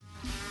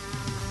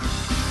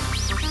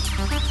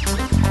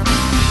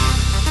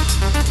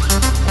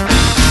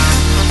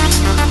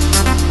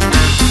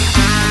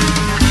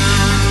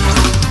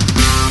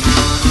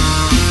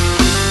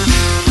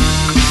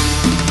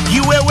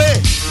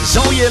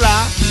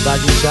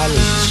Baggy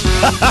challenge.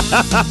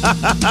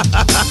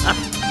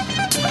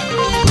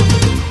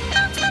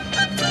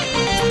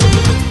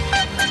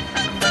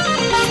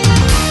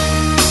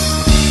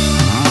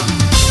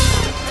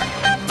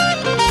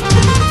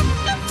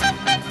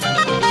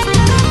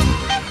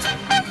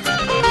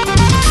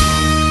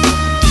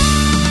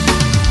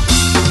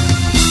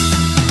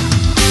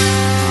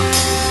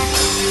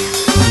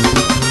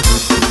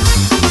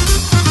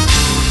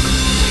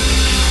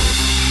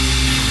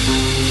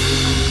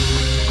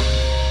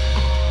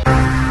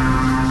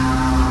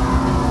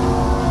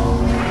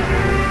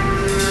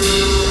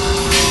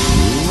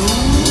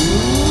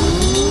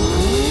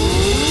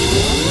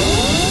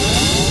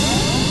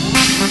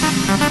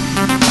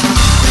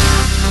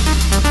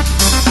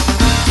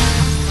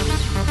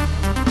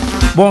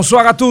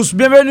 Bonsoir à tous,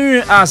 bienvenue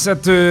à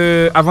cette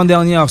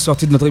avant-dernière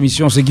sortie de notre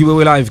émission. C'est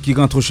Giveaway Live qui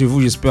rentre chez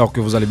vous, j'espère que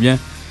vous allez bien.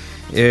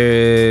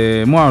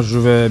 Et moi je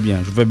vais bien,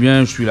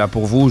 je suis là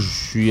pour vous, je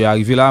suis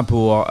arrivé là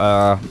pour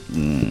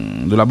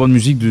de la bonne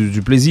musique,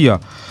 du plaisir.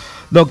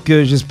 Donc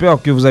j'espère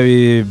que vous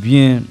avez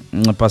bien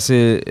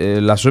passé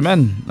la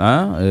semaine,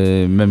 hein,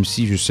 même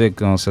si je sais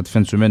que cette fin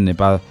de semaine ne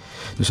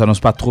s'annonce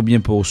pas trop bien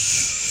pour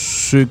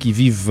ceux qui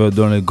vivent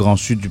dans le grand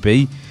sud du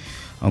pays.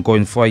 Encore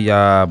une fois, il y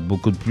a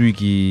beaucoup de pluie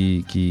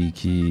qui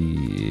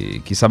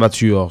s'abattent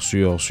sur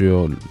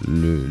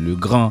le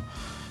grand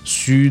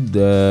sud,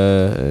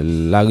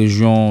 la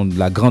région de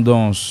la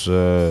Grand'Anse,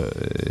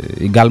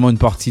 également une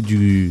partie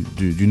du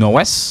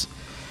nord-ouest.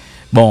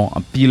 Bon, en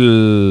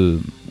pile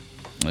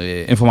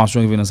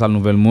information arrivée dans salle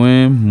nouvelle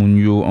moins,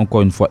 Mounio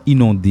encore une fois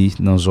inondé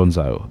dans zone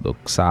ça. Donc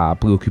ça a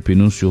préoccupé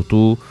nous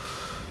surtout.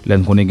 Là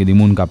on connaît des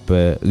monde qui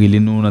relé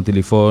nous dans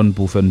téléphone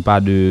pour faire pas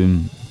de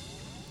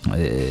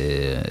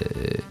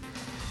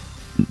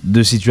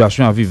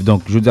situation à vivre.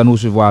 Donc je dis à nous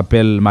recevoir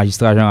appel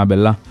magistrat Jean Rabel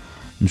là,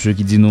 monsieur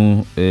qui dit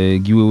nous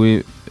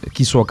Giwewe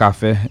qui soit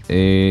café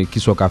et qui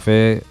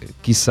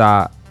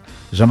ça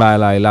Jean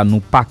Rabel là nous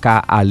pas qu'à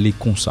aller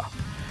comme ça.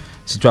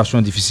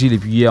 Situation difficile et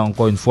puis hier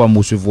encore une fois me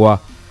recevoir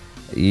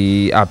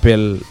et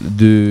appel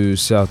de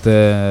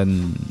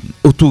certaines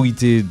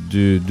autorités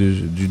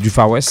du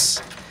Far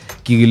West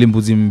qui relèvent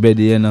pour dire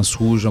BDN en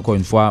rouge encore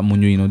une fois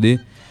mon inondé.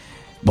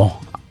 Bon,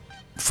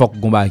 faut que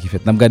combat qui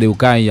fait. N'a regardé au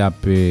cas il y a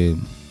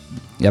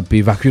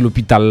évacué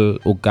l'hôpital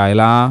au cas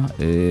là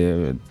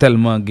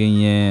tellement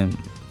gagné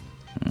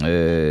la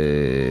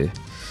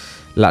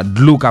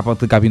de l'eau qui a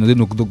rentré inondé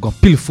donc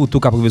pile photo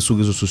qui a privé sur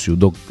les réseaux sociaux.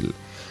 Donc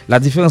la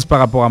différence par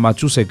rapport à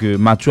Mathieu c'est que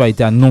Mathieu a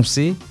été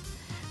annoncé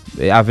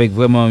avec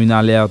vraiment une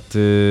alerte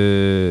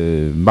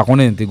bah on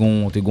est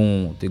gon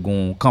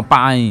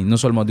campagne non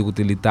seulement de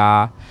côté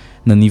l'État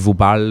dans niveau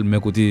parle mais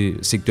côté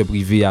secteur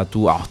privé à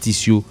tout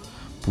artisio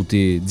pour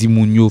te dire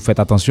mounio faites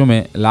attention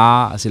mais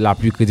là c'est la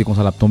pluie critique comme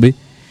ça l'a tombé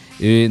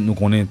et nous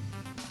connaît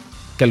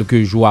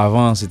quelques jours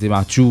avant c'était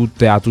Mathieu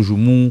terre toujours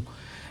mou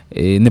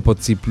et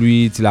n'importe si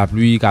pluie la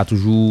pluie qui a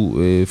toujours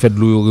fait de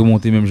l'eau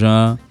remonter même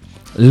genre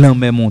l'en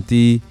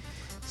monter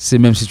c'est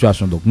même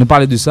situation donc nous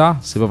parler de ça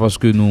c'est pas parce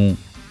que nous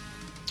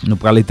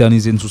pour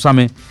l'éterniser tout ça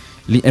mais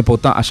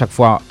l'important à chaque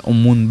fois on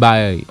monde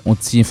bail on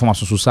tient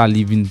information sur ça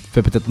li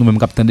fait peut-être nous même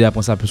capitaine à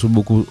penser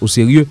beaucoup au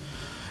sérieux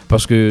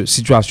parce que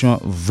situation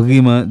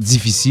vraiment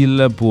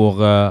difficile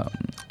pour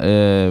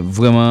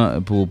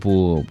vraiment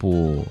pour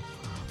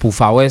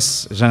Far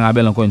West Jean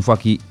Rabel encore une fois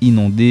qui est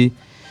inondé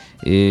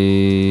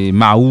et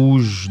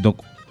Marouge donc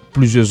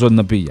plusieurs zones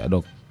dans le pays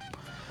donc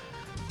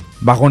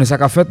bah on est ça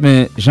qu'a fait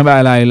mais Jean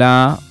Rabel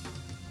là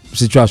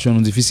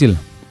situation difficile.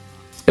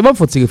 Et bon,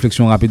 faut une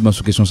réflexion rapidement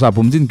sur question ça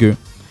pour me dire que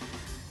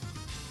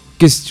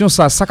question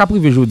ça qu'a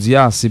privé aujourd'hui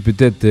c'est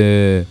peut-être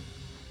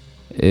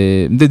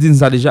me dit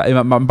ça déjà et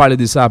m'a parlé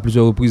de ça à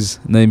plusieurs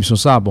reprises dans l'émission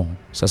ça bon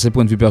ça c'est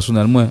point de vue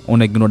personnel moi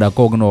on est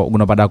d'accord on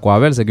n'est pas d'accord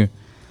avec c'est que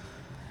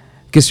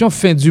question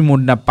fin du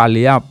monde n'a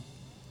parlé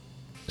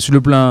sur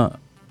le plan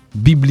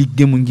biblique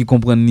des monde qui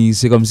comprennent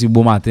c'est comme si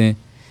bon matin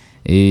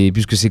et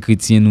puisque c'est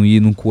chrétien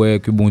nous croyons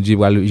que bon Dieu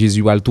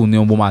Jésus va le tourner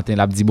un bon matin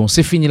là dit bon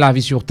c'est fini la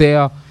vie sur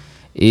terre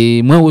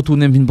et moi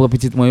retourner vinn prendre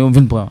petite moi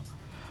vinn prendre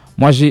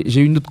moi j'ai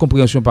une autre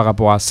compréhension par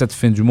rapport à cette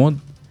fin du monde.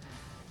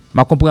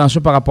 Ma compréhension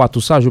par rapport à tout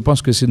ça je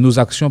pense que c'est nos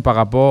actions par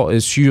rapport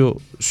sur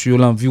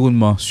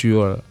l'environnement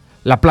sur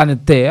la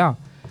planète Terre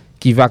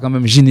qui va quand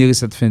même générer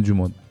cette fin du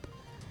monde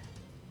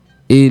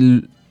et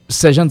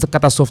ces genre de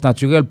catastrophe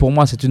naturelle pour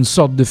moi c'est une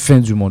sorte de fin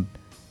du monde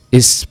et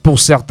pour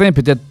certains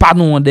peut-être pas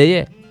nous en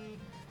derrière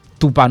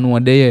tout pas nous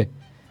en derrière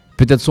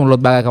peut-être son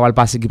l'autre bagarre qui va le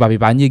passer qui pas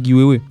panier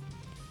oui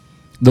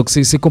donc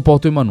c'est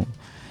comportement nous.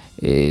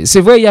 Et c'est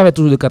vrai il y avait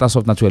toujours des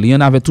catastrophes naturelles, il y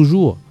en avait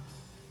toujours.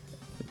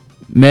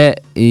 Mais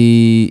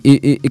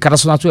et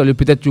catastrophes naturelles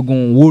peut-être qu'ils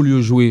ont un rôle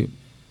à jouer.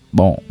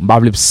 Bon, on va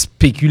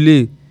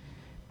spéculer.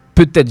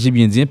 Peut-être j'ai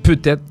bien dit,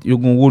 peut-être ils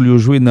ont un rôle à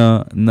jouer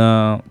dans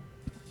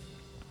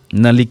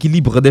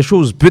l'équilibre des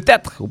choses,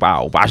 peut-être ou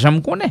pas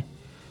jamais connaît.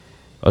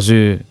 Parce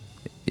que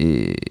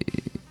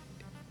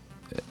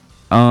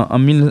en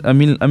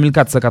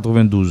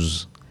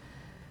 1492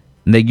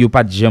 nèg yo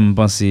pas jamais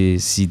penser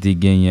si t'es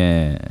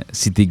gagné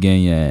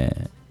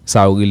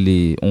ça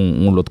aurait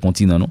on l'autre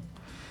continent non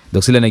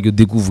Donc c'est là que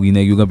découvrir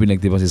nèg yo grand pile nèg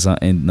te penser ça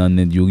dans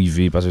Inde yo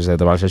rivé parce que ça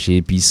t'a pas chercher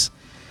épices.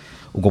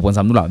 Vous comprenez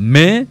ça nous là.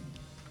 Mais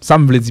ça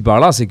me veut dire par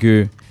là c'est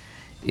que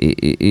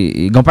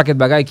et grand paquet de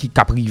bagages qui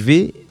cap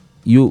privé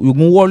yo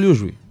gon rôle yo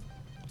jouer.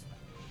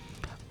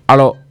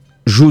 Alors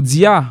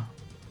jodia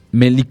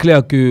mais il est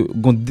clair que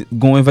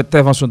gon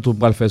intervention tout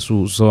pour le faire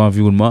sur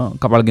l'environnement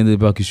capable de des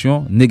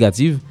répercussions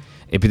négatives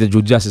et peut-être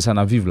jodia c'est ça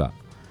n'a vivre là.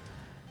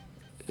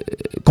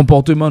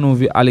 Comportement nous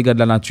à l'égard de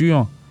la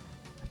nature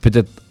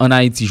peut-être en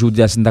Haïti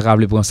jodia c'est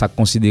capable prendre ça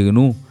considérer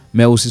nous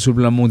mais aussi sur le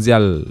plan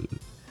mondial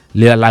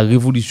la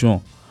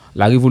révolution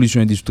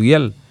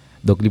industrielle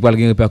donc il va avoir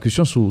des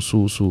répercussions sur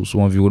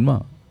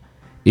l'environnement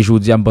et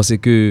jodia me pense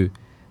que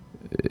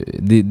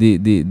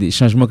des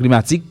changements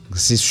climatiques,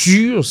 c'est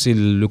sûr, c'est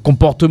le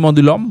comportement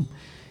de l'homme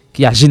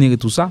qui a généré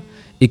tout ça.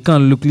 Et quand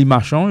le climat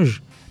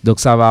change, donc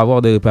ça va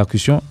avoir des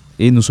répercussions.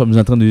 Et nous sommes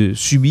en train de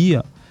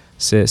subir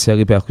ces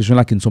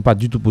répercussions-là qui ne sont pas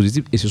du tout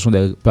positives et ce sont des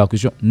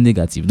répercussions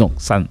négatives. Donc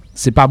ça,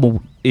 c'est pas bon.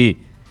 Et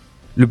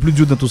le plus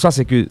dur dans tout ça,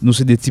 c'est que nous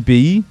sommes des petits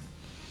pays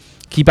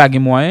qui n'ont pas de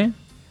moyens.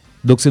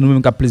 Donc c'est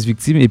nous-mêmes qui sommes plus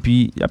victimes. Et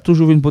puis, il y a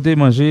toujours une potée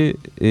manger.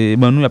 Et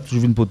ben, nous, il y a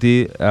toujours une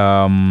potée.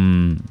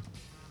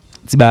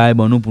 Si bah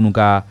bon nous pour nous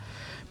ka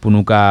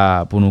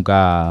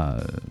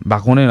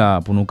bah connait là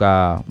pour nous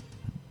ka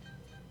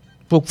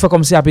faut faire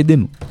comme si à aider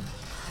nous.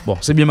 Bon,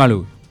 c'est bien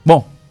malheureux.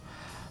 Bon.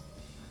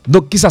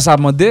 Donc qui ça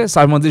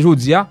demandait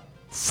jodi a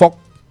faut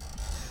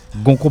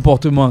gon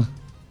comportement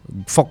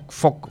faut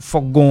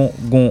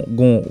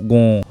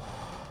gon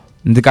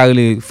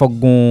décarrer faut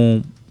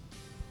gon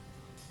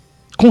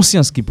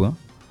conscience qui prend.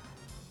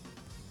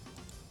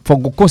 Faut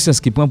gon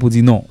conscience qui prend pour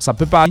dire non, ça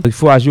peut pas, il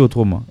faut agir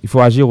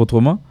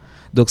autrement.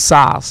 Donc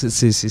ça,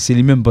 c'est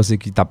lui-même parce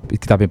qui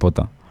tape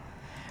important.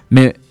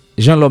 Mais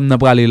Jean l'homme n'a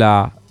pas allé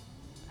là,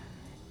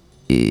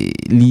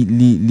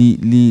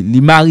 li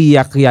marie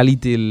à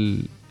réalité,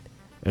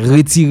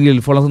 retirer,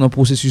 il faut lancer un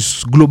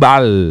processus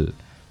global,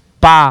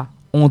 pas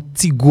un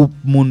petit groupe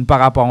monde par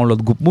rapport à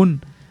l'autre groupe monde,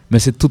 mais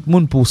c'est tout le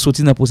monde pour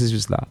sortir dans le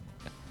processus là.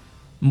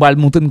 On va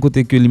montrer de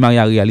côté que li marie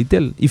à réalité.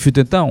 Il fut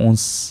un temps, on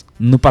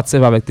ne pas de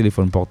servir avec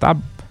téléphone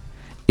portable.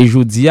 Et je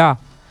dis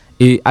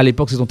et à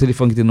l'époque c'est ton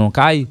téléphone qui était dans le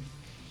caille.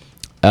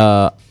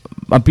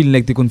 En pile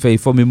nèg te kon fait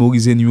effort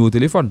mémoriser numéro de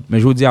téléphone mais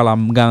je dis à la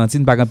garantie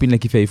pas en pile nèg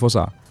qui fait effort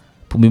ça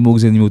pour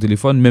mémoriser numéro de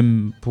téléphone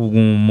même pour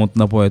on monte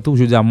dans point tout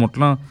je dis à monte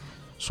là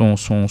son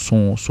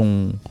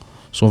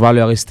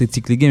valeur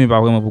esthétique les mais pas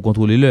vraiment pour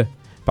contrôler l'heure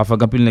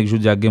parfois en pile nèg je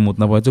dis à game monte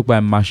dans point tout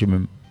pas marcher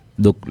même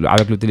donc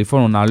avec le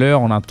téléphone on a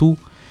l'heure on a tout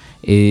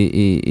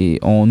et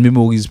on ne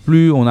mémorise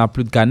plus on a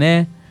plus de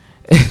canet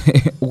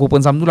vous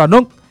comprenez ça nous là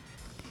donc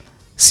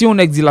si on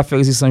dit la faire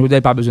résistance, je dis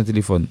pas besoin de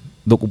téléphone.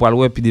 Donc on parle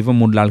ouais puis devant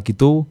monde là le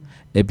quito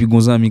et puis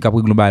gonzan mi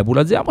capri global pour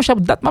la dire mon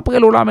chef date m'a près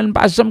là mais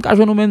pas jamais ka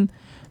joindre men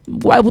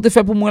ouais pour te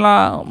faire pour moi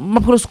là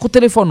m'a près le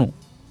téléphone.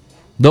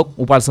 Donc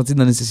on parle sentir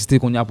dans nécessité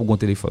qu'on y a pour un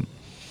téléphone.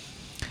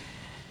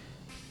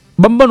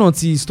 Bon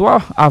petite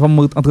histoire avant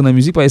d'entrer dans la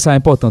musique parce que c'est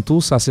important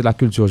tout ça c'est la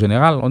culture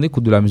générale on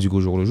écoute de la musique au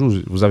jour le jour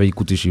vous avez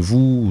écouté chez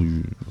vous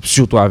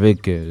surtout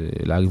avec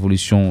la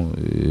révolution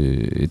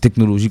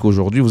technologique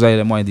aujourd'hui vous avez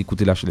les moyens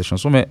d'écouter les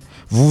chansons mais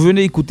vous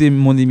venez écouter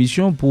mon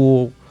émission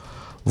pour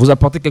vous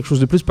apporter quelque chose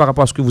de plus par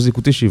rapport à ce que vous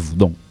écoutez chez vous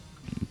donc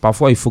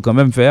parfois il faut quand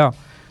même faire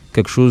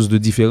quelque chose de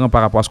différent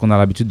par rapport à ce qu'on a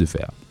l'habitude de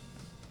faire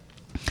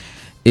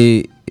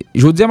et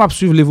je veux dire m'a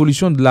suivre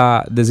l'évolution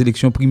des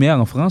élections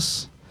primaires en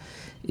France.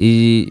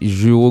 Et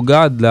je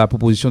regarde la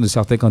proposition de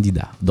certains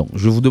candidats. Donc,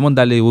 je vous demande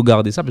d'aller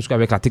regarder ça parce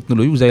qu'avec la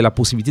technologie, vous avez la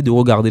possibilité de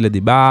regarder les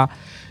débats,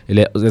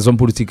 les hommes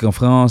politiques en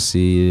France.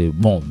 Et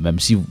bon, même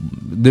si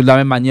de la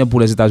même manière pour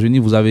les États-Unis,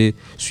 vous avez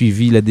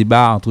suivi les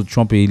débats entre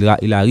Trump et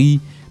Hillary.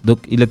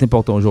 Donc, il est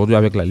important aujourd'hui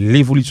avec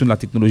l'évolution de la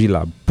technologie,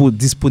 la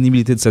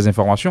disponibilité de ces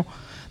informations,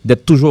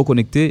 d'être toujours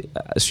connecté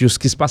sur ce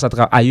qui se passe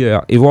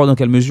ailleurs et voir dans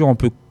quelle mesure on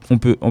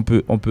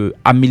peut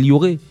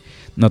améliorer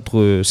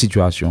notre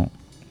situation.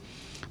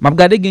 M'a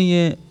regardé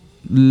gagner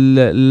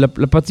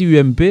le parti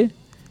UMP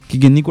qui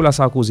gagne Nicolas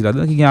Sarkozy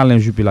là-dedans qui gagne Alain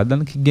Juppé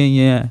là-dedans qui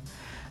gagne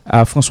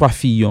François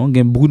Fillon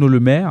gagne Bruno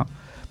Le Maire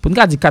pour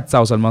nous dire 4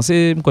 ça seulement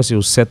c'est quoi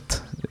c'est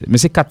 7 mais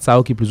c'est 4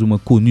 ça qui est plus ou moins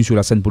connu sur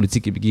la scène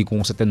politique et qui ont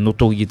une certaine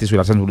notoriété sur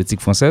la scène politique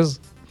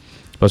française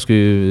parce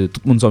que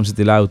tout le monde semble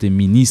c'était là était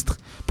ministre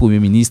premier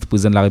ministre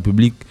président de la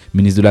République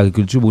ministre de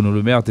l'Agriculture Bruno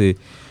Le Maire était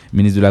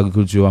ministre de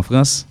l'Agriculture en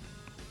France.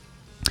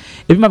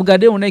 Et puis m'a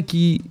regardé on est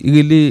qui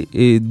relais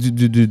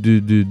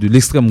de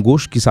l'extrême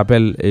gauche qui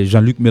s'appelle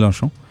Jean-Luc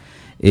Mélenchon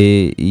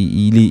et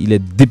il est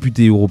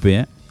député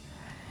européen.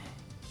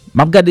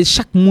 M'a regardé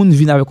chaque monde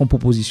vient avec une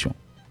proposition.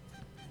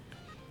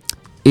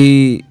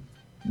 Et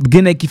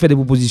gagné qui fait des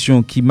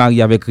propositions qui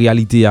marient avec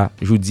réalité à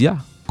jodi a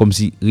comme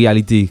si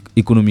réalité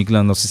économique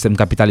là dans le système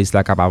capitaliste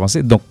là capable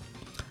avancer. Donc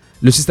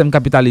le système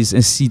capitaliste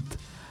incite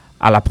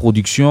à la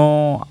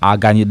production, à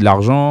gagner de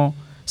l'argent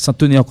sans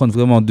tenir compte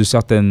vraiment de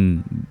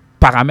certaines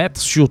paramètres,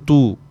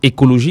 surtout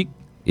écologiques,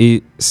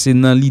 et c'est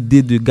dans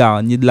l'idée de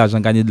gagner de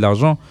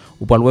l'argent,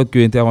 on parle que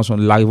l'intervention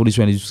de la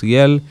révolution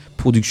industrielle,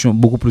 production,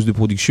 beaucoup plus de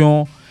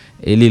production,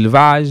 et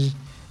l'élevage,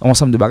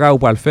 ensemble de bagages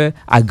pour le faire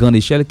à grande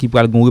échelle qui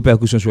pourra avoir une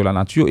répercussion sur la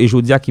nature et je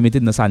dis qui mettait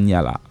dans sa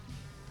nia là.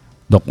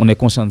 Donc on est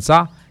conscient de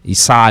ça et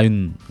ça a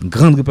une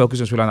grande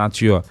répercussion sur la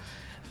nature,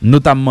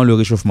 notamment le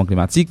réchauffement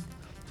climatique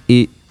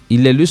et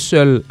il est le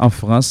seul en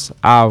France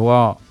à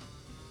avoir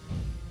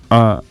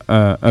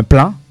un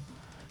plan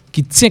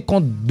qui tient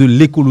compte de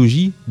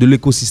l'écologie, de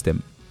l'écosystème.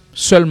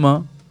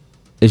 Seulement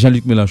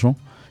Jean-Luc Mélenchon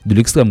de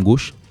l'extrême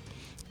gauche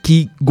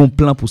qui a un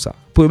plan pour ça.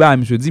 Pour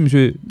monsieur dit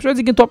qu'il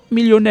est un top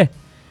millionnaire.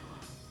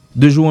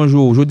 De jour en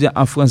jour, aujourd'hui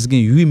en France, il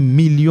y a 8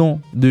 millions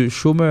de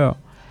chômeurs.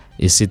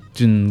 Et c'est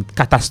une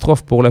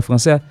catastrophe pour les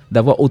Français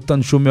d'avoir autant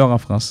de chômeurs en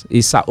France.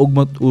 Et ça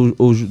augmente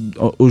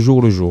au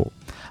jour le jour.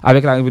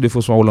 Avec l'arrivée de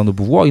François Hollande au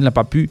pouvoir, il n'a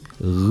pas pu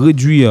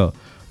réduire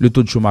le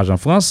taux de chômage en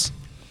France.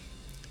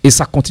 Et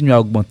ça continue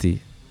à augmenter.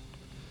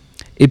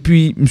 Et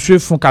puis, monsieur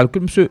font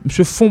calcul,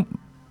 monsieur font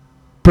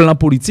plan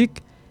politique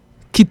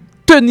qui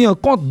tenir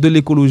compte de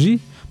l'écologie.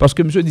 Parce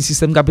que monsieur dit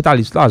système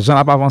capitaliste là, j'en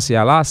ai pas avancé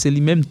à là, c'est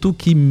lui-même tout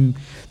qui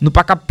nous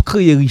pas capable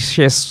créer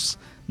richesse,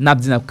 n'a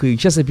dit n'a créer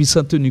richesse et puis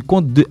sans tenir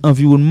compte de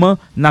l'environnement,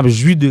 n'a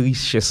jouit de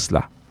richesse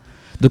là.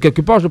 Donc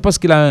quelque part, je pense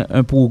qu'il a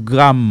un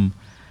programme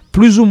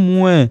plus ou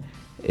moins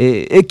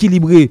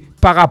équilibré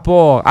par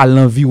rapport à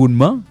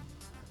l'environnement,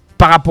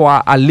 par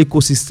rapport à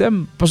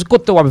l'écosystème parce que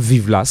quand on va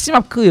vivre là, si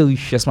m'a créer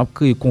richesse, m'a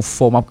créer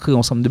confort, m'a créer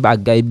ensemble de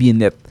bagages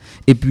bien-être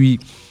et puis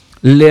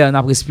l'air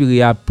n'a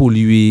respiré à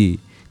polluer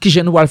qui je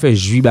ne vais le faire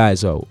jouir bah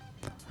ça.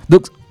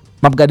 Donc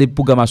m'a regarder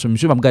programmation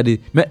monsieur, m'a regarder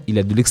mais il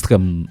est de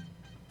l'extrême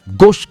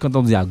gauche. Quand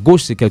on dit à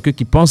gauche, c'est quelqu'un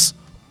qui pense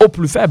au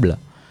plus faible.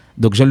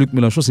 Donc Jean-Luc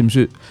Mélenchon c'est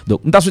monsieur.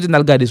 Donc on t'a souhaité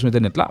d'aller regarder sur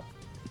internet là.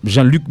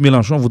 Jean-Luc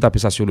Mélenchon, vous tapez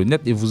ça sur le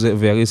net et vous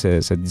verrez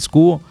ce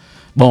discours.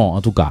 Bon,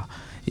 en tout cas,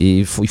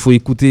 il faut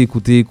écouter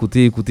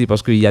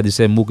parce qu'il y a de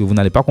ces mots que vous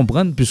n'allez pas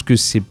comprendre puisque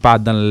c'est pas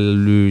dans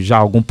le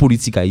jargon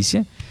politique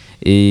haïtien.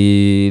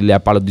 Et il y a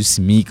parlé de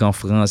SMIC en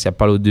France, il y a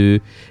parlé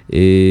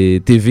de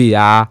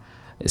TVA,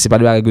 c'est pas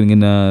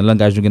de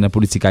langage de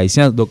politique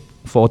haïtien, donc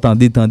il faut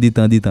attendre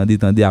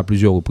à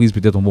plusieurs reprises,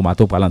 peut-être un bon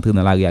matin pour entrer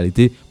dans la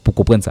réalité pour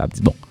comprendre ça.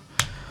 Bon,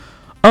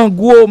 en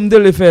gros, on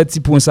devait faire un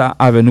petit point ça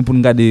avec nous pour nous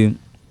regarder,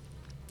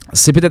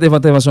 c'est peut-être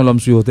l'intervention de l'homme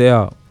sur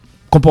terre,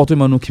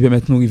 comportement nous qui permet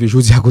nous arriver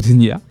aujourd'hui à côté de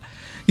nous,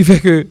 il fait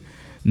que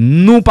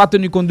nous pas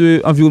tenu compte de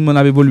l'environnement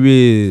a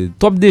évolué,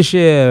 trop de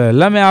déchets,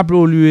 la mer a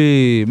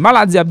pollué,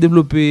 maladie a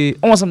développé,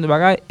 ensemble de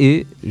bagages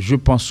et je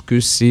pense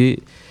que c'est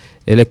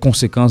les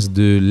conséquences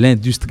de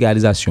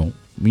l'industrialisation.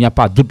 Il n'y a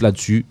pas de doute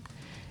là-dessus.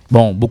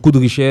 Bon, beaucoup de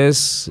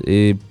richesses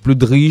et plus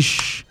de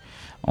riches,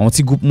 un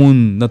petit groupe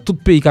monde dans tout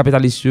pays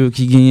capitaliste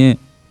qui gagne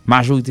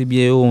majorité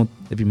bien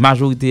et puis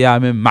majorité a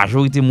même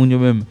majorité monde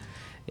même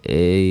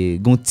et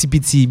gon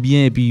petit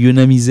bien et puis yo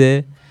nan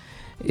misère.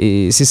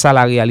 Et c'est ça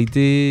la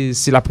réalité,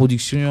 c'est la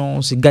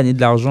production, c'est gagner de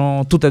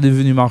l'argent, tout est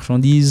devenu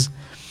marchandise.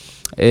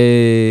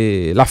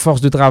 Et la force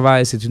de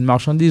travail, c'est une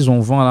marchandise, on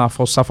vend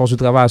sa force de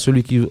travail à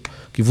celui qui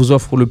vous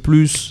offre le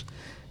plus.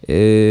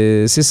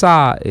 Et c'est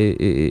ça,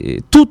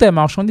 et tout est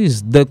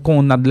marchandise. Dès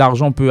qu'on a de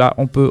l'argent,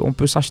 on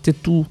peut s'acheter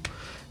tout.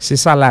 C'est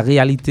ça la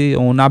réalité,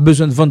 on a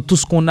besoin de vendre tout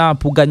ce qu'on a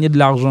pour gagner de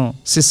l'argent.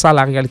 C'est ça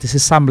la réalité, c'est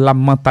ça la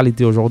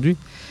mentalité aujourd'hui.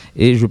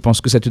 Et je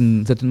pense que c'est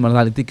une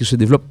mentalité qui se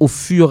développe au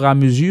fur et à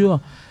mesure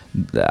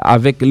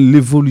avec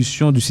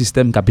l'évolution du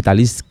système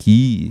capitaliste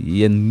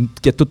qui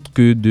est tout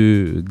que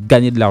de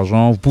gagner de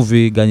l'argent. Vous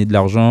pouvez gagner de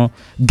l'argent,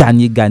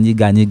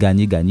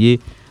 gagner.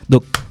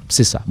 Donc,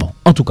 c'est ça. Bon,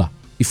 en tout cas,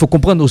 il faut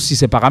comprendre aussi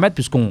ces paramètres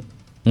puisqu'on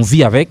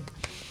vit avec.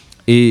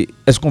 Et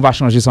est-ce qu'on va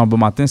changer ça en bon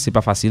matin? C'est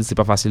pas facile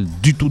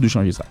du tout de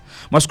changer ça.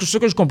 Moi, ce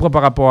que je comprends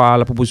par rapport à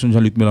la proposition de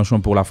Jean-Luc Mélenchon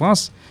pour la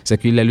France, c'est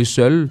qu'il est le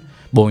seul.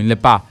 Bon, il n'est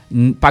pas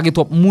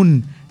trop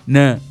monde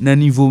dans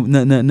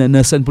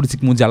la scène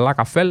politique mondiale là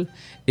qu'a fait.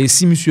 Et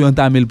si monsieur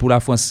entamé pour la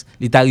France,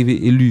 il est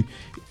arrivé élu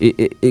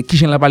et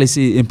qui ne l'a pas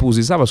laissé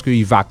imposer ça parce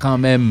qu'il va quand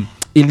même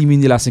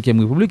éliminer la 5e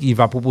République, il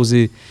va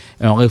proposer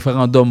un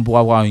référendum pour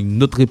avoir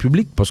une autre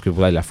république parce que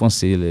voilà, la France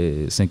c'est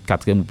la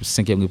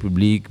 5e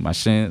République,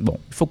 machin. Bon,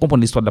 il faut comprendre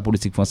l'histoire de la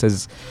politique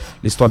française,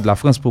 l'histoire de la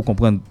France pour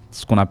comprendre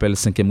ce qu'on appelle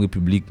 5e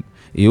République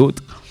et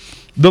autres.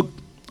 Donc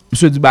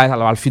monsieur Dubaï ça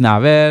va le finir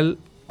avec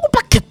un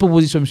paquet de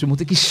propositions monsieur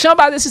Monté qui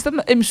chambarde le système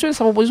et monsieur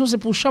sa proposition c'est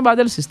pour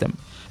chambarder le système.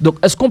 Donc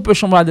est-ce qu'on peut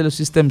chambarder le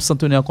système sans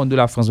tenir compte de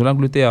la France, de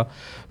l'Angleterre,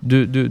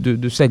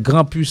 de ces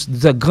grandes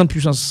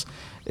puissances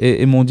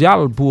et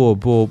mondiale pour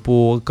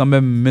quand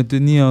même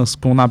maintenir ce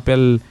qu'on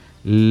appelle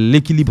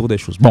l'équilibre des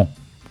choses. Bon,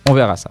 on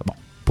verra ça. Bon,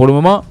 pour le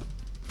moment,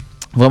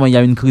 vraiment il y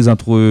a une crise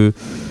entre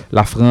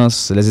la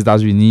France, les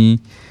États-Unis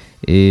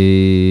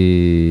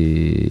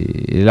et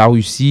la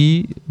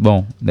Russie.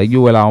 Bon,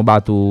 d'ailleurs elle a un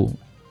bateau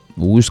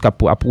russe qui a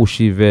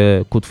approché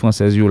vers côte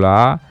française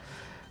là.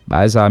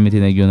 Bah ça va mettre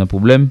nèg un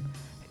problème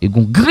et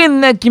gon green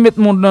nèg qui met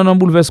monde dans un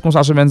bouleverse comme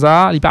ça semaine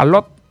ça, il parle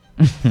l'autre.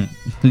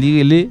 Li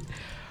relé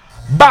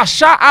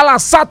Bachar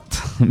al-Assad,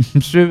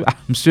 monsieur,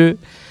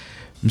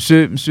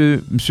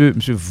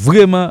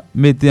 vraiment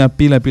mettait un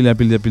pile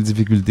de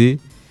difficultés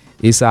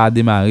et ça a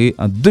démarré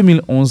en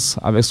 2011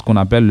 avec ce qu'on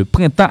appelle le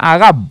printemps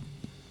arabe.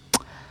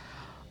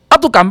 En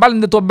tout cas, on parle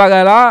de tout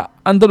bagay là,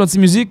 on donne notre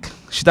musique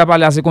Si t'as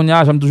parlé à c'est qu'on y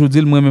a, j'aime toujours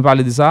dire, moi même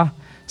parler de ça.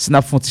 Si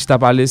n'a font si t'as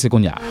parlé, c'est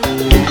qu'on y a.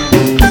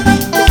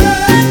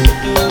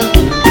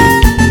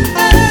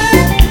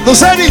 Nous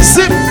sommes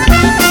ici.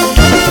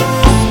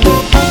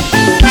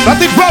 La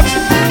petite pop,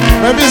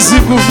 la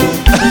musique.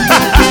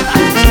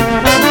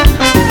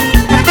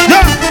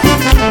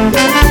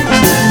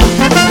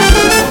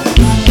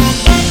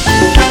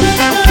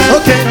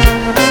 Ok.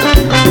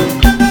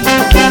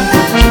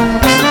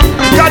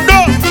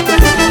 Cadeau.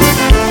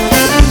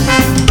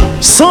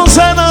 Sans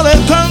un dans le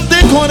camp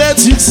dès qu'on est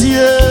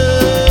étudié.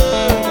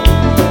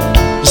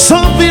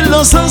 Sans ville,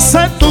 sans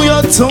sac, où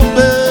y'a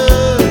tombé.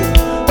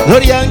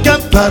 Rien qu'à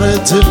part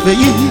de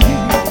pays.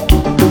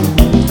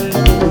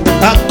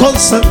 À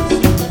cause de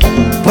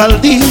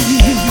dire.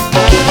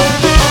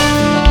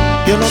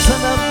 Que l'on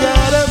s'en a bien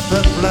le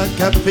peuple à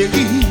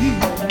capéli.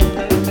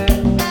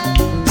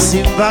 Si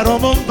par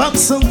mon pas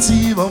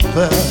senti mon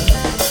père.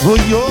 Oh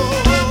yo.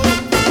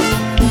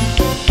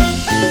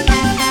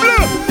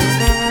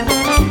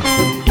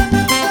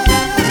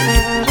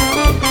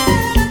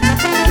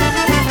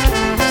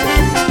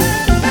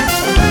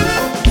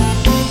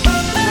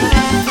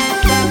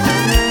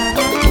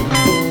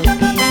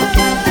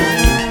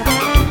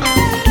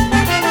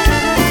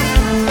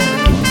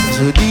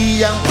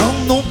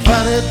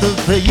 De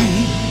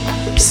pays,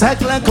 ça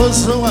que la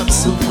cause a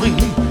souffri,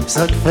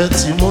 ça que fait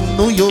du monde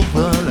nous y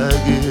pas la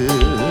guerre.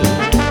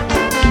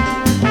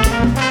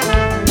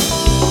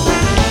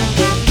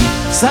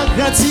 Ça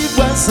que tu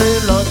vois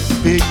c'est l'autre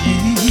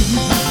pays.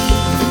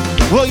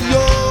 Oh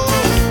yo,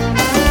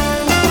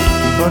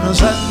 quand nous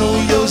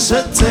allons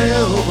jeter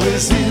au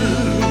Brésil,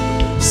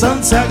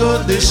 Santiago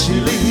de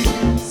Chili,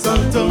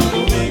 Santo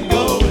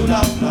Domingo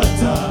la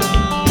Plata.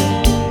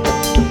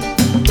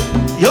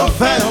 Yo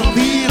fait un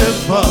pile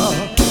fort.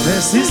 Le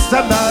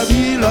système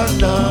Babylone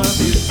n'a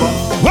vu pas.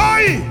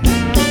 Oui!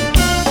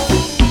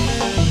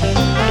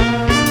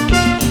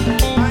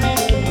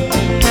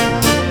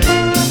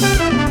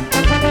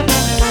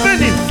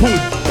 Many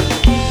food.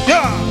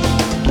 Yeah.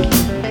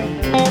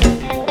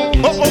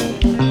 Oh oh.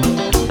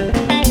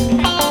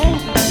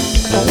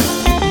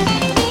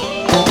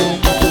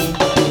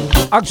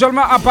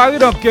 Actuellement à Paris,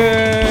 donc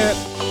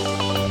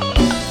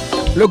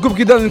le groupe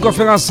qui donne une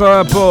conférence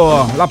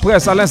pour la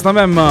presse à l'instant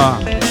même.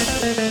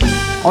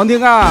 On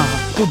ira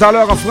tout à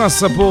l'heure en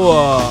France pour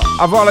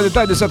avoir le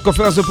détail de cette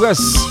conférence de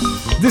presse.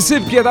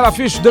 Disciple qui est à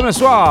l'affiche demain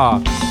soir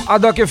à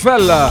Doc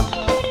Eiffel.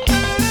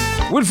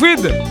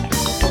 Wilfried,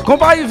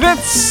 Combat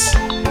Events,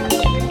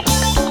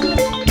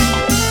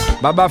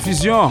 Baba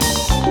Fusion,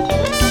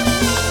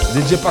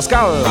 DJ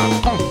Pascal,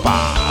 Compa.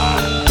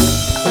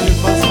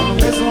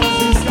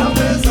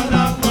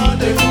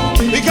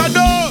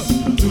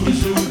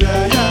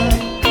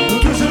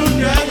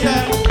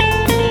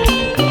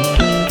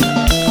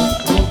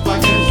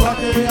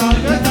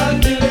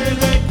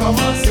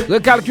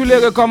 Recalculer,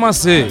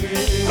 recommencer,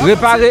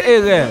 réparer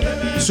erreur.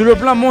 Sur le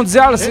plan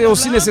mondial, c'est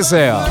aussi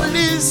nécessaire.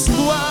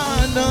 L'histoire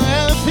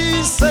d'un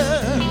fils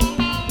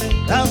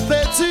a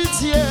fait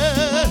étudier,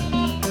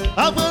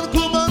 apprendre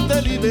comment te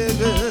libérer.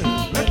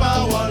 Les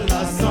paroles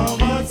là sans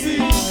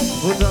mentir.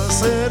 Pourtant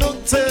c'est nous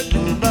te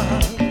combat,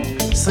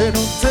 c'est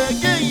nous te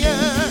gagner.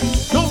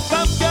 Nous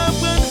pas qu'à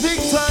prendre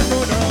victoire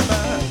nous non.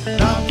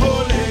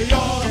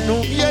 Napoléon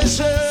nous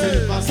piéger.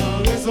 C'est pas sans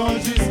raison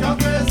jusqu'à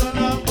présent.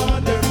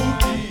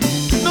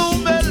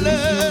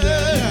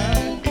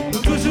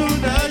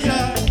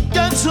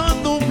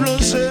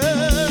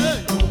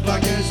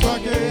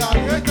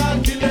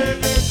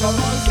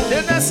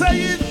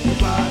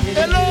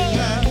 Hello,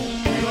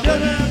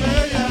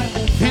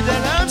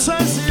 fidèle à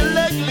choisir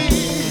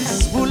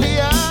l'église pour y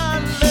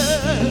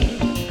aller.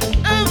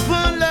 Et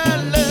faut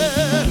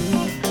l'aller,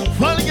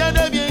 faut le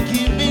garder bien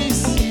qui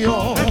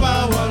mission. Les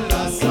paroles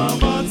là sans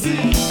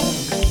mentir,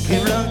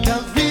 vive l'un qu'à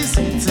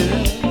visiter.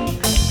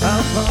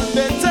 Avant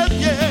d'être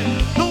bien,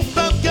 nous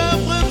pas qu'à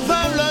prendre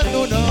valeur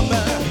nous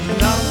nommer.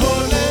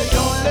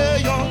 Napoléon,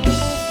 Léon.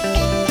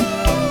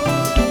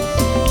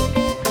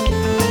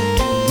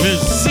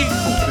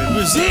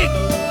 Musique.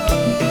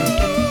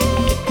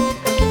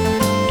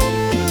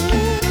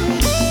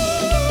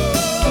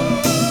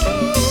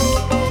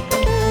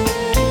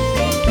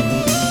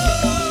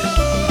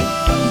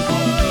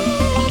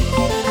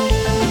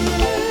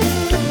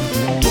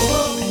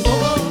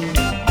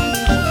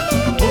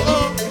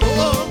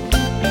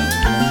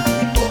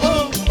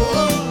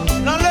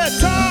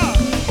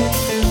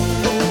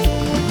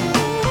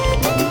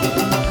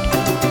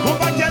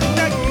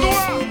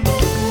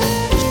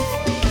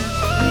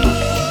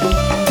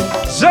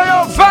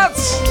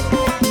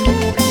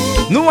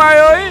 Nous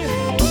aïe.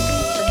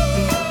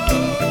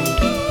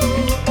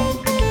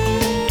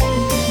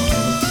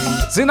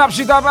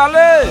 Si n'a pas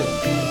parlé,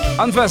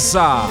 on fait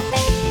ça.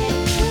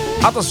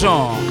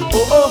 Attention. Oh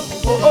oh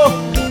oh oh.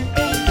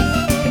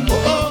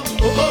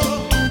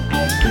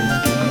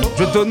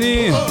 Je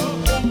Tony.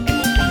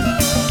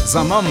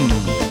 Zamam,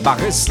 bar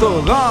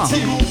restaurant.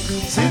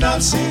 Si n'a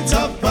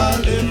pas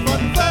parlé, on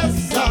fait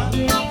ça.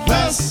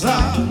 Fais ça,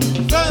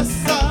 fais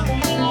ça.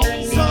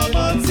 Sans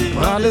mentir.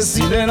 Prends le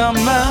ciné en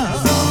main.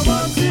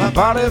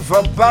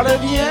 faut parler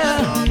bien.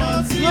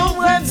 Un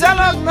vrai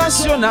dialogue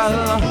national.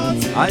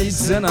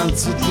 Haïtien dans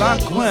toute la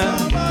coin.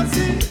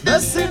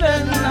 Décider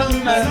la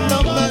mer.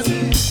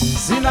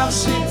 Si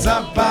l'archi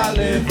t'a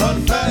parlé, faut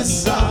faire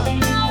ça,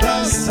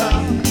 faire ça,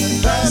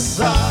 faire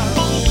ça.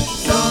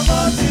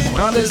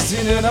 Prends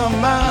destiné dans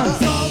main.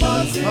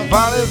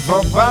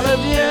 Faut parler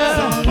bien.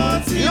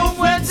 Un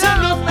vrai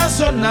dialogue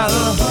national.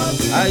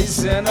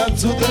 Haïtien dans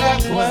toute la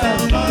coin.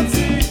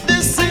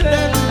 Décider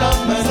la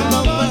mer.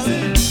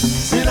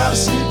 Si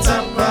l'archi t'a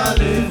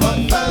parlé, faut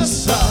faire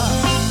ça,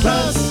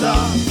 faire ça.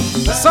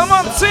 Sans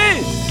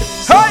mentir.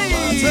 Hey!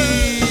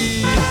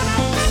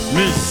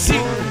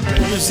 Musique,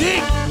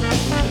 musique.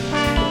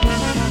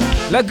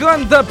 Les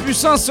grandes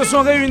puissances se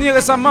sont réunies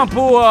récemment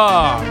pour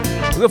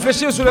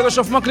réfléchir sur le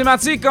réchauffement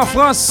climatique en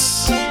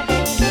France.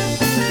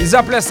 Ils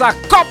appelaient ça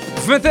COP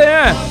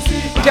 21.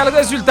 Quels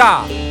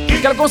résultats,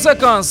 quelles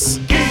conséquences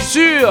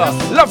sur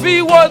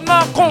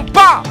l'environnement qu'on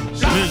part?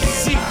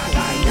 Musique,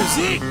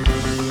 musique.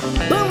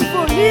 Bon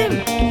volume.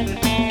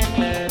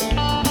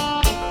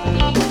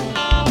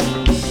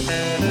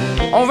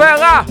 On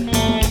verra.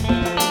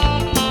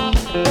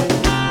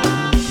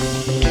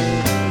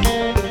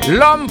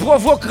 L'homme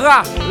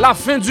provoquera la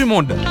fin du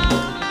monde.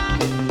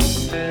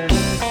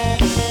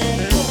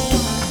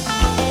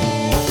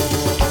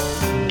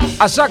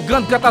 À chaque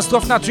grande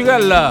catastrophe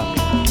naturelle,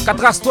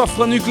 catastrophe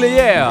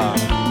nucléaire,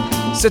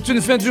 c'est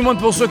une fin du monde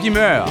pour ceux qui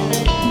meurent.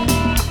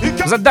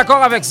 Vous êtes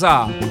d'accord avec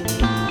ça?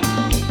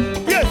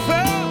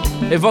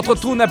 Et votre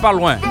tour n'est pas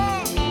loin.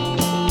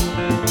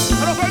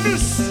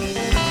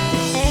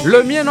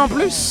 Le mien non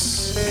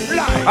plus.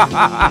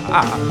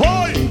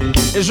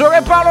 Et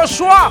j'aurai pas le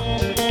choix.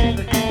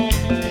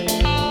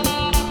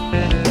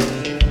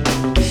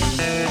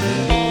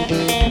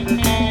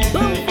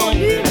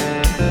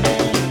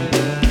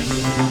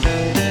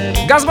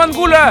 Gazman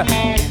Goule,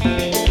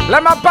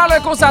 là m'a parlé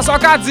comme ça, ça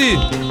qu'a dit.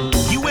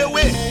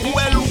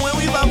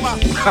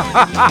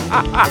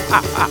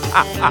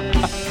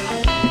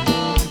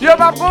 Yo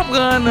va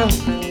comprendre.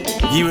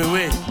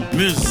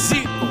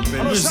 Musique,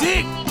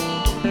 musique.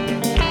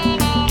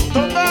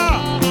 Thomas,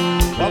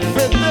 on va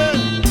fêter.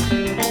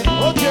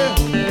 Ok.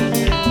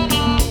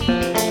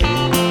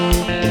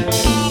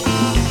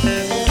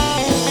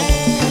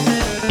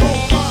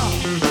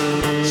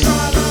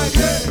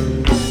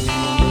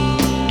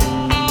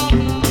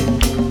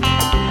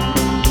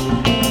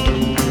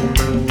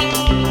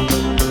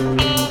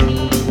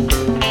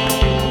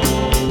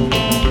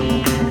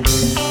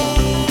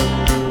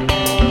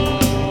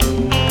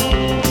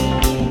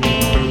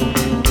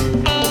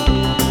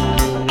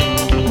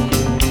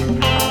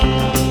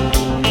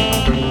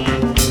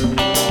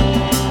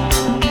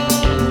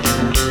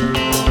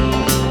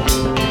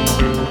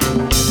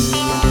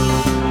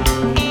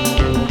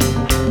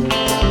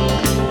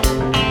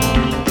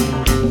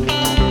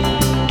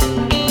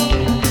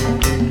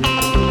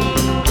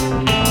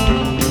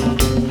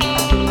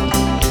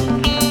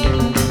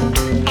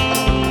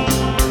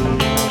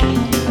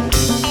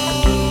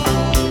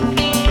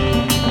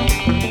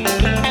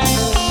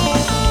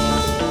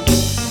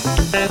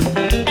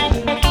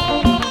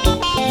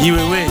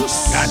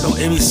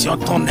 Émission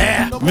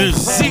tonnerre.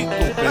 Musique,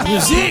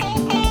 musique.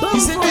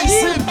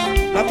 Ici,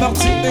 la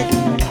Martinique,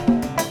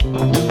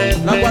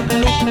 la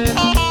Guadeloupe,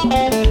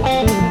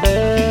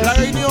 la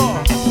Réunion,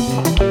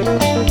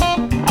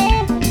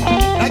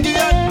 la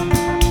Guyane.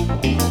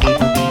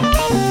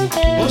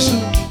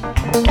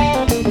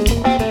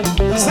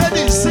 C'est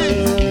d'ici.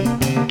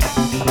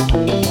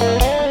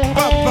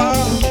 Papa.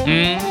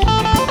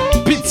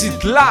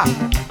 Petite là.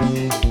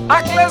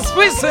 Avec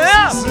l'esprit, c'est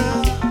un.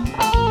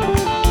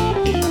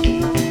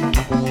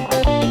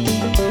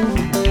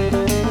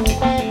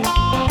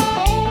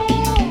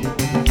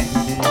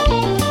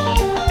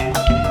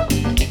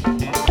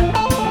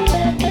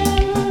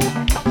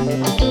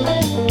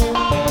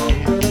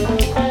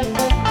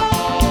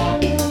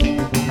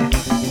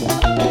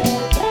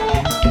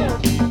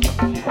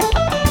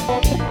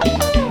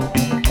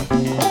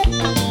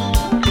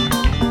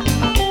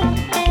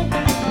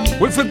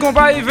 Wilfred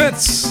Combat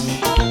Events.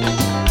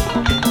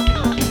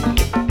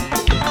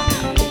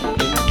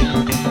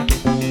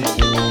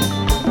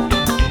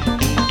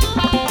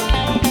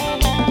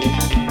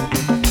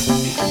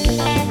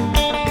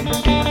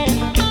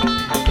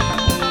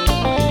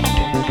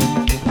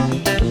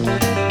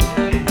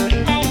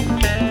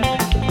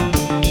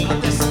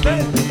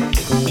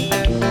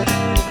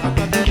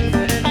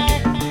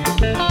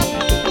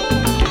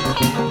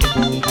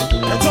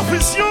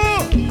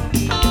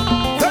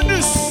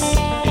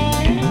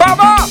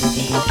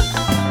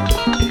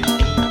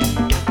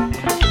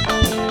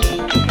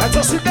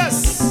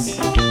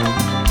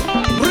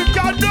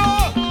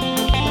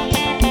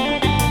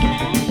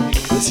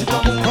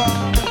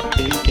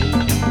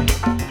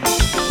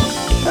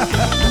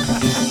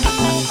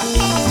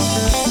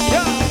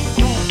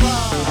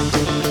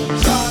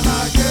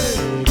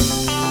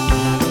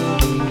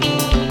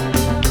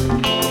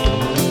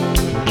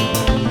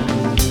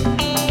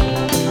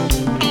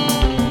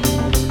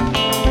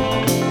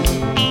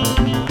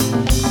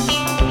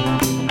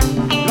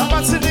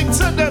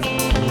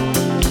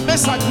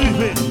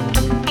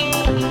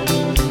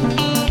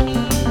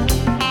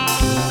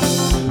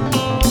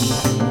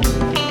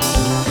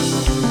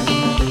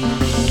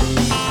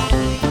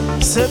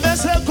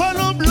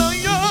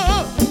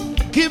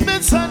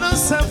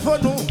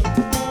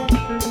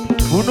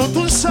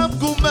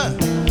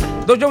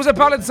 Donc, je vous ai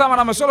parlé de ça,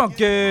 madame, monsieur. Donc,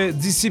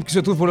 disciple qui se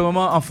trouve pour le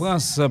moment en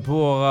France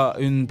pour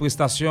une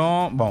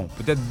prestation. Bon,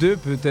 peut-être deux.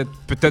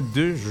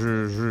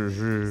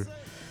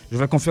 Je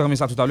vais confirmer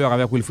ça tout à l'heure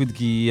avec Wilfried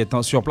qui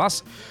est sur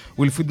place.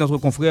 Wilfried, notre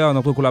confrère,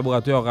 notre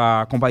collaborateur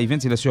à Compa Events,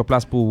 il est sur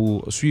place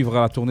pour suivre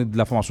la tournée de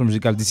la formation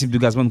musicale Disciple de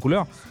Gazman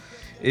Couleur.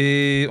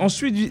 Et on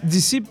suit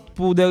Disciple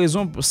pour des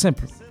raisons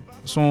simples.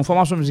 Son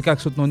formation musicale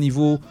qui saute au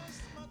niveau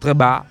très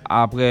bas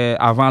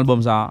avant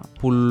l'album ça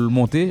pour le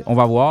monter. On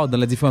va voir dans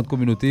les différentes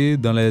communautés,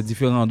 dans les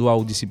différents endroits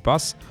où Disciple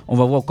passe, on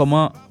va voir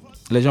comment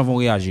les gens vont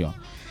réagir.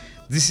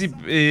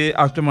 Disciple est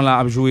actuellement là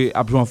à jouer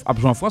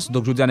en France.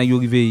 Donc je dis à est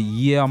arrivé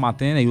hier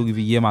matin, et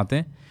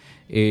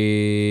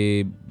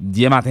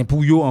hier matin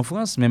pour eux en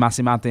France, mais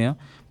mardi matin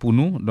pour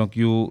nous. Donc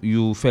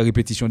yo fait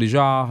répétition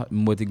déjà,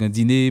 moi t'ai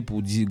dîner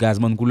pour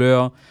Gazman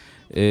Couleur.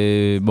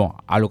 Bon,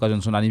 à l'occasion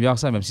de son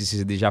anniversaire, même si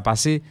c'est déjà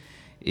passé.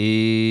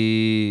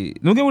 Et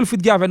nous avons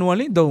Wilfried qui est avec nous en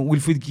ligne, donc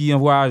Wilfried qui est en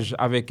voyage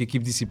avec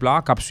l'équipe Disciple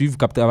là, qui suivre,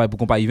 qui travaille pour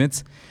Compa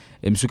Events.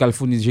 Et M.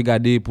 Calfouni, j'ai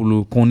gardé pour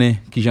le connaître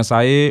qui j'en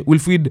sais.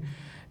 Wilfried,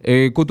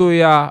 quand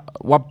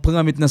on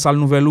prend maintenant salle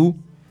nouvelle ou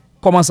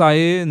comment ça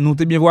est, nous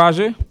t'es bien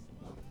voyagé?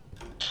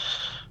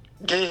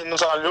 Nous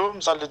saluons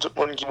tout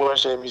le monde qui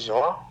branche l'émission.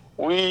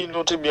 Oui,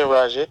 nous t'es bien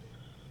voyagé.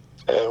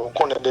 On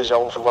connaît déjà,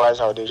 on fait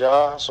voyager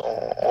déjà,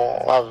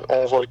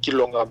 on vole qui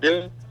long en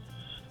bille.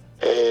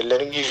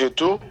 L'arrivée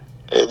tout.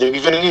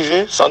 De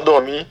arriver sans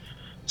dormir,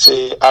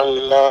 c'est à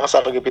la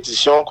salle de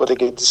répétition, côté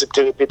que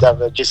Disciple répète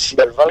avec Jessie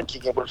Belval qui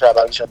vient pour faire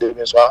apparition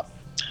demain soir.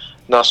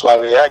 Dans la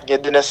soirée, il y a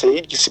Denis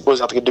Seyd qui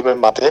suppose entrer demain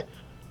matin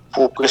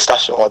pour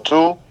prestation en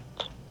tout.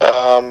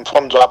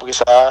 Après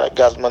ça,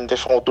 Gazman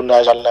fait un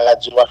tournage à la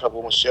radio, va faire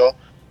promotion,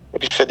 et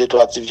puis fait des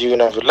trois activités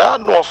dans la ville là,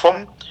 nous en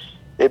forme.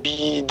 Et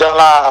puis dans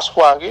la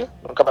soirée,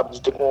 on est capable de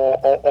dire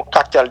qu'on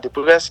cocktail de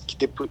presse qui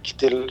était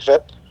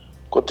fait.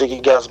 Côté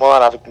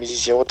Gazman avec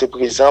musiciens étaient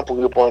présents pour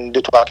répondre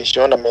à 2-3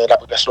 questions dans la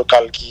presse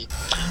locale qui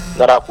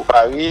dans la Coupe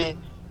Paris.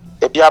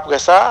 Et puis après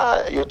ça,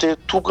 il y a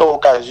toute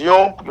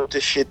occasion pour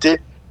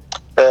fêter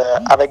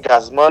avec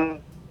Gazman.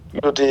 Il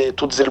y a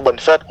toutes les bonnes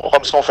fêtes,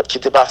 comme si on fait qui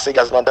était passé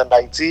Gazman dans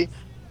Haïti.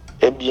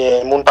 Et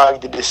bien, mon Paris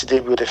a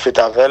décidé de fêter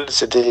avec elle.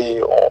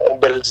 C'était un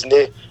bel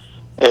dîner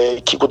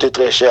qui coûtait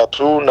très cher.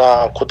 Tout,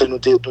 côté nous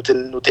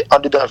en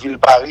dedans la ville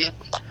Paris.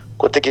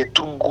 Côté que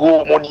tout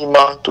gros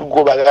monument, tout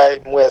gros bagage,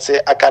 moi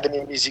c'est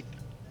Académie Musique.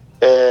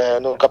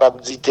 Nous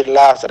capables d'être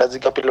là, c'est-à-dire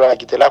que là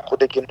qui était là,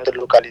 côté que nous était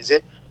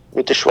localisé,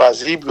 nous était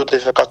choisi, nous était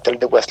fait cocktail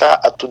de West là,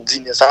 à tout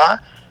dîner ça,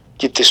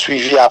 qui était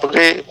suivi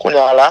après, qu'on est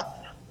là,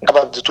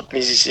 capable de tout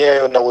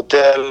musicien dans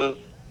l'hôtel,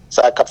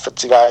 ça a cap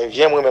festival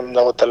vient moi-même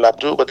dans l'hôtel là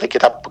tout, côté qui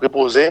t'a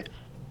préposé,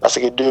 parce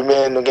que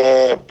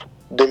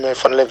demain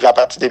faut lever à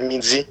partir de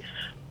midi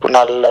pour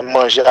aller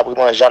manger, après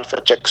manger,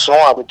 faire check son,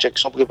 après check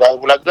son préparer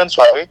pour la grande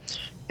soirée.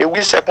 Et oui,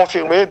 c'est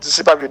confirmé,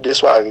 d'ici pas deux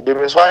soirées.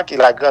 Demain soir, qui est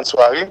la grande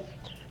soirée,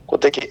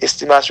 côté que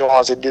l'estimation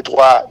c'est de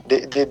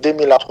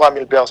 2000 à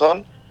 3000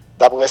 personnes.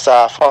 D'après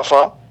ça,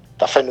 Fanfan,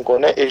 t'as fait nous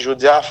connaître. Et je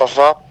dis à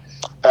Fanfan,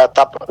 t'as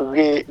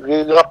rempli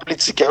les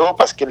tickets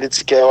parce que les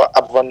tickets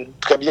vont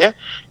très bien.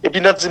 Et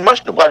puis, notre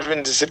dimanche, nous allons jouer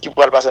une disciple qui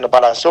pourra passer dans le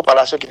Palacio.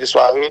 Palacio qui est des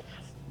soirées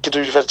qui est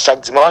toujours fait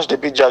chaque dimanche.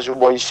 Depuis déjà, je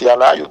vois ici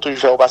là, il a toujours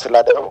fait passer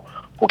là-dedans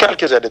pour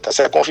quelques heures de temps.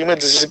 C'est confirmé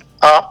disciple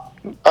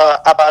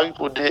à Paris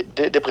pour des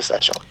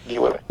prestations.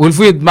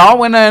 Wilfried, non,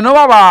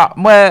 papa,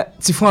 moi,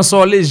 si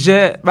François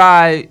Léger,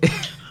 bye.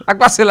 À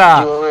quoi c'est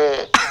là?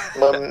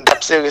 Moi,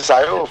 t'as serré ça,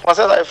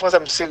 Français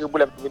me serré pour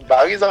les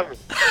Paris, amis.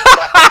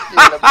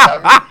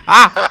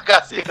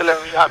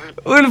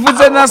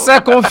 Wilfried,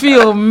 c'est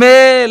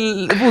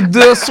confirmé pour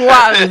 2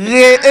 soirées.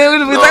 Et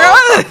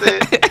Wilfried,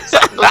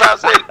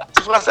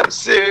 si Français me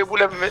serré pour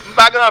les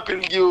pas grand pile,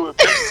 me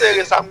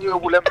serré ça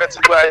pour les mettre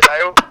sur là,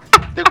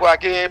 de quoi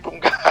que pour me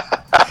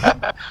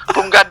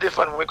garder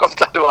défendre comme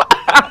ça doit.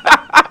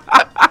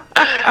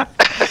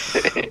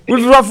 Vous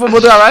faites un bon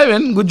travail,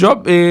 man. Good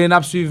job. Et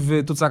nous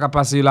suivons tout ça qui a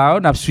passé là.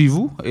 Nous suivons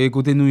vous. Et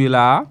écoutez nous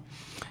là.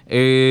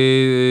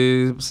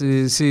 Et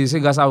c'est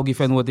grâce à vous qui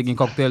fait nous un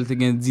cocktail,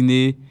 un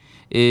dîner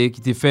et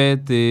qui t'est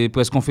fait et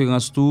presse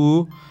conférence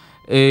tout.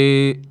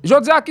 Et je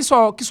dis à qui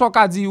sont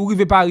qu'a dit ou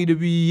arrivé Paris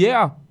depuis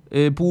hier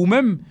et pour vous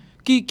même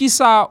qui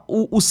ça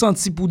ou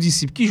senti pour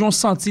disciple qui ont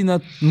senti dans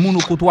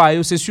monde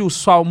côtoyer c'est sûr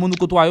soit monde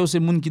côtoyer c'est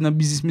monde qui dans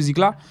business musique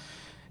là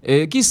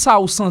et qui ça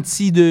ou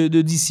senti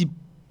de disciple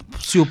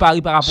sur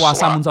Paris par rapport à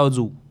ça moun ça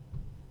ou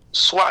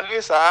soirée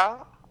ça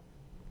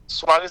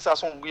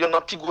son il y a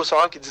un petit gros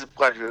soirée qui dit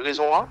pour jouer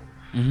raison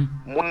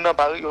moun dans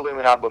Paris aurait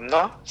mis l'album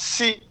non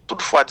si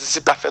toutefois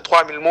disciple a fait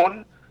 3000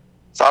 monde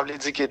ça veut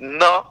dire que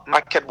non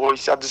maquette boy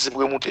ici a disciple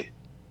remonter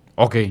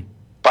OK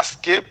parce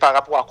que par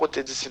rapport à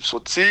côté disciple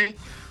sorti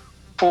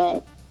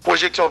pour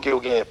projection que vous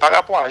gagnez par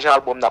rapport à Jean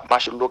album n'a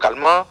marché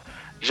localement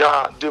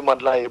Jean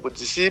demande là pour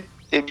disciple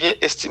et bien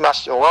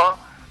estimation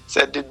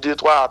c'est de 2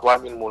 3 à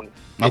 3000 monde.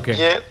 Okay. Et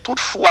bien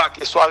toutefois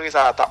que soirée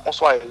ça on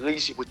soit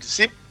réussi pour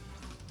disciple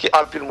qui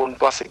en plus le monde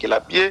pense qu'il a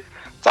bien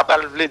ça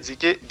veut dire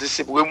que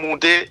disciple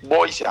remonter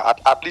bon ici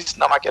à plus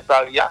dans maquette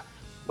Paris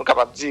donc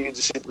capable dire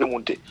disciple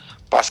remonter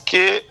parce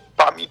que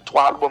parmi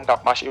 3 albums qui ont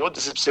marché,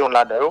 Disciple c'est un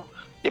là-dedans.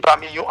 Et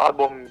parmi un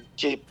album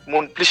qui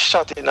mon plus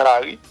chanté dans la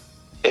rue,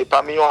 et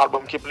parmi un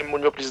album qui plus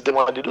mon plus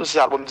demandé, c'est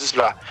l'album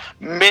Disciple là.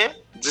 Mais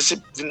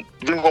Disciple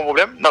vient un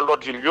problème dans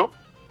l'autre ville,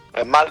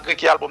 malgré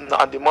que l'album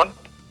en demande,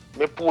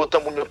 mais pour autant,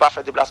 on n'a pas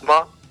fait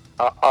déplacement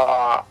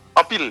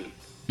en pile.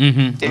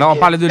 Là, on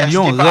parlait de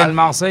Lyon, Rennes,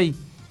 Marseille.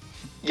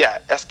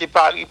 Est-ce que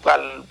Paris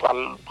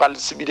va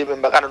subir les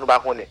mêmes bagages, nous ne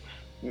connaissons pas.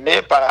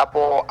 Mais par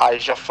rapport à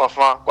Jean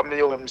Fanfan, comme nous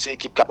avons une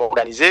équipe qui a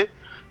organisé,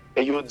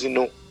 et ils dit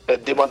nous,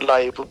 demande là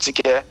pour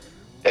ticket,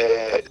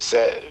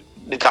 c'est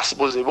des cas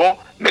supposés bon,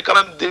 mais quand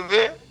même,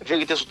 demain,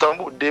 vérité sous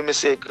tambour, demain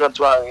c'est grand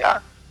soirée,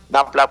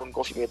 dans le plat pour nous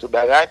confirmer tout le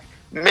bagage.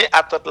 Mais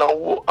attendre là en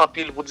haut, en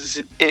pile pour dire,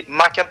 et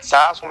maquette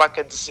ça, son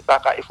maquette d'ici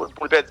par là, il faut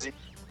pour le perdre.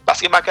 Parce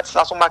que maquette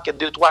ça, son maquette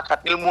 2, 3,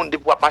 4 000 monde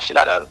pour marcher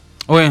là-dedans.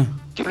 Oui.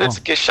 Qui veut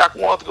dire que chaque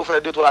mois, on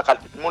fait 2, 3,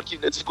 4 000 monde qui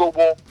veut dire que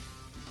bon,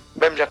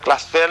 même j'ai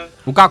classe fait.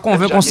 Ou qu'à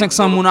convaincre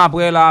 500 moun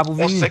après là pour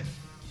venir.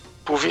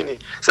 Pour venir.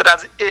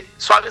 C'est-à-dire, et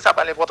soirée, ça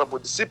pas l'important pour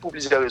dire, pour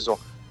plusieurs raisons.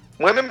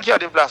 Moi-même qui ai un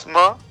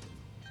déplacement,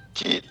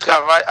 qui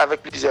travaille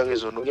avec plusieurs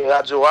raisons. Nous avons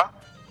radio,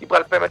 il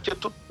peut permettre que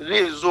tout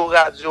réseau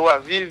radio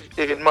vive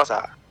l'événement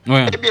ça.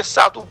 Ouais. Et bien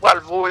ça tout pour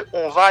le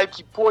on vibe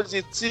qui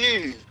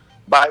positive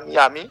by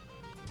Miami,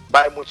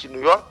 by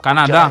New York,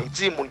 Canada,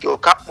 Haïti, moun qui au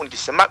Cap, moun qui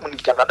Semak, moun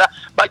qui Canada,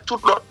 by tout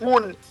l'autre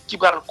monde qui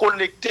va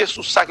connecter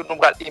sur ça que nous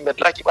va y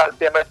mettre là qui va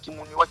permettre que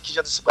moun York qui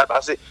disciple va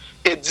passer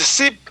et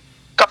disciple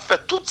qui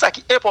fait tout ça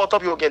qui est important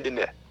pour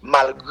gagner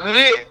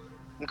malgré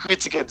une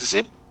critique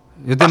disciple.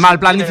 Il était mal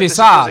planifié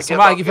ça, c'est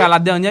pas qui fait à la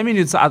dernière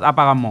minute ça,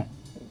 apparemment.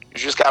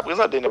 Jusqu'à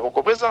présent, il n'est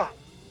pas présent.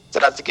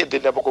 C'est-à-dire que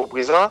il n'est pas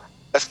présent.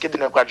 Est-ce que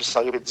demain, nous allons juste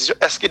en répétition?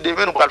 Est-ce que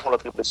demain, nous allons faire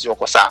notre répétition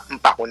comme ça? Je ne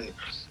sais pas.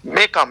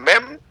 Mais quand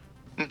même,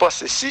 je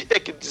pense que si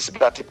l'équipe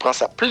disciplinaire prend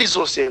ça plus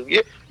au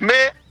sérieux,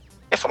 mais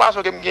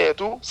l'information que je gagne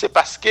tout, c'est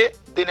parce que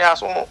demain,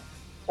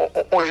 on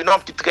a un jeune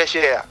homme qui est très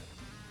cher.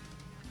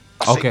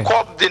 Parce que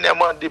comme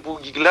dernièrement,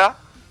 pour Gig là,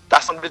 tu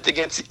as semblé te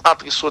gagner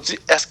entre sorti,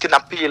 est-ce que tu as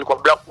payé le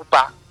code blanc ou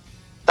pas?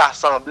 Tu as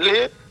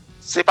semblé,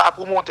 ce n'est pas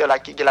pour monter là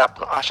qui la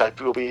prend en charge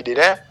pour le pays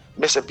demain,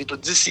 mais c'est plutôt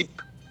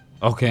disciple.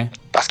 Ok.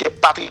 Parce que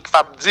Patrick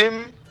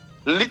Fabdim,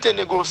 il était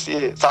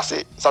négocié, ça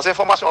c'est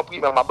information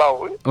primaire, ma barre,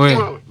 oui. Oui,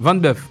 Van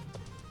Beuf.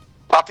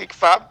 Patrick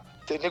Fab,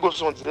 il était négocié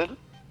son deal,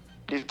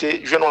 il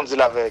était jeune en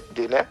deal avec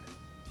Denet,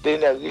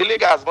 il est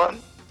gazman,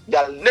 il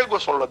a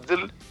négocié l'autre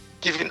deal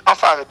qui vient en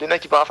faveur de Denet,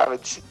 qui va en faveur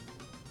d'ici.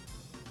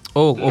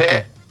 Oh, ok.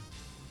 Mais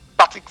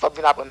Patrick Fab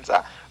vient apprendre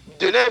ça.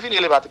 Denet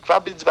vient il Patrick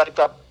Fab, il dit Patrick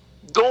Fab,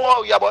 donc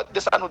il y a de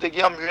ça nous te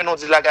gagne, mieux non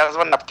dit la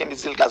gazman, n'a pas qu'un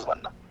dit le gazman.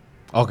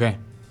 Ok.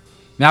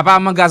 Mais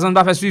apparemment, Gazman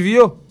n'a pas fait suivi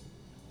yo.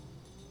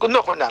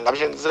 Non,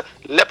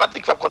 les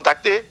Patrick Fab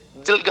contacter,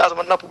 dit le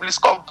gazman pour plus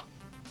compte.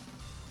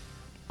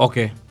 Ok.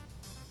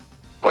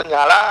 Quand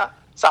là,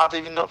 ça a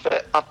été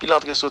faire un pile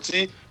entrée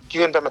sortie qui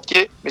vient permettre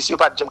que monsieur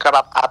pas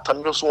capable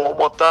attendre sur un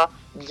montant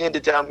bien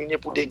déterminé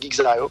pour des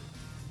gigs là.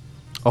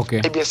 Ok.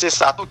 Et bien c'est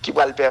ça tout qui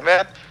va le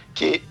permettre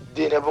que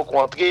des nouveaux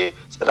contrats,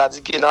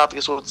 c'est-à-dire que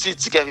l'entrée sortie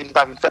ticket vient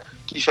pas vite fait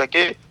qui fait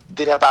que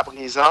des n'est pas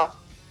présent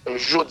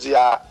jeudi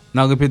à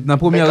dans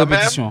première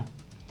répétition.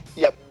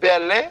 Il y a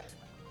Berlin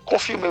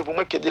confirmé pour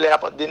moi que délai à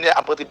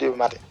partir de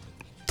matin.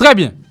 Très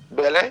bien.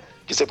 Berlin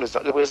qui c'est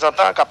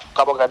représentant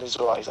qui organise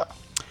ça.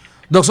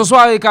 Donc ce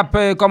soir, il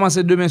va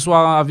commencer demain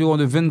soir environ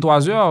de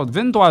 23h.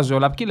 23h,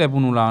 là, qui est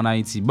pour nous là en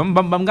Haïti? Bon,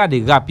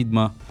 regarder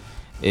rapidement.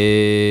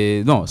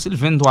 Et non, c'est le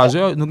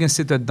 23h, nous avons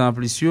 7 heures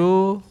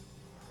d'amplitude.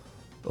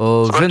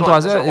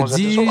 23h,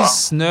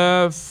 10,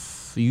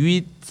 9,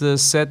 8,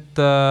 7,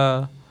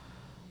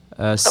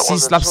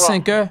 6, là,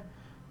 5 heures.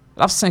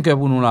 Là, 5 heures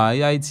pour nous là,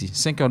 en Haïti.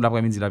 5 heures de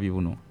l'après-midi là,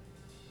 pour nous.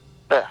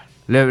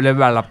 Le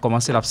bal a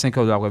commencé à 5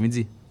 heures de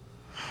l'après-midi.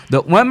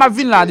 Donc, moi, ma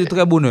vie là de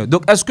très bonheur.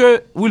 Donc, est-ce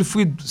que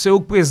Wilfried, c'est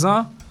au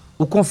présent,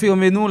 ou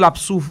confirmez-nous,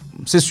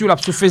 c'est sûr,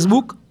 sur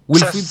Facebook?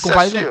 Wilfried,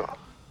 compagnie?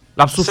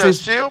 C'est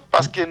sûr,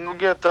 parce que nous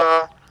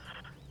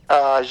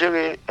avons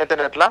géré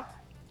Internet là,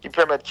 qui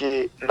permet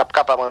que nous sommes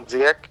capables en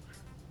direct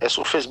et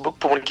sur Facebook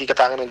pour les gens qui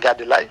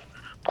regardent live.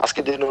 Parce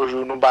que de nos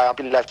jours, nous avons un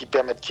peu de live qui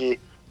permet que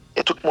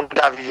et tout le monde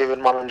a vécu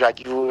l'événement même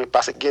qui veut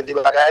parce qu'il y a des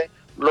bagages.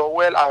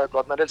 L'OL avec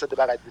l'autre modèle, c'est des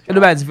bagages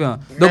différents.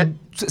 Donc,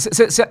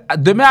 c'est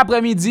demain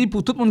après-midi,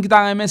 pour tout le monde qui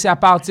t'a remis, c'est à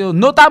partir,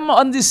 notamment,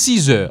 on dit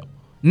 6 heures.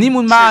 Ni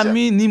mon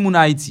Miami, ni mon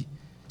Haïti.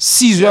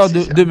 6 heures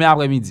demain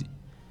après-midi.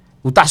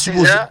 Ou t'as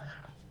supposé. 6 heures,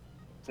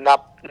 n'a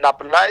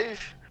live,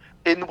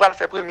 et nous allons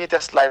faire premier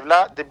test live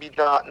là, depuis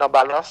dans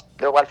balance,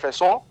 nous allons faire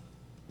son,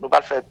 nous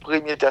allons faire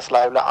premier test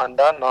live là, en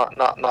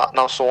dedans,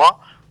 dans son,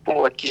 pour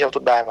voir qui j'aime tout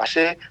bien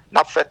marcher. Nous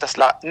allons faire test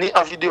là, ni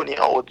en vidéo, ni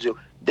en audio.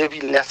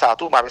 Depuis là,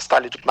 tout, m'a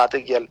installé tout le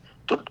matériel.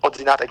 Tout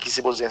ordinateur qui s'est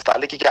supposé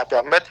installer, qui va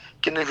permettre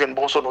qu'il nous ait une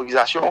bonne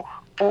sonorisation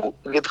pour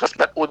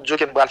retransmettre audio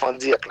qui nous va faire en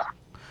direct là.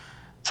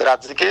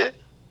 C'est-à-dire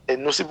que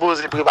nous sommes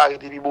supposés préparer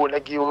des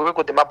bibonets qui ont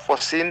côté map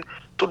forcing,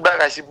 tout le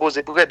bagage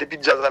supposé pour depuis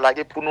déjà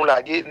laguer pour nous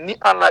laguer ni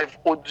en live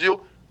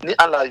audio ni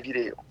en live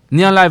vidéo.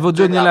 Ni en live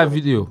audio ni en live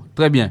vidéo.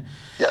 Très bien.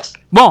 Yes.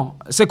 Bon,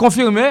 c'est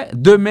confirmé.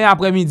 Demain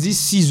après-midi,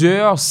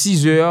 6h,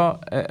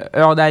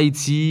 heure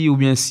d'Haïti, ou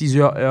bien 6h,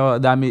 heure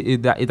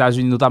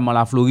d'États-Unis, notamment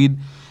la Floride.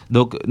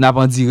 Donc, nous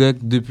avons en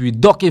direct depuis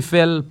Doc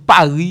Eiffel,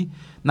 Paris.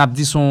 Nous avons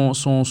dit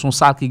son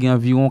salle qui a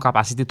environ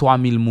capacité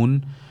 3000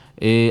 personnes.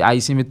 Et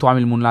Haïtien met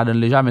 3000 personnes là-dedans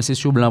déjà, mais c'est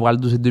sur Blanc,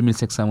 c'est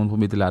 2500 personnes pour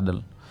mettre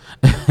là-dedans.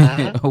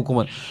 Vous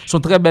comprenez?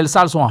 Sont très belles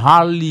salles, sont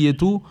Harley et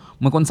tout.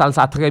 Moi, quand salle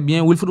ça très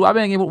bien. Wilfred va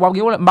bien.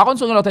 Par contre,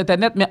 sur notre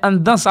internet, mais en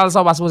dans salle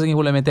ça, on va se poser un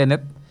problème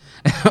internet.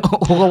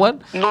 Vous comprenez?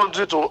 Non,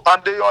 du tout. En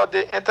dehors de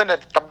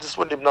Internet qui est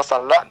disponible dans la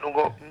salle là,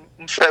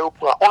 nous faisons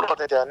pour un autre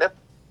Internet.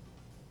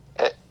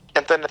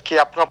 Internet qui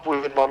apprend pour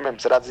l'événement même.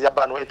 C'est-à-dire,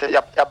 il y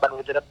a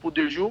Internet pour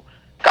 2 jours,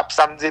 cap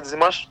samedi et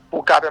dimanche,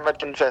 pour permettre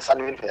que nous fassions ça,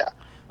 nous faire.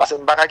 Parce que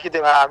je ne vais pas quitter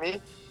Miami,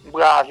 je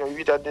prends avion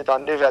 8 heures de temps,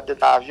 9 heures de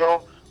temps avion,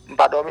 je ne vais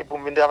pas dormir pour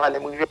venir travailler,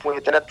 pour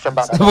Internet, pour faire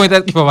bagage. Pour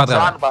Internet qui faut pas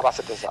travailler.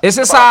 Et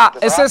c'est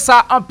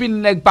ça, un pile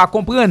nèg pas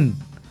comprendre.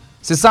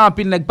 C'est ça, un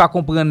pile nèg pas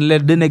comprendre. Les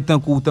deux nèg tant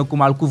que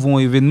mal couvre un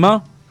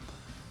événement.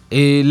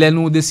 Et les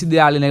nous décider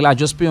aller nèg là,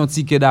 juste payer un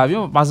ticket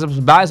d'avion. Parce que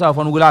ça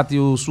va nous relater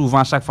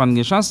souvent chaque fois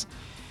une chance.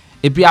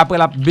 Et puis après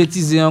la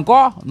bêtise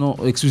encore, non,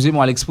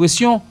 excusez-moi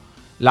l'expression,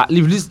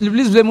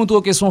 l'Iblis veut montrer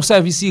que son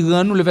service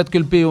rend nous le fait que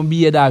le paye un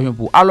billet d'avion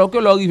pour. Alors que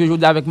l'arrive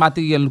aujourd'hui avec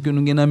matériel que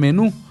nous gagnons mais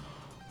nous,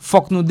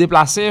 faut que nous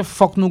déplacer,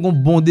 faut que nous gon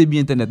bondé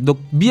bien internet. Donc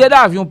billet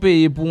d'avion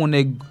payé pour on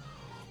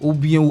ou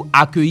bien ou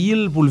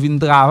accueillir pour le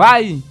venir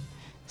travail,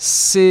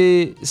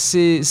 c'est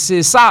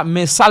ça,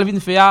 mais ça le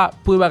venir faire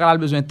pour avoir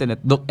besoin internet.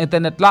 Donc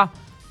internet là,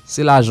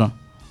 c'est l'argent.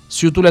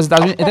 Surtout les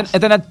États-Unis,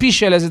 internet plus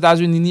cher les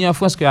États-Unis ni en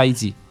France que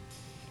Haïti.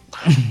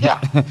 Yeah.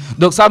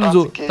 Donc ça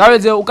veut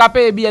dire ou ka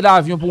payer billet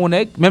d'avion pour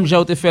un même j'ai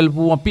été fait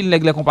pour un pile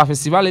nèg les compas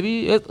festival et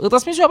puis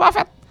retransmission pas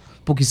faite.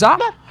 Pour qui ça?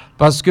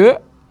 Parce que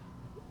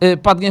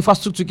pas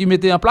d'infrastructure qui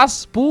mettait en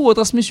place pour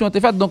retransmission était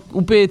faite donc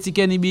ou payer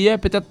ticket ni billet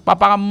peut-être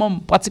apparemment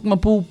pratiquement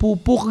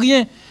pour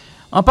rien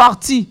en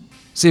partie.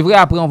 C'est vrai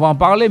après on va en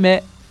parler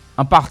mais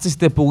en partie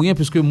c'était pour rien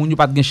puisque moun yo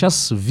pas de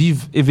chance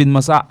vivre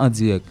événement ça en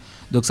direct.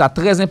 Donc ça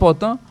très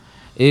important.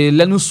 Et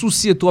là nous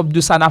soucier trop de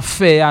ça n'a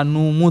fait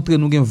nous montrer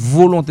nous gain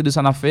volonté de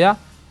ça n'a fait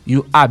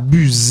yo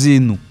abuser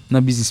nous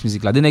dans business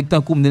musique là de nèg tan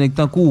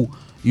kou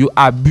yo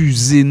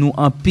abuser nous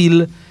en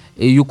pile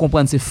et yo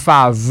comprendre ces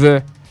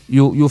faveurs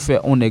yo fait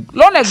on nèg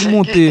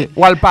monter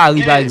Wal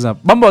Paris par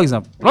exemple bon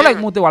exemple l'on nèg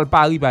monter Wal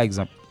Paris par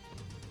exemple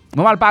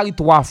moi Wal Paris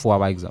 3 fois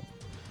par exemple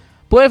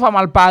première fois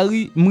Wal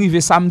Paris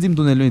m'rivé samedi me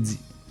tourner lundi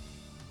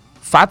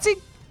fatigant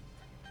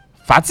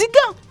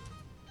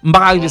m'pa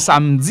arrivé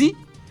samedi.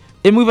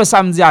 Et moi, je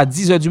samedi à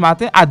 10h du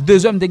matin, à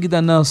 2h, je suis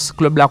dans ce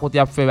club là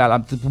côté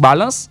pour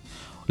balance.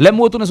 Les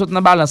mots retourner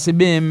dans balance, c'est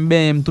bien,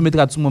 tout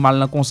mettre tout mal dans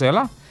le concert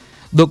là.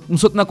 Donc, je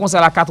suis dans le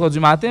concert à 4h du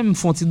matin, je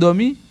fais un petit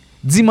dormi.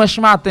 Dimanche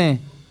matin,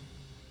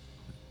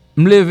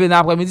 je me lève dans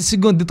l'après-midi. Si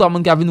vous avez 2-3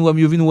 personnes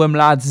qui viennent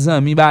là, 10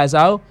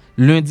 ans,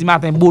 lundi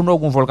matin, bonheur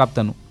qu'on va le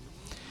capter nous.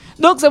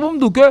 Donc, c'est pour me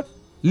dire que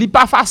li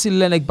pas facile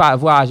les nèg pas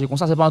voyager comme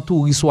ça, c'est pas un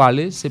touriste ou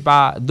aller, c'est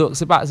pas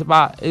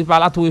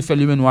la Tour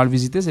Eiffel lui nous aller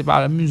visiter, c'est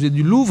pas le musée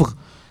du Louvre.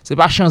 C'est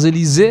pas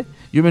Champs-Élysées,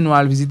 yo men nous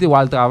al visiter ou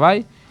al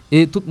travail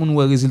et tout le monde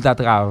voit résultat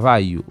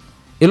travail yo.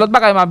 Et l'autre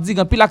bagay m'a dit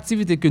quand pile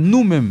activité que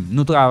nous-mêmes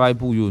nous travail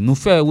pour yo, nous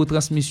faire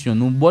retransmission,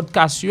 nous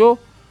broadcast yo,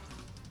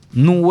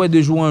 nous ouais de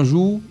jour en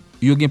jour,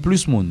 yo gen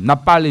plus monde. N'a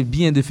parlé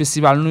bien de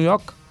festival New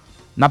York,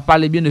 n'a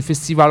parlé bien de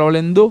festival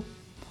Orlando,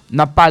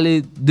 n'a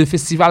parlé de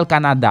festival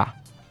Canada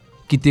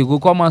qui était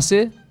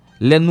recommencé,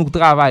 les nous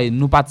travail,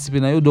 nous participer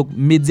dans yo donc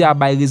média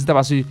bay résultat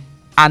parce que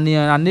année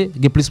en année,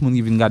 gen plus monde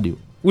qui vinn regarder yo.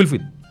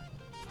 Wilfred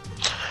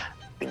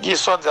Qui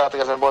sont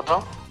très important.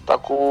 Tant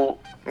que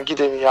je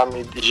quitte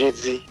Miami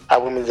jeudi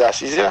après-midi à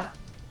 6h.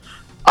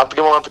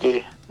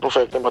 Entrer, nous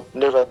faisons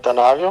 9h de temps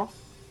dans l'avion.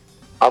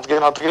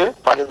 Entrer,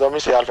 pas de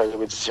dormir, c'est à faire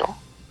répétition.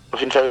 Nous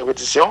finissons faire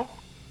répétition.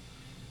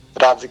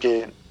 C'est-à-dire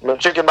que même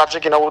checker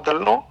dans l'hôtel,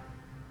 non.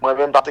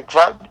 Moi-même, Patrick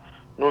Fab,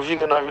 nous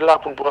vivons dans la ville là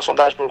pour prendre un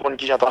sondage pour qu'on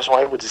qui attention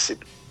à l'hôtel.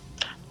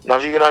 Nous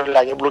vivons dans la ville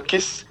là, il y a un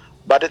blocus.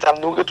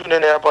 Nous retournons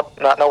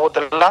dans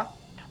l'hôtel là.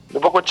 Nous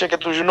ne pouvons pas checker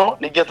toujours, non.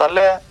 Les gars en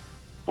l'air.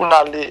 Pour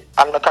aller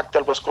à un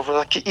cocktail press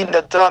conférence qui est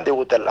dans des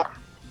hôtels là.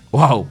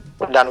 Wow.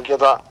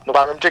 Nous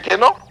pas même checker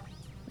non.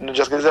 Nous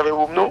juste réserver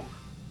pour nous.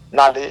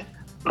 N'aller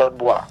l'autre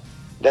bois.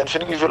 Then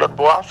finir l'autre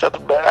bois, faire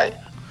tout bagaille,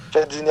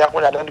 faire dîner qu'on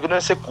a dans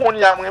c'est qu'on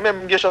y a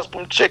même une chance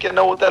pour me checker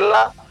dans hôtel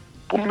là,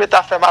 pour me mettre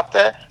à faire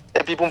matin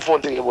et puis pour me faire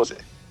reposer.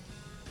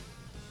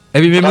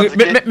 Et puis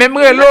même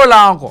l'eau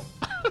là encore.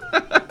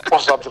 On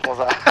sort comme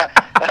ça.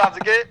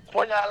 C'est-à-dire que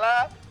qu'on y a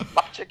là,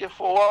 m'a checker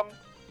forum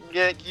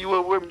qui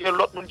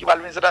l'autre monde qui va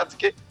venir, c'est-à-dire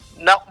que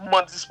nous avons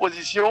en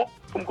disposition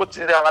pour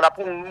continuer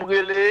pour nous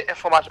relayer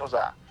l'information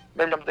ça.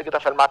 Même si tu as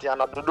fait le matin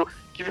en dodo,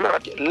 qui veut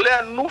dire que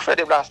là nous fait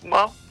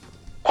déplacement,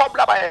 comme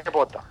là pas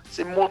important.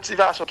 C'est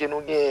motivation que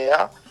nous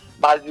gagnons,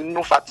 malgré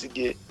nous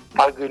fatigués,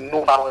 malgré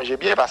nous pas manger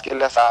bien parce que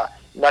là ça,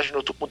 imagine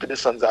tout le monde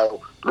descend ça.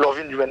 L'on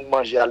vient de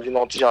manger, elle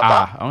vient petit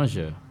jantar. Ah,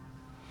 manger.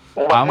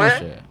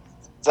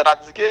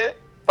 C'est-à-dire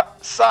que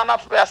ça n'a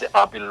fait assez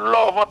un pile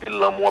love, un pile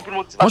l'amour, un pile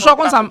motivation. Moi je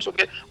comme ça.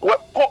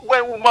 Ouais,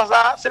 point où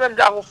ça, c'est même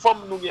déjà une femme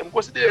nous même.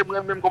 Considérez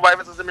même qu'on va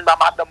faire ça, c'est même pas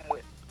madame moi.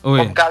 Oui.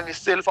 Comme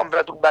caresser, le femme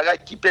faire tout le bagage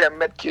qui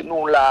permet que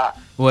nous là,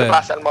 Ouais.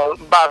 pas seulement,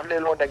 pas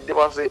venir long avec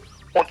dépenser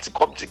un petit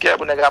comme ticket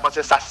pour nous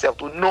ramasser ça sert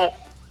tout. Non.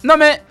 Non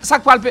mais ça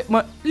que parle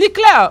moi li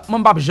clair moi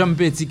pas jamais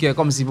payer ticket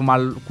comme si pour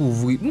mal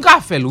couvrir. M'ka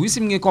faire oui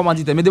si m'gen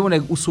commanditaire mais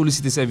demande ou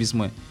solliciter service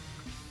moi.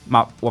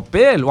 Ma ou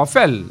payer, ou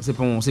faire, c'est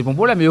pas un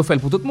problème mais yo fait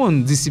pour tout le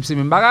monde. Disciple c'est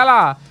même bagarre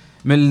là.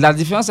 Mais la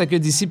différence c'est que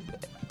disciple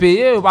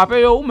payer ou pas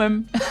payer ou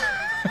même.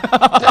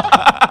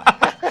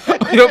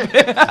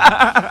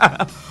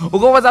 Ou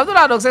comprenez ça tout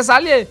là donc c'est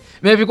ça lié.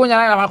 Mais puis qu'on y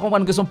a va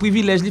comprendre que son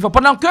privilège li faut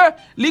pendant que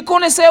li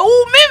connaissait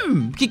ou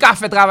même qui a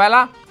fait travail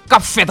là, qui a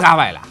fait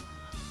travail là.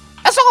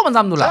 Est-ce que vous comprenez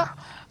ça nous là?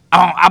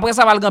 Après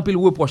ça va le grand pile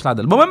reproche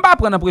là-dedans. Bon même pas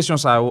prendre impression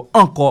ça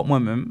encore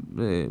moi-même.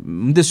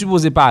 Me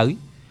supposé Paris.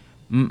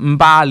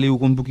 M'pas aller ou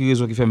pour qui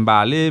raison qui fait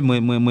m'pas aller,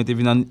 moi t'ai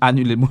venu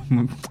annuler.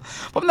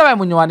 Pour m'davay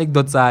mon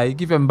anecdote ça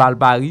qui fait m'bal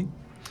Paris.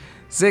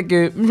 C'est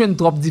que m'joine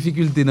trop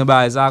difficulté dans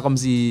bail ça comme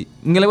si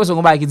j'ai l'impression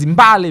qu'on bail qui dit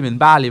m'pas aller men,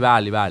 pas aller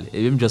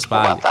et puis juste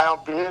pas aller.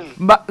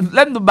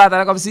 L'aime nous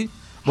bataille comme si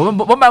bon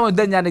mon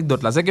dernière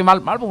anecdote là, c'est que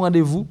mal pour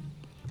rendez-vous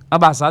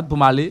ambassade pour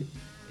m'aller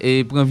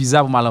et pour un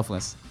visa pour m'aller en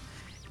France.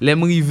 Les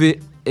m'rivé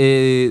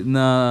et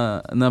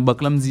dans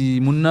banque là me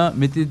dit moun nan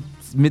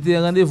mettez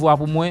rendez-vous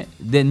pour moi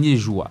dernier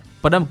jour.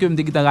 Pendant que me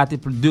t'ai raté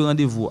deux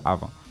rendez-vous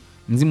avant.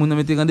 Me dit moun nan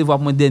mettez rendez-vous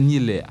pour moi dernier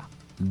l'heure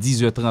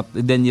 10h30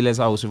 dernier l'heure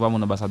ça recevoir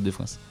mon ambassade de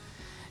France.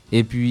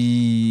 Et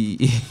puis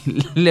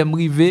les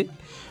m'rivé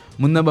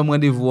moun nan ba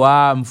rendez-vous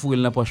me fourrer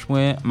dans poche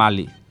moi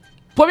m'aller.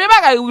 Premier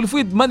bagage il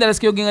faut demander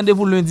est-ce que vous avez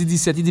rendez-vous lundi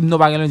 17, il dit non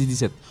pas lundi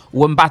 17.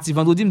 Ou me parti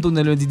vendredi me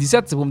tourner lundi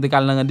 17, c'est pour me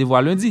décaler rendez-vous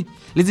à lundi.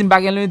 Il dit me pas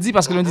lundi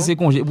parce que lundi c'est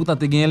congé, pourtant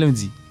tu gagné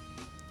lundi.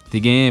 Tu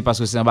gagné parce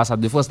que c'est ambassade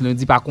de France,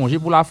 lundi pas congé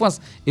pour la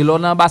France et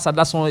l'ambassade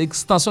là son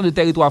extension de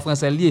territoire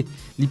français lié,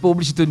 il pas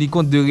obligé de tenir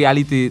compte de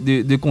réalité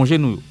de congé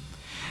nous.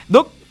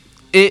 Donc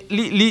et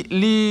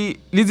li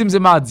dit c'est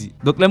mardi.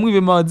 Donc les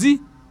m'rivé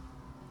mardi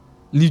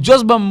li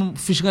just bam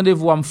fiche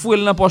rendez-vous am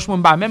fouel dans poche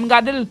moi même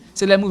garder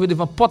c'est les m'rivé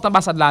devant porte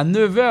ambassade là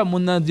 9h mon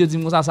nan Dieu dit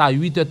comme ça à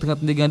 8h30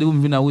 de rendez-vous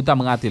me venir en route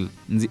me rater.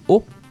 Me dit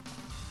oh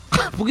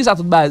pour qui ça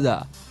tout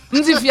bazar.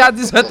 Me dit fi à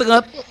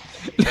 10h30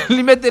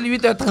 li mette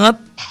 8h30.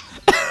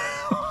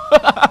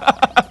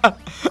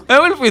 Et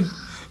Wilfried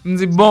me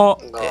dit bon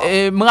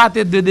me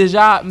rater de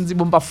déjà me dit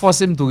bon pas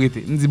forcer me tout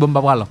arrêter. Me dit bon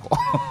pas prendre encore.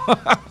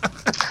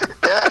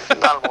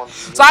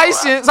 Ça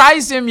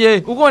haïtien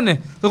mieux. Vous connaissez?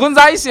 Vous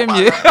connaissez ça haïtien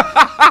mieux.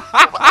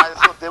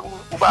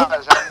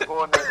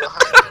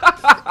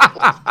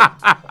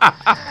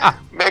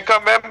 Mais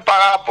quand même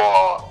par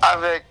rapport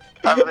avec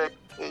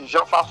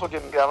Jean-François qui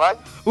me travaille,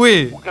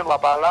 oui. Ou qu'on va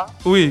pas là.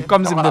 Oui,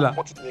 comme c'est là.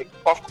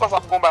 Of course, ça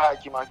me combat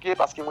qui manquait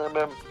parce que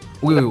moi-même,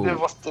 oui.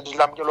 Devant stage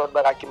là, que l'autre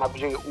bagarre qui m'a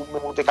géré ou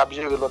même on t'a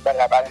géré l'autre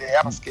bagarre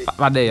parce que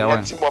pas derrière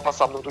ouais. Si moi pas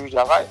ça nous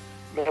travail,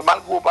 mais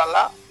malgré pas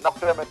là, n'a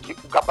permettre qui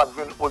capable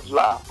venir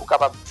au-delà pour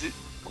capable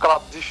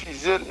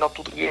diffuser dans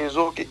tout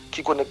réseau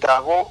qui connecte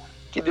à vous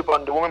qui dépend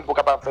de vous-même pour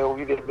capable faire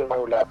vivre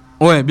le là.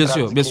 Oui, bien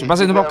sûr. Parce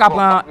que nous ne pouvons pas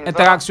prendre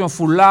interaction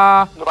full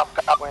là. Nous ne pouvons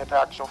pas prendre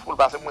interaction full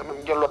parce que moi-même,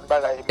 j'ai l'autre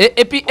bagaille.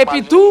 Et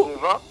puis tout,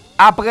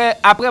 après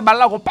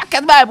là, on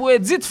paquet de bagaille pour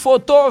éditer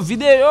photos,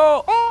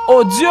 vidéos,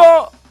 audio.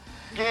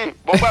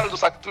 Bon, parle de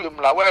ça que tout le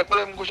monde là. Ouais, tout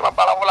le monde, je parle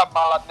de la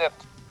malade net.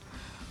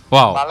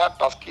 Wow. Malade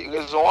parce que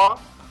raison,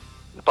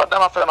 pendant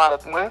ma fait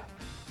malade, moi,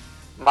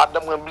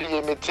 madame m'a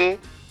oublié mettre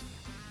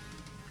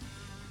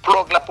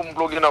plug là pour me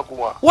bloguer dans le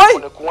courant. Oui.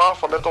 Dans le courant,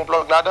 faut mettre ton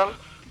plug là-dedans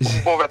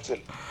pour convertir.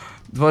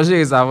 Faut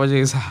gérer ça.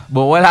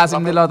 Bon, voilà, c'est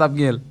là t'as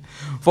bien.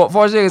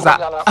 Faut gérer ça.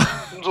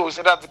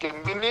 C'est-à-dire que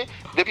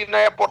depuis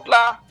n'importe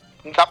là,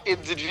 on tape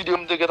édite vidéo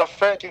me de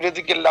faire qui veut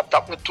dire que le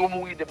laptop met tout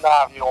mourir dans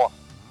l'avion.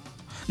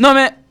 Non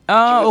mais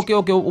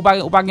OK, ou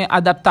pas un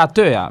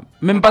adaptateur.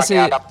 Même pas c'est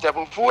adaptateur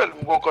pour fou, le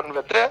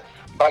converteur,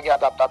 pas un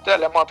adaptateur,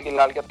 les montres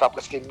là il est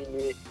presque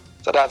minuit.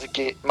 C'est-à-dire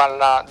que mal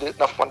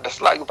dans fond de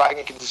cela, il pas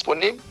rien qui est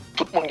disponible,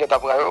 tout le monde qui est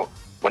après eux.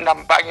 On n'a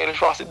pas le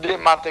choix, c'est deux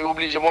matins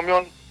obligé mon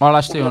mion. On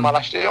l'acheter on.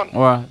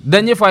 Ouais.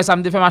 Dernière fois ça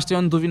me fait m'acheter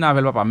on tout vinn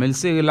avec papa, mais le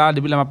série là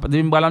depuis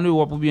me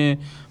Europe ou bien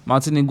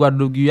Martinique,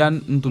 Guadeloupe,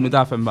 Guyane, nous tout mettre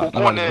à faire ba.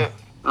 On est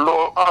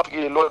entre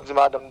l'autre dit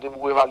madame de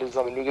vous évaluer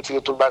ça, nous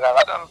retirer tout le bagage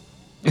là-dedans.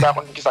 Il y a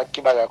qui ça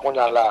qui bagage qu'on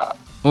a là.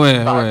 Ouais.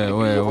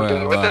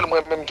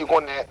 Même qui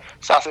connaît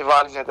ça c'est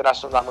valise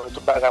internationale,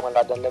 tout bagage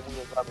là-dedans, les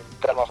gens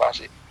tellement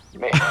fâchés.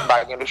 Mais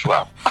pas le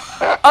choix.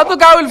 En tout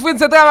cas, Wilfried,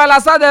 c'est travail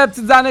là ça des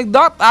petites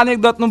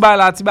anecdotes nous ba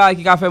là, ti ba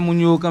qui a fait moun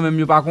yo quand même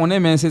yo pas connaît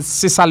mais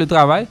c'est ça le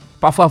travail.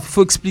 Parfois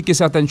faut expliquer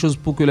certaines choses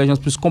pour que les gens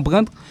puissent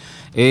comprendre.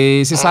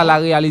 Et c'est ça la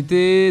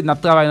réalité, n'a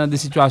travaillé dans des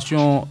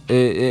situations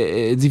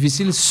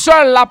difficiles.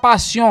 Seule la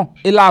passion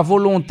et la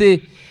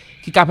volonté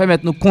qui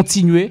permettent nous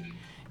continuer.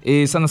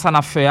 Et ça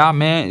n'a fait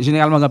mais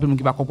généralement grand monde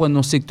qui pas comprendre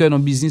nos secteurs, nos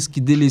business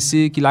qui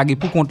délaissé, qui lagué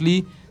pour compte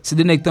li. C'est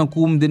des nèg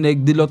tankoum, des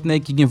nèg de l'autre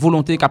nèg qui ont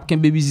volonté cap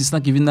kembe business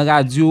qui viennent dans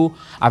radio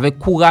avec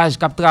courage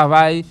cap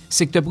travail,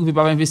 secteur privé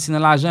pas investir dans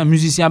l'argent,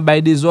 musicien bail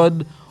des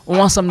ordres un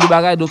ensemble de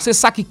bagages. Donc c'est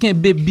ça qui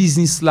kembe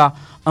business là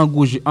en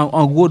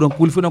gros donc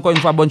Wilfried encore une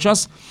fois bonne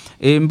chance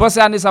et me pense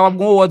année ça va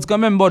gon award quand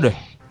même bon.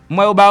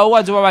 Moi au ba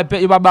award je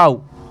va ba ou.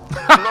 Non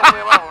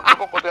mais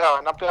on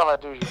contraire, on travaille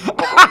toujours.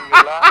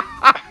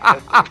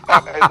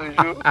 On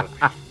toujours.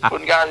 On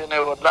gagne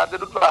là de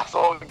toute façon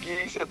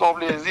c'est ton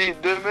plaisir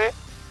demain.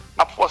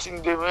 A forcer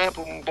demain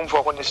pour me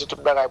faire connaître tout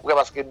bagaille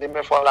parce que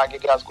demain faut la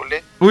gaz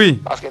coller. Oui.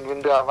 Parce que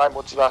nous travail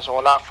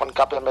motivation là faut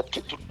permettre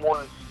que tout le monde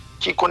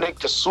qui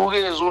connecte sur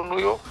réseau nous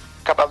yo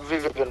capable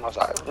vivre événement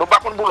ça. Nous pas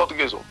contre l'autre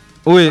réseau.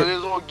 Oui. Le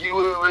réseau qui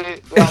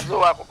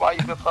radio accompagné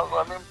fait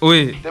transformer même.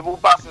 Oui. De pour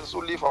passer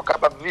sur lui faut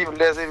capable vivre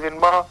les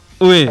événements.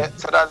 Oui.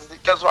 C'est-à-dire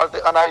quel soit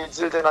en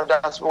Haïti, dans la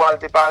diaspora,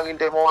 Paris,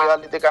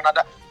 Montréal,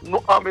 Canada, nous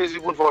en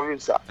mesure pour faire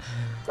vivre ça.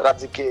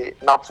 C'est-à-dire que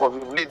nous faut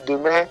vivre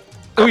demain.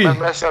 Oui.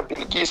 Merci à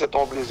Pilki, c'est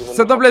ton plaisir.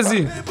 C'est ton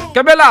plaisir.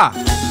 Kebela.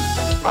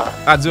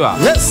 Adieu.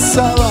 Yes,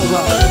 ça va.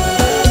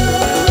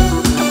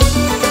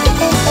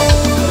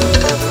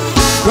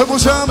 Le bon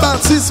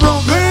Jean-Baptiste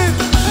Mongré.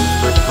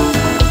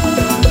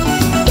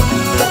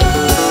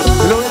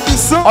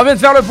 On vient de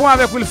faire le point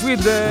avec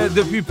Wilfried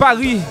depuis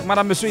Paris.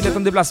 Madame, monsieur, il est en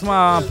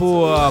déplacement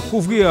pour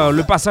couvrir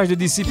le passage des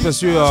disciples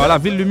sur la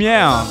ville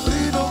lumière.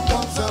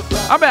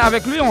 Ah ben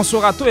avec lui on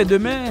saura tout et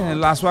demain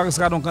la soirée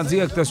sera donc en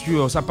direct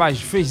sur sa page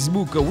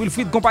Facebook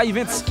Wilfried Compa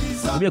Events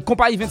ou bien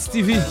Compa Events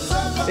TV.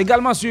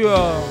 Également sur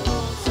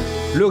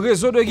le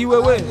réseau de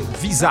Guiwewe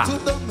Visa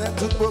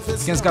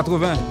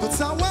 1580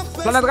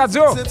 Planète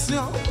Radio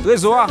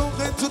réseau A.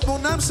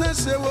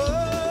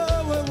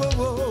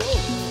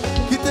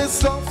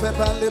 Fait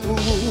parler pour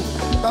vous.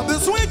 Pas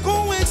besoin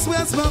qu'on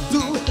expresse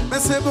partout, mais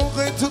c'est bon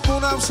gré, tout le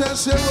monde a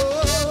cherché.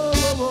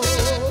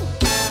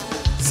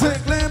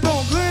 C'est plein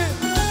bon gré,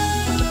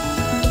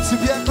 si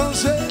bien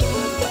congé.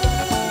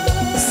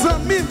 100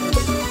 000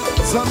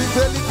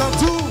 félicitations comme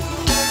tout.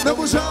 Le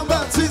bon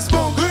Jean-Baptiste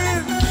bon gré.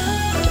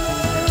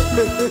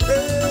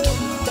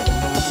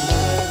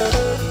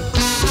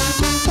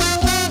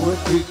 What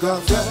we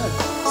got there,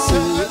 c'est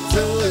le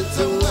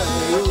way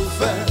you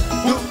fait.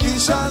 Nous qui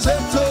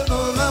changeons tout,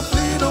 nous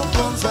remplis nos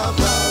comptes, ça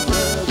va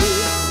vrai.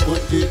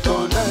 What qui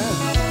connaît,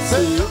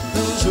 c'est eux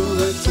toujours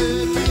été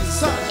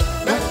bizarre,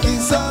 mais qui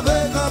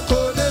savait qu'on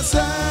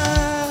connaissait.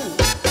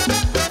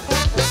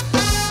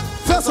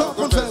 Façon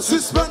qu'on fait,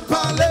 suspendre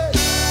parler,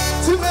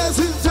 si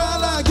résultat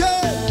la guerre.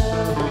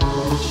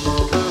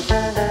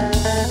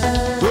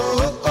 Oh,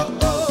 oh, oh,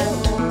 oh.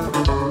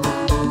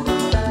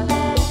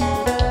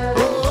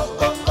 Oh,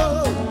 oh, oh,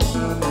 oh.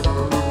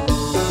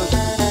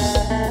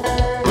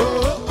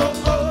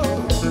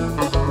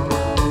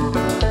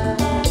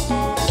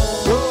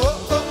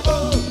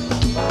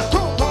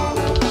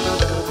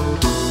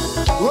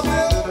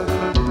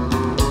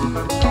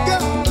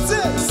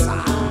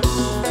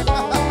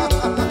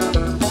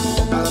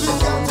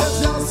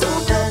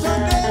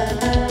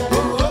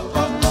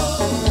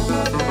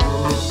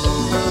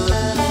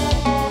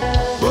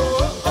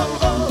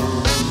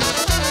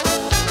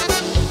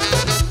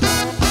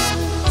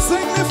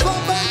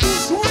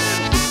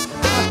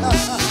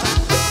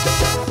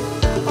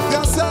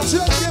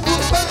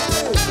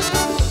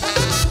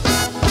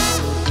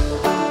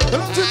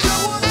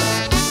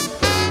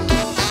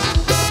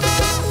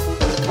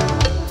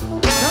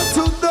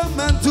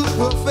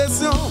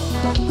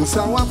 Tout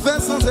ça on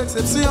fait sans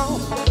exception.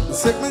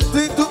 C'est que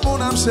tout le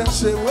monde a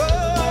cherché.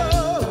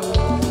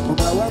 On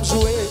va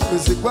jouer,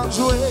 musique va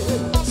jouer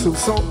sur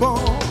son bon.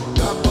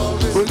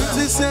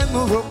 Politicien,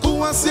 nouveau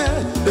coup ancien.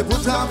 Et pour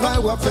travail,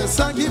 on va faire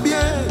ça qui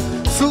bien.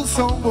 Sur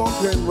son bon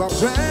grain, on va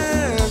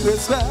joindre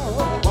l'espère.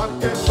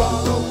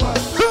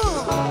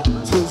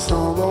 Sur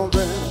son bon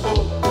grain.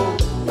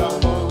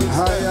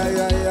 Aïe, aïe, aïe,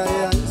 aïe,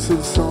 aïe.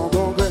 Sur son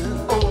bon grain.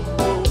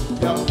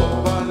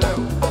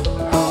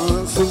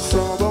 Sur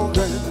son bon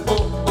grain.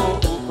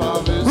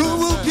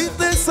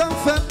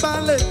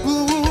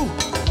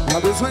 Pas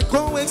besoin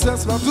qu'on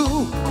exerce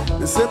partout,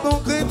 mais c'est bon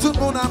que tout le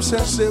monde a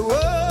cherché.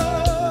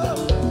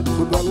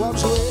 Football va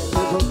jouer,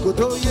 mais votre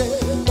côtoyer,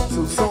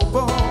 sous son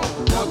bon.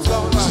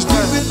 Juge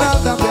tribunal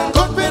d'appel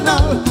contre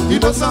pénal,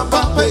 innocent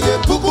pas payé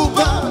pour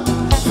coupable.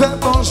 Fait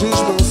bon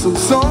jugement sous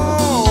son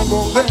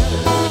bon grain.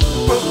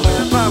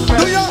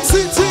 New York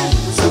City,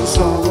 sous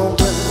son bon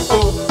grain.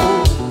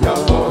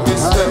 Sous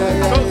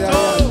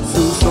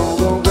son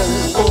bon grain.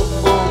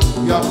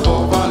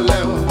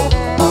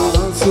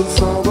 Sous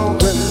son bon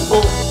grain.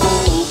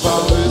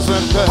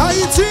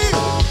 Haïti,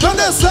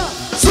 donnez ça,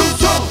 sous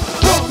son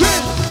bon grain.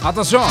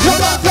 Attention.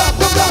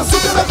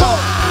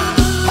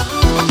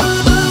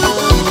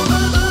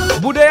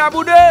 Boudé à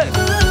boudé.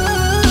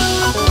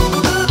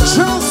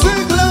 J'en sais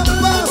que la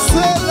passe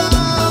là.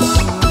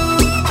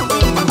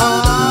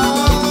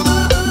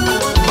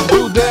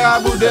 Boudé à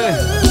boudé.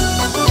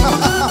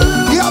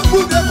 Il y a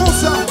boudé comme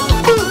ça.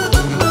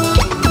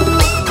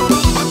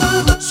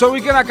 Ce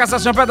week-end à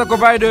Cassation Pète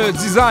accompagné de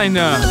Design.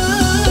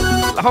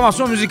 La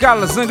formation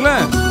musicale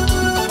Zinglin.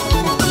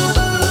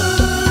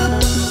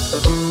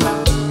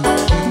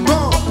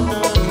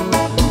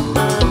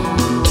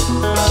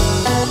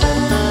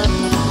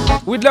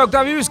 Hitler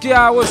Octavius qui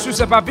a reçu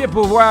ses papiers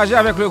pour voyager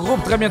avec le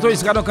groupe. Très bientôt, il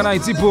sera donc en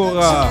Haïti pour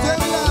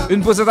une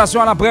présentation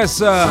à la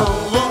presse.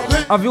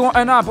 Environ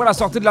un an après la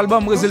sortie de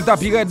l'album Résultat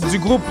Pirate du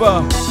groupe,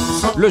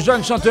 le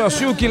jeune chanteur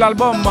Siou qui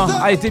l'album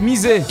a été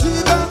misé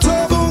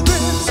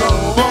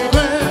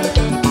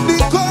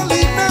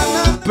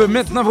peut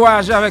maintenant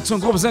voyager avec son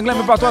groupe Zinglin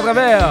mais partout à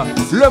travers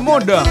le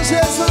monde.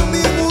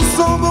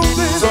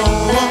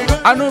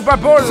 À nous, pas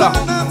Paul.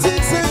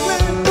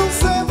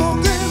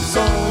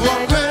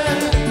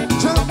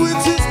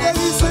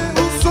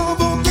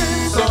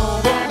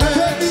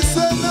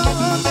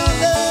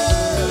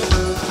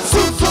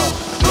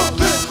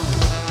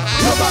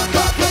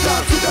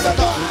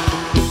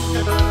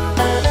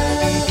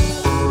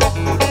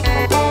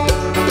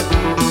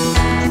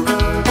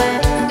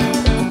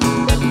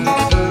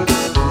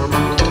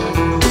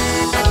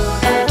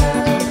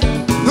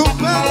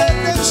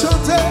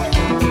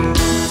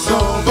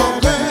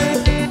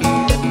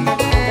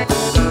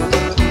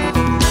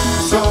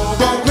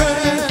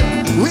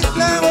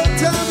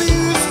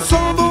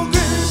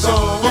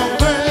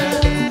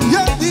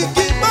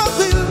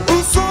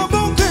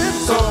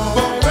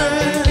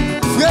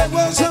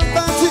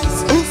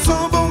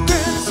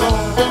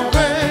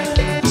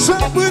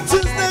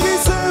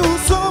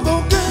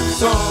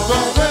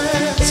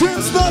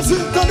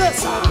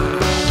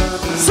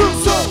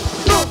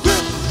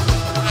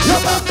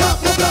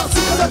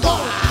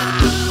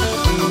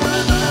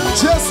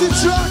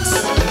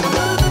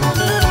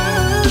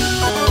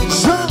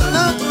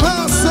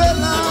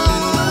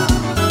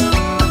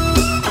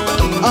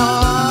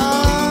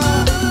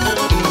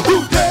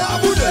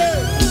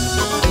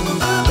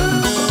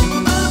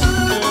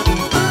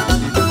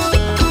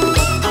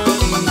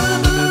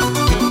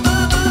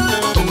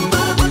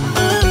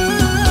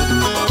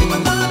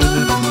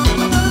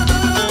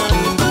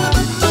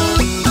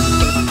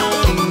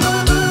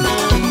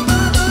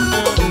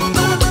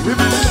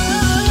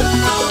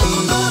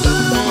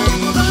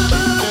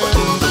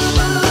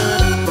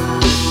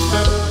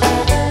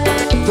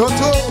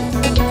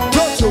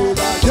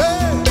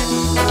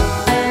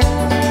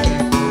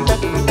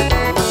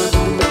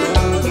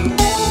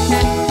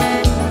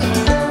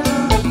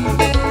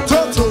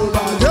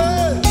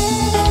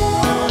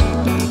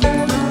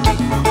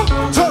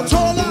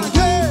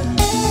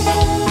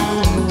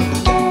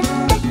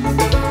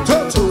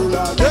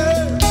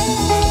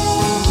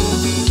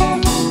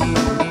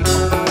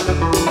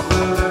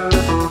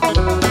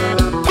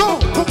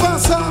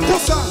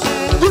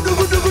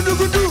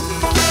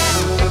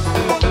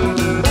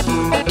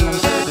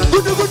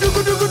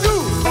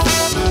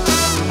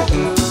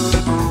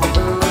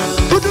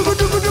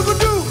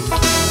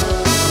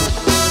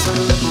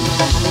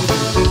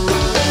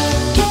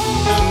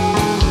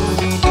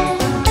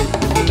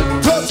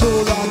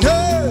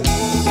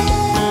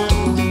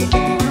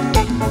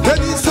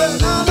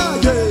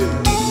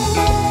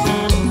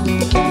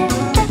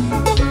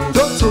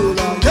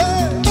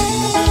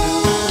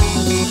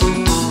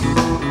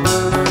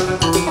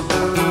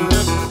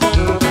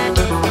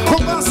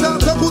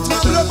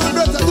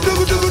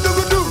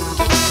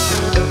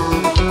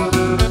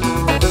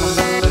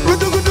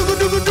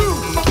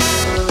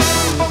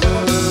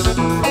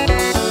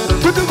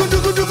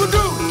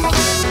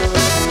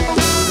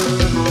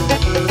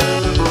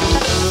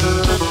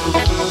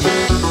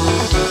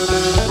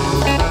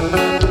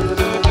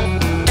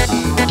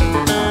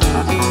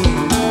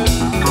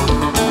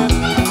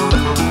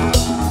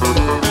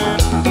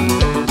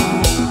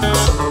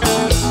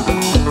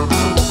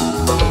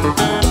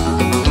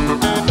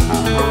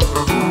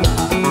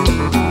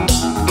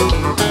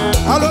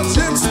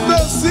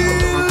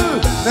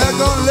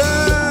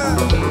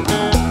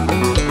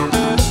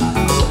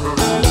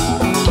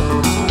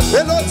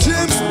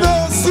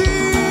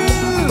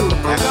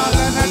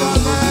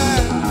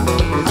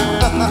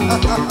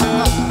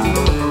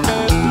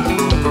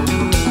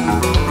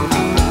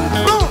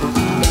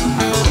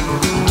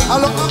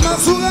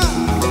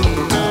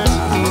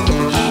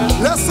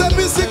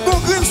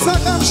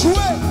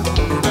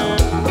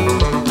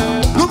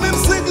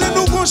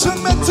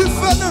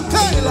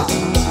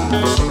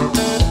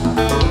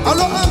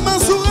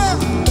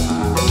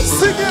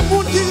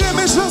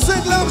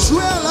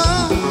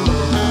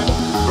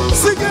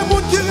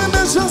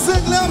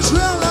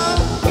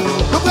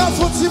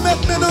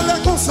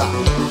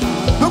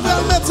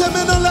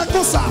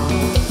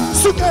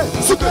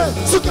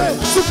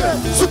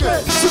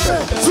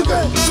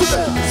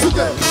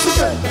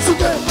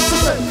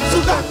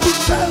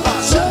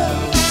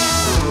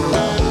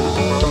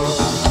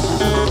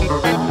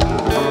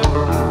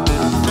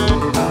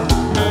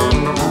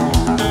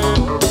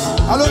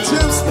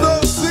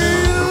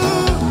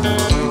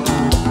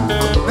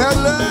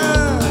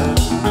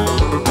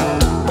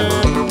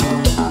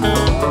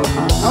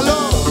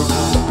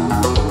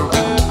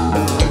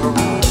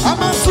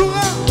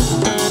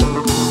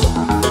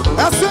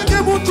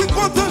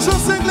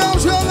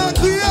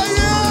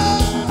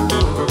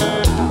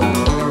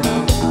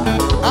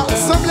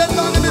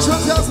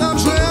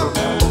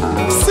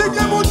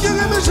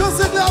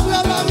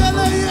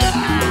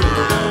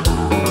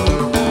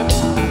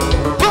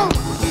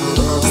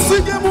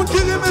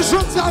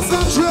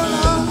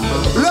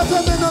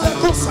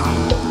 cosa.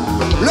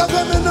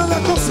 Levez maintenant la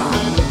cosa.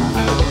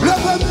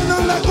 Levez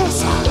maintenant la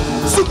cosa.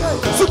 Super,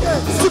 super,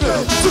 super,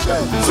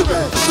 super,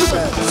 super,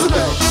 super,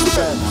 super,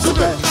 super,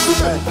 super,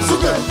 super,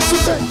 super,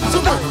 super,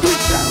 super,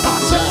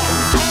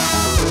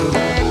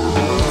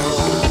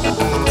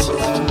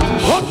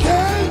 ok.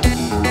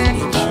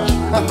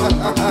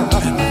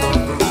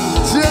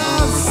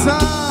 Tiens ça.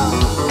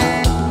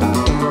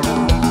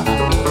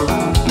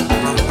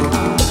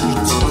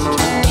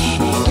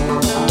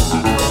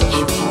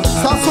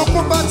 Ça son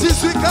combat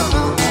 18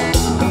 carats.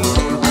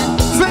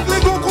 C'est que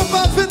les gros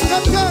combats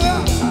 24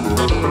 carats.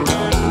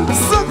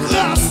 Sans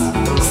grâce,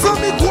 sans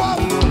micro,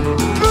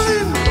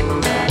 clean.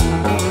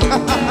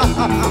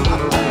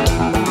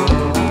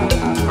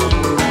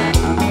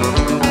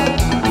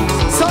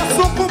 Ça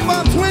son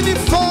combat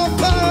 24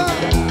 carats.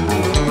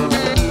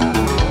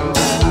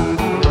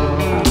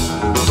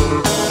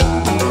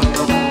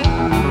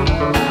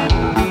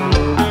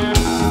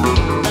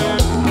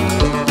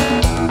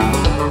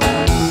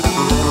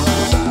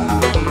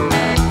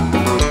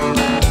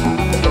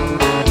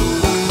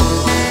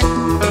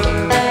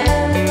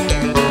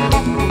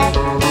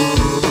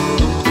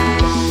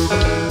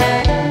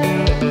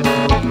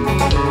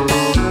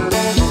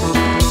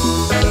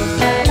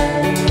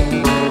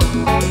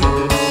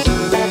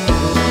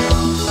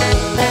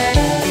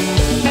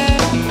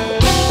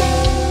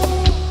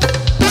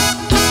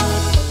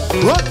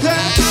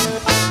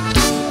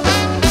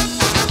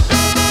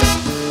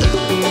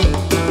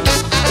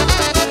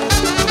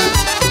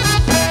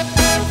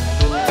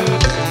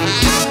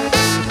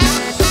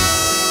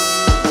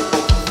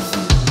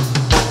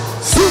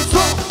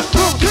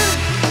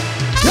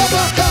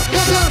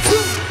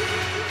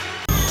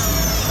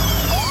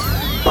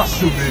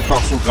 Passionné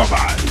par son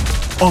travail,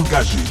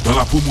 engagé dans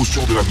la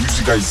promotion de la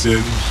musique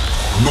haïtienne,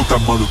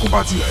 notamment le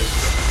combat direct,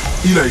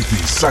 il a été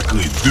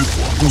sacré 2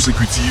 fois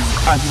consécutives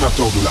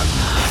animateur de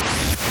l'année.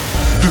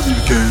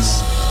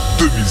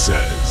 2015-2016.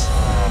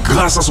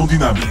 Grâce à son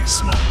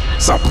dynamisme,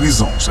 sa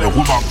présence est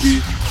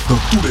remarquée dans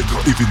tous les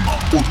grands événements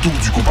autour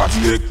du combat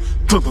direct,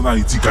 tant en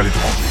Haïti qu'à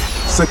l'étranger.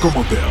 Ses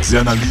commentaires et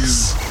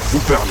analyses vous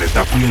permettent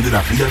d'appréhender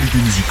la réalité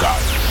musicale.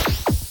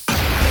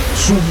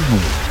 Son humour,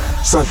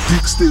 sa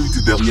dextérité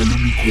derrière le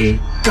micro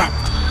capte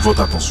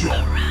votre attention.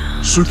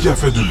 Ce qui a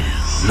fait de lui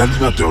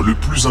l'animateur le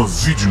plus en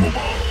vue du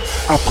moment.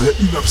 Après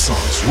une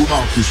absence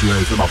remarquée sur la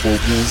FM à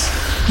Port-au-Prince,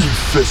 il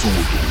fait son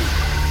retour.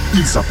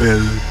 Il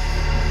s'appelle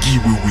Guy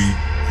Wewe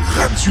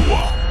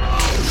Radioa.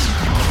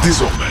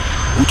 Désormais,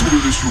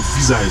 retrouvez-le sur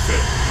Visa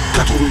FM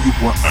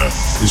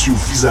 82.1 et sur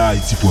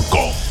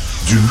visahaiti.com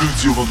du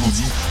lundi au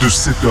vendredi de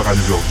 7h à 9h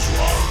du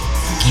soir.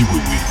 Guy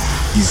Wewe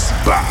is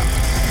back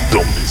dans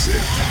les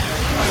airs.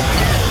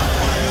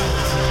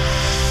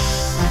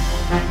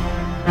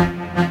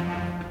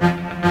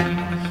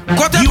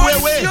 Dis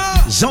ouais,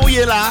 Jean y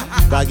est là,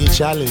 pas de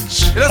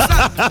challenge. Et là,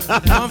 ça,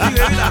 envie de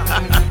là.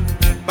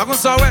 Par contre,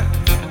 ça, ouais.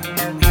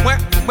 Moi,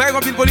 j'ai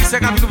compris le policier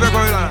qui a vu nous faire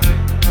quoi là.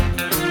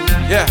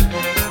 Yeah.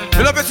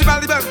 Et le petit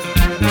bal,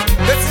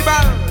 petit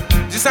bal,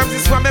 du samedi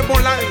soir, mais bon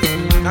live.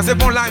 Quand c'est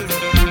bon live.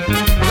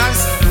 Live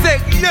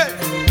sérieux.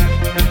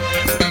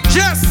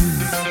 Yes.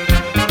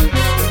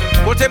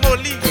 Côté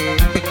Molly.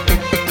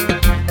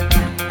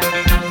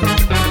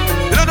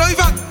 Et là, il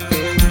va.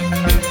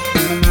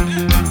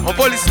 On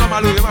police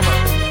normal, oui, papa.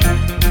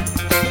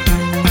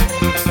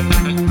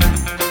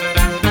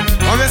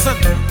 On Vincent,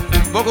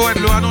 beaucoup de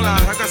l'eau, non là,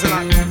 ça casse là.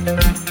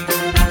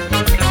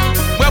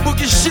 Moi, beaucoup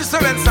qui chie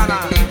semaine ça là.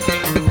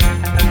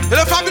 Et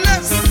le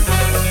fabulous.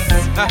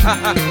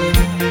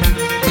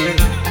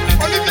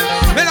 Olivier,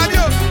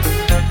 Mélamio.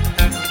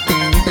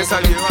 Et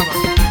salut, papa.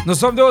 Nous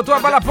sommes de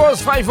retour par la pause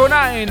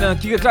 509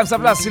 qui réclame sa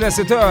place, il est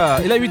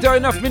 7h. Il est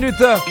 8h09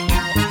 minutes.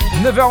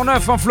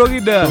 9h09 en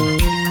Floride.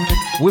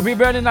 We be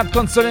burning, not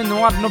concerning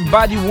what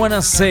nobody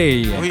wanna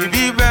say. We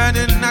be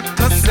burning, not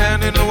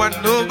concerning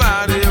what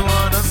nobody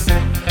wanna say.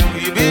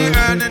 We be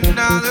earning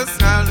dollars,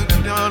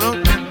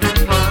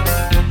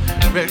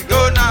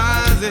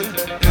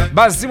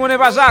 Baz Simone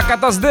Baja,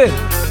 14D.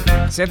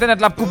 Si internet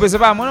la coupe, c'est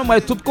pas moi,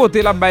 moi tout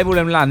côté là, bail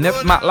problème là. Net,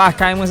 là,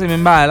 quand moi c'est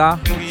même bail là.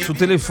 Sous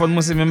téléphone,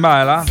 moi c'est même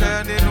bail là.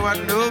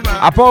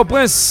 À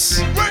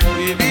Port-au-Prince.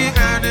 We be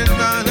earning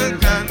dollars,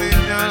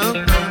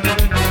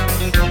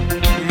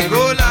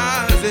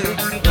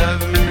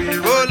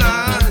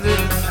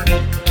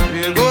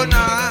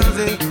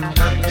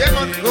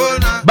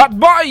 Bad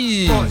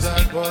boy.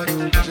 Bad boy,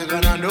 what you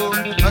gonna do?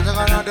 What you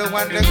gonna do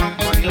when they come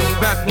for you?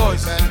 Bad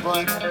boys. Bad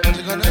boy, what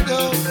you gonna do?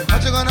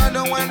 What you gonna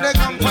do when they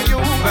come for you?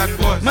 Bad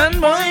boys. Man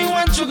boy,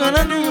 what you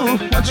gonna do?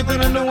 What you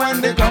gonna do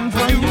when they come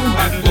for you?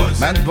 Bad boys.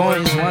 Bad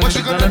boys, what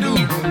you gonna do?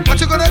 What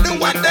you gonna do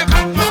when they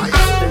come for you?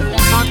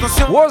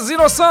 Attention. Rose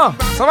innocent,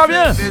 ça va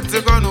bien?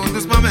 C'est qu'on nous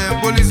doucement mais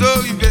police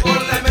arrivé. Oh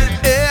la main.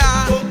 Eh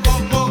ah.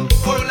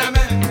 Oh la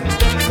main.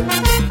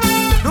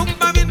 Nous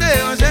pas vine,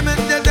 j'ai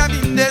même déjà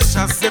vine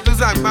chasser tout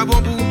ça pas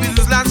bon pour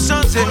business la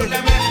chanter.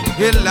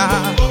 Et là.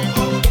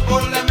 Oh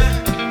la main.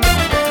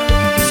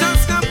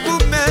 Chance qu'à pour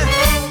me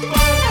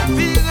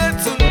virer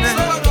tourner.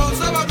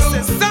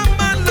 C'est ça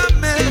mal la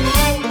main.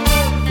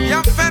 Y a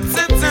fait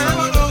c'est temps.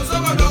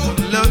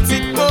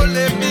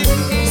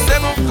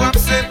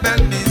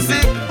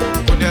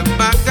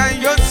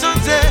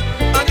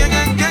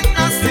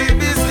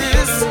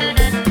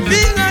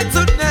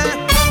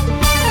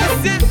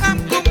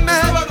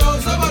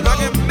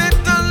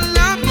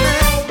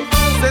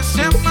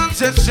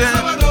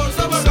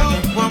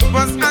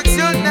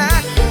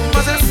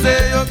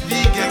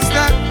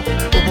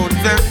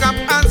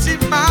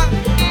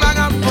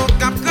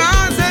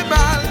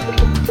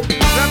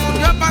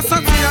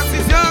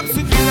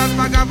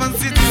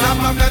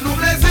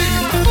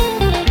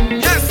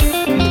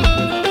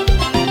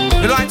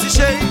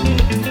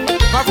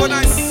 Favona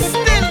still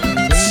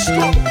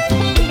strong.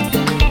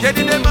 Get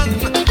in the man,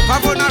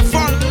 Favona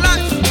for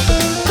life.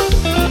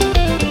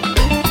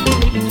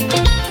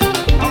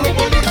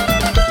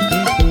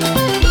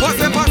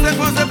 Posez, posez,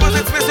 posez,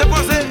 posez, posez,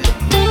 posez.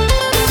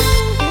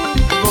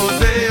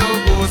 Posez, oh,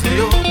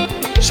 posez, oh.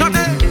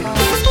 Chantez.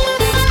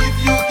 If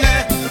you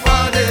get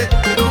party,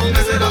 don't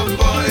mess it up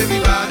for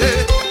everybody.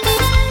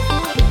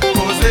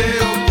 Posez,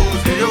 oh,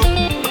 posez, oh.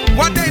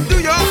 What they do,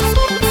 yo?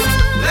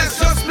 Let's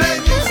just play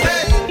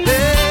music.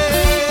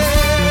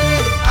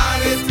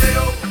 Arrêtez,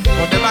 oh.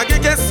 On n'est pas qu'une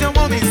question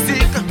mon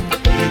musique.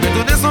 Il veut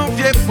donner son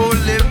vieux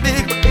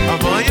polémique.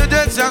 Avant il y a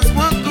deux chances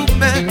pour tout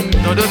mais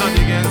non, non, non,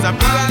 il y a ça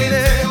pour aller.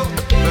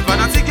 Le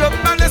fanatique yo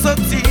pas les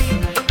sorties.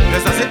 Mais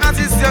ça c'est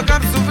artiste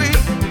comme souris.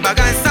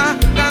 Bagaille ça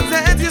dans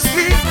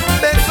l'industrie.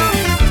 Mes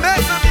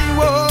amis,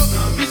 wow.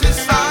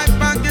 Ça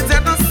pas qui t'es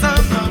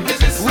ensemble.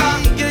 Oui,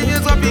 qu'il y ait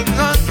trop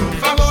piquant.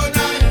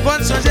 Faut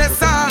changer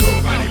ça.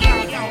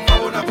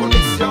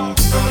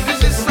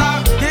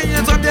 Qu'il y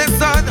ait trop bien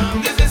sonne.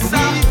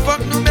 Il faut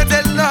que nous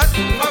mettions l'autre.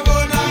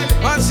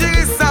 On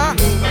chérit ça.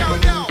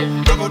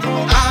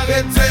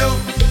 Arrêtez, oh.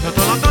 Quand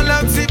on entend la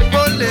petite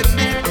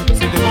polémique,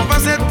 c'est de mon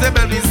passé de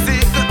belle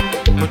musique.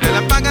 Quand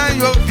la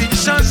bagaille au vite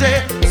changer,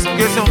 c'est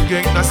question de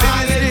gang dans ces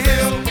musiques.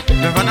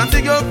 Le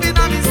fanatique au vite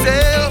avisé,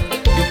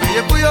 vous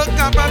payez pour vous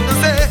capable de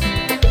danser.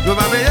 Vous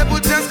va payer pour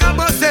chance qu'à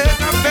bosser.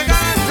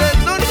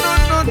 Non, non,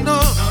 non,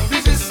 non.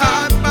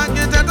 Ah, pas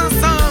que t'es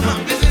ensemble.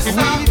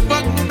 Oui,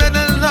 faut que nous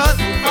mettons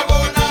l'autre.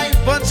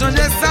 Faut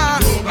changer ça.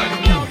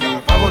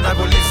 Favona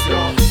police,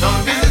 non,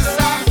 c'est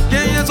ça.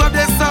 Qu'il y ait trop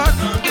bien sonne.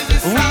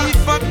 Oui,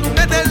 faut que nous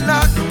mettons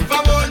l'autre.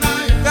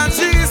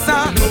 Gagez ça,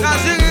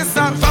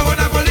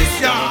 Favona police.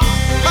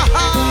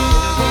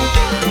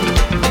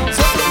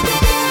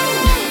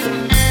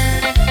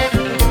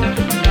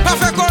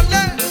 Parfait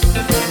collé.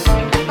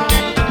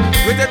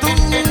 Oui, t'es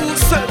tout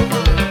seul.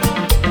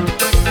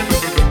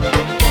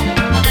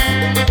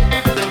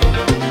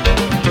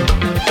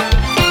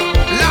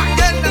 La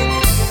gueule.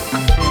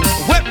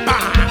 Ouais,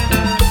 pas.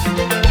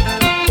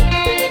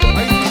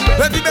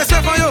 Et puis,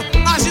 monsieur Fayo,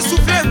 agis,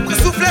 soufflez,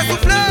 soufflez,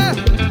 soufflez.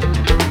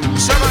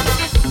 Shabana.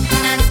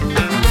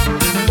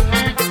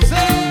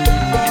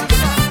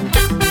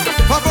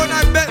 Favona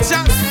belle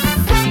chasse.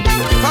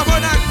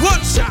 Favona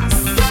grosse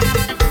chasse.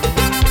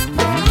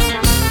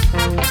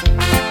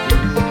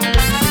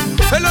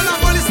 Hello la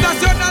police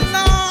nationale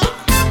là.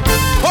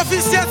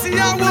 Officiel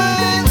Tiawo.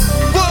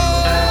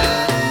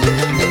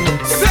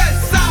 C'est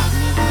ça.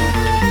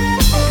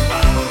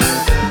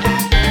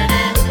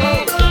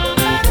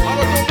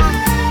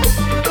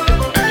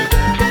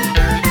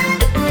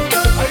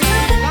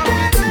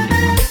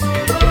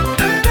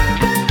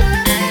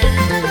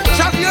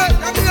 Xavier,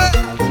 Xavier.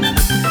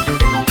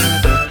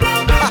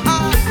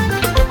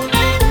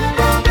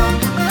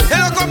 Et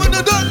le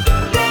commandant donne.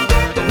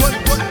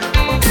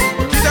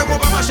 Qui t'a qu'on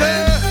va marcher?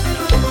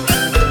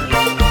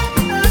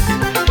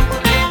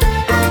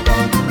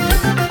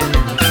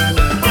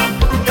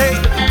 Hey,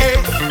 hey,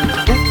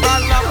 ou pas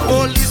la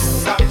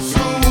police, ou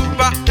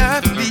pas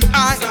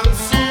FBI,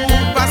 ou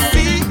pas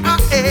CIA,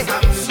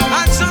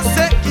 agent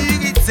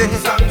sécurité,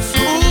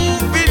 ou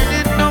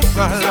fini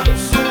normal,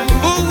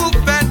 ou vous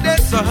faites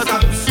des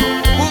ordres,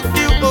 ou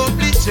qui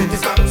obligé,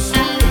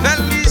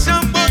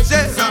 l'intelligent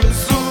projet.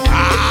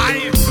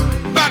 Aïe,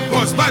 bad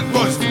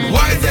boss,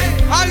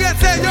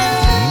 arrêtez yo.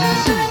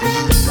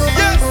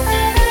 Yes,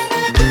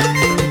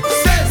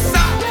 c'est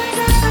ça.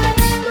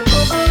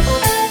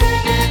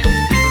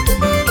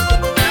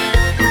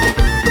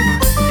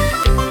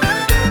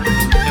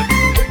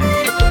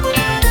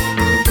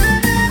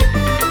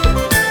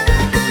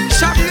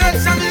 Xavier,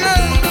 Xavier.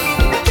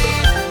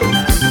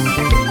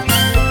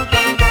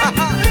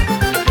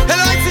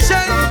 Hello,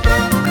 Exigen.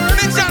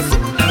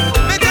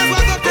 Médias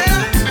doit doter.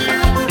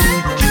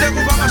 Qui te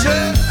coupe à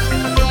marcher?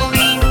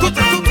 Tout.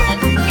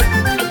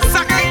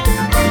 Sacré.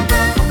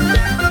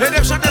 Et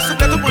les chants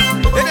soufflent tout le monde.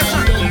 Et les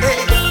chants.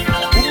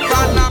 Ou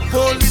pas la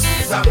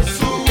police.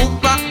 Ou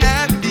pas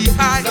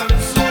FBI.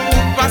 Ou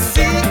pas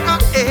CIA.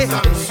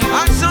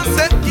 Agent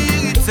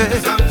sécurité.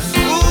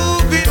 Ou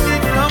vini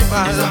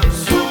normal.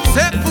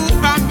 C'est pour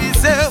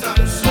amuser.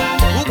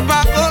 Ou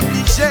pas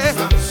obligé.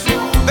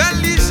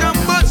 Intelligent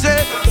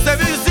projet. C'est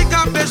musique à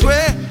faire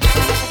jouer.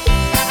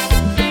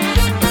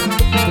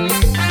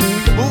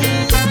 Ouh,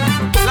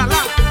 la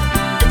la.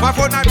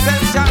 Favona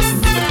belle chasse.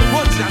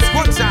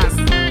 Good chasse.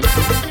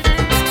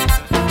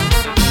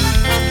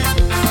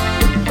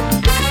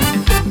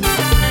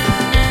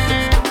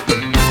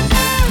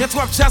 Y'a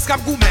trois chasse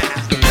comme gourmet.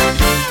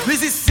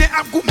 Musicien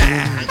à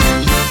gourmet.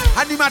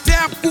 Animateur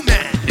à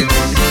gourmet.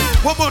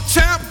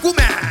 Promoteur à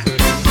gourmet.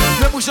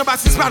 Le bouche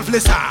Baptiste pas de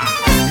ça.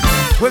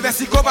 Ouais,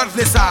 Versico pas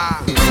de ça.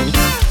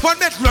 Pour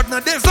mettre l'autre dans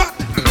des autres.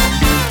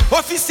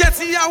 Officiel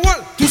Tiawo,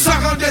 tout ça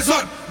rend des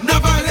autres. N'a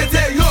pas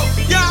arrêté yo.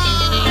 Ya,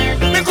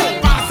 mais qu'on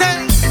passe.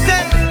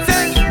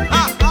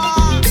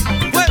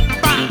 Ouais,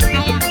 pas.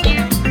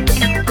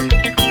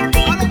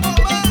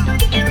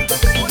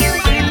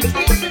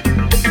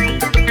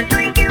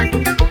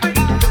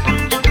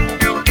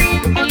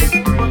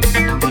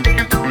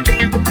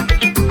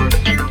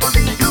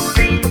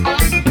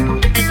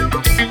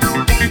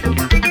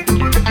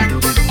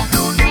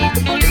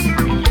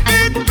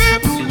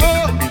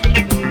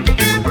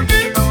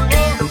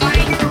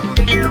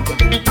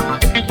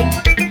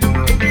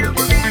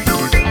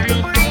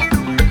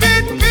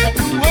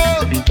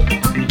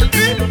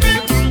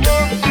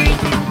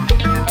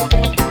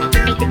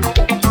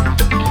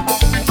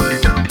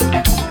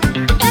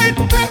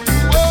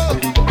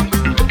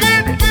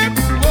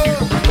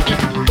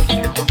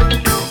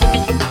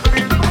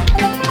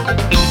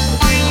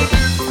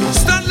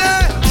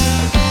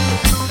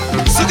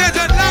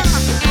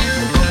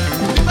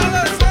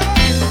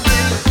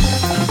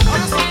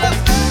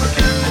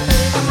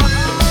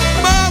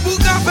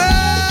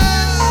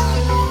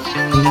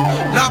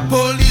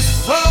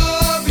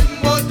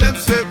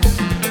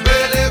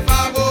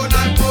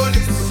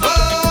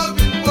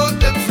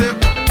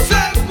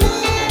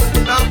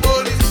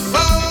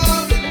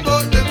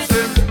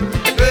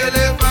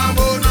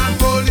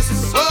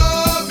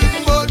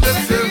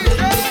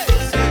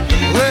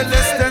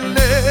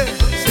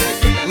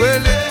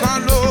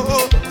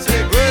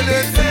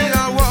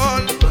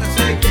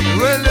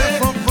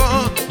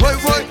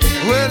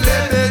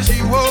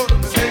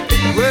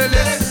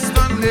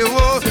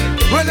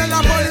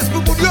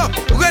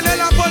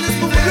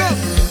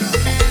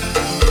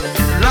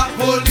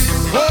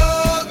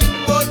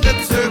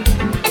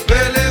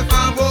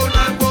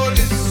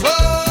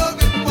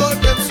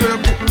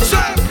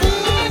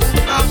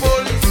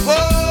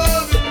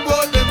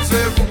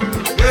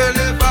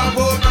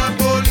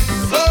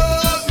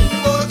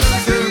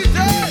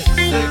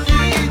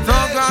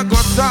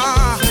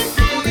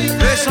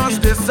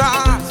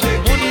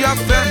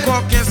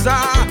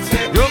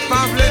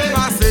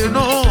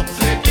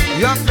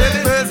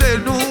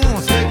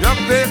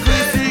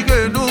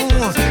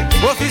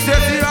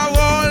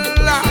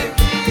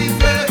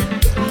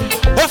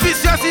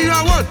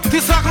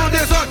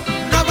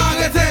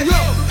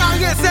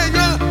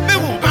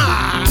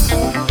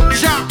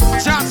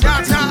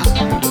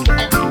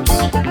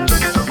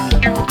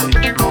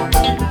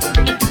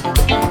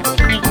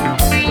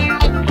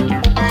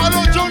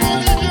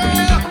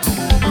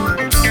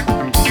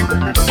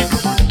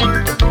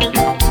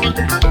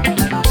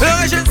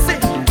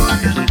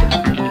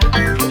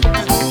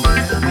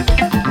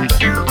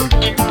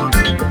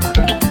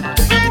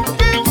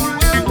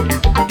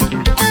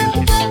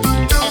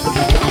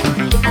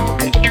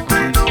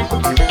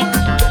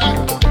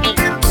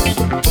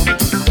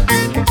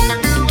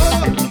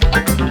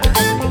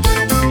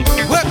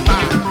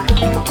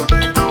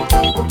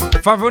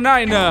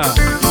 Favonine.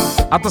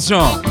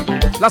 Attention,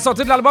 la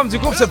sortie de l'album du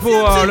groupe c'est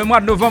pour le mois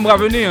de novembre à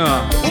venir.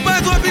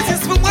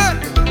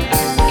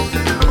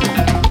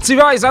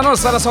 Tiva ils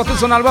annoncent la sortie de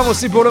son album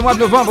aussi pour le mois de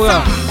novembre.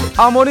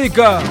 Harmonique,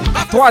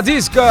 3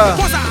 disques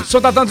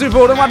sont attendus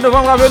pour le mois de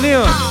novembre à venir.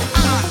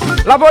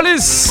 La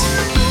police,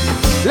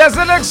 les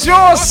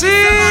élections aussi.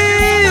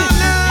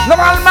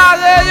 Normalement,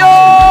 yo.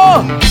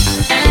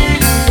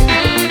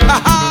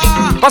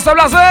 Pasteur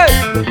Blasé.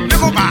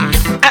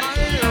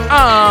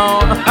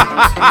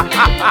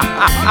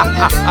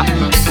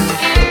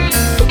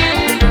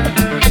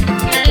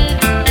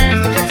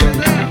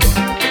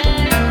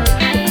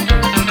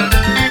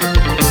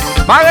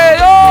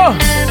 Mario.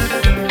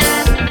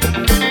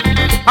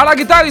 À la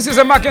guitare, ici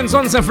c'est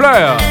Mackinson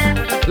Saint-Fleur,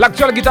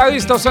 l'actuel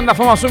guitariste au sein de la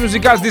formation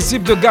musicale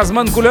disciple de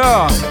Gazman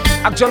Couleur,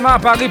 actuellement à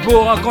Paris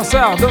pour un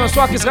concert demain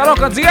soir qui sera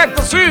donc en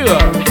direct sur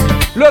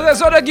le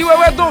réseau de Guy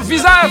Wewe dont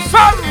Visa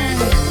FM.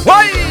 Oui!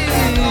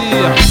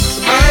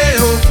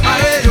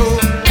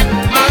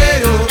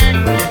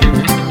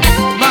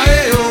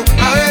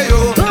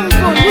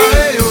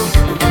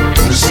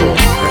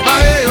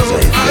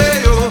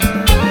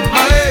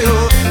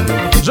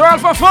 Joël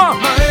Fafan,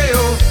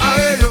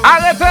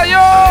 arrêtez yo!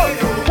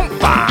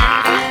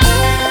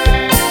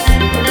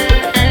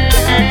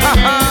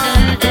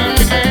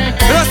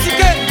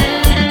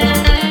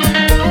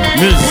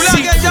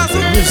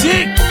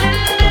 Musique.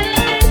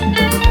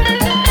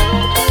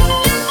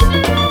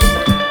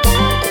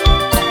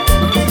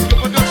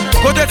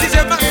 Côté DJ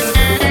Max.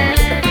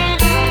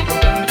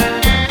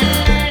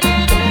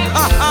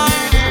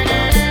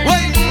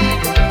 Oui.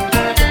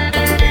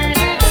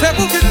 C'est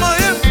vous qui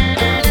demandez.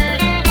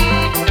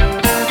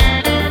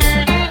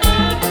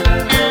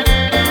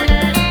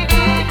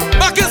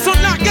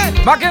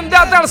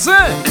 Mackendia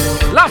Telsin,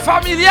 La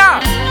Familia,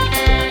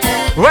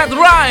 Red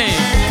Wine,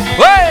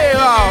 ouais,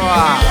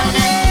 wawa,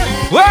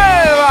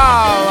 ouais,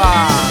 wawa.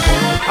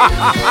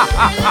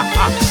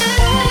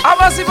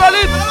 Avance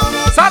Bolide,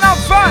 ça n'a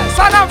fait,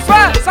 ça n'a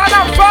fait, ça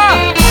n'a fait.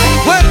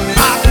 Ouais,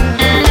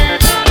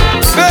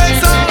 fais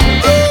ça.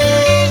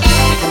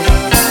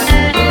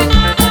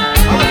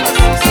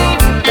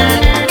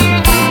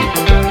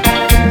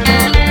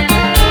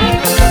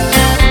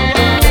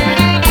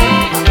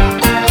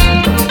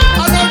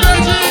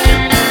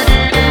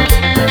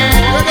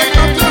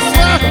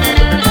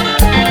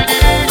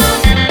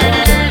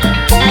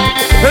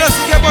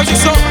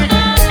 Production.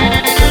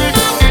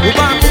 Ou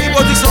pas une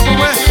production pour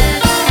moi.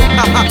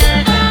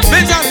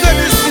 Médias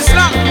 2006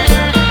 là.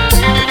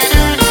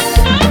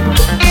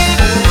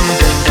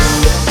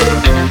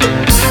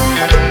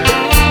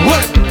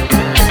 Ouais.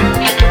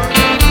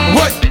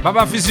 Ouais.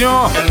 Baba Fusion.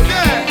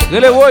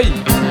 Rele woy.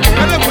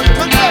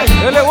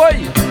 Rele woy.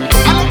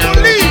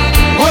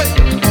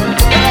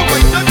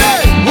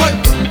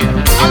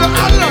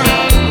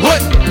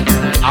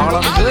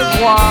 Alors de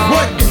moi.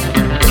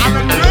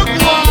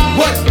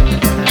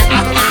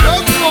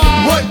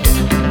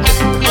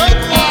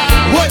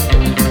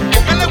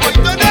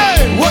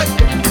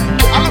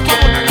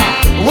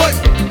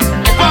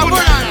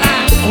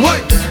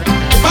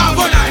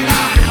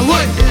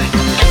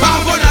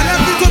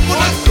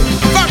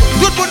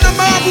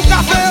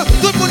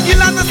 Tout le monde qui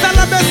l'a dans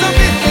la maison.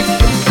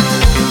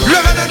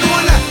 Levez-nous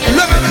là,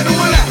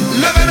 levez-nous là,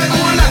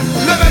 levez-nous là,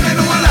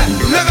 levez-nous là,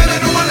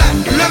 levez-nous là,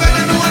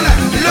 levez-nous là,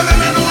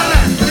 levez-nous là,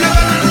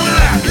 levez-nous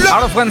là.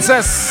 Alors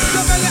Princess.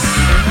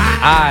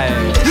 Aïe,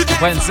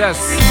 Princess.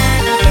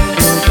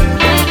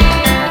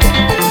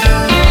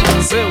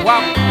 C'est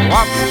wap,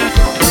 wap.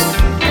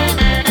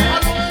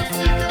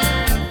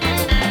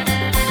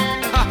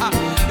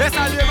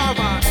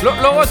 Le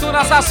retour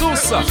à sa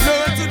source.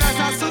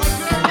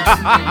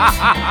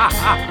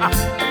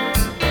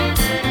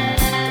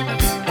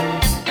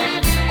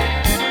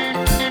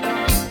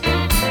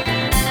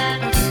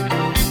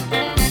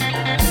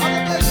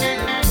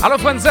 Allô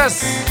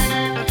Princess.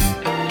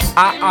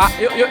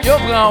 Yo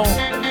prend.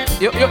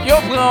 Yo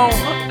prend.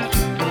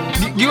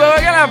 Guy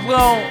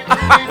prend.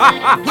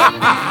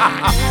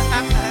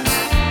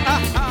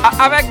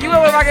 Avec Guy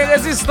pas de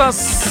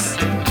résistance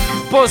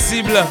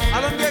possible.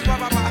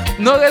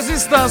 Non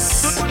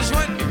résistance.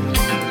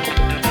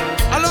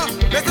 Alors,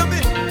 mes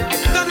amis,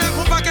 dans le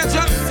paquet de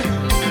gens,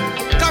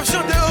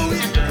 caption de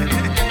oui.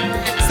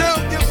 C'est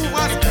eux qui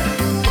pouvoir.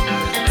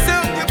 C'est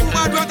eux qui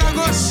pouvoir droite à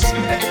gauche.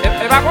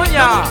 Et va qu'on y a.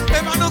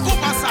 Et va non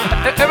pas ça.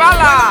 Et va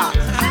là.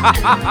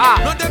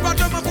 Non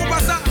département qu'on pas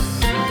ça.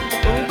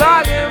 On va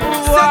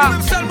c'est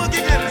nous seulement qui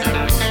gagne.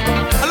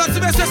 Alors si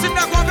monsieur c'est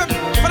d'accord avec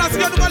voilà ce que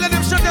nous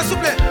allons chanter s'il vous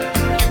plaît.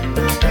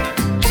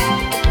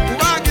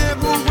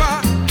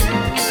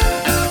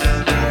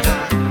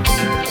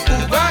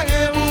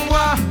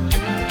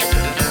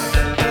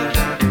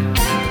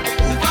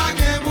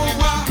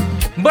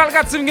 M'bral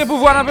gade si m'gen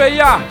pouvoir dans pays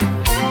ya.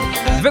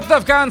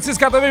 29 46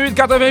 88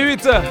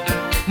 88.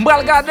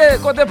 M'bral gade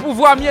côté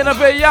pouvoir mien dans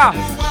pays ya.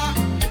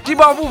 Qui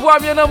bon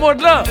pouvoir mien dans monde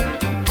là.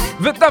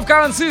 29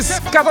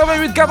 46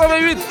 88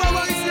 88.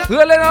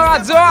 Relais dans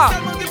radio.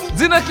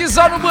 Dis-nous qui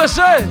sont nous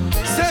brancher.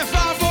 C'est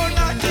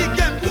Favona qui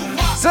gagne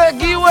pouvoir. C'est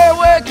Guy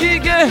wewe qui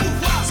gagne,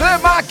 c'est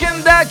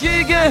Makinde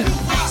qui gagne,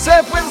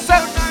 c'est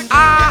Princess.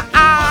 Ah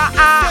ah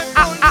ah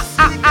ah ah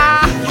ah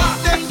ah.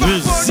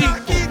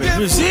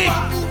 Musique.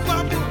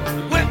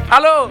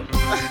 Allô?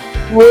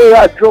 Oui,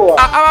 radio.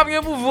 Ah,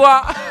 pas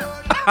pouvoir.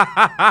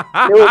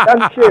 Yo,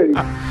 Dan chéri.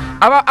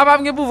 Pas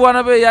pouvoir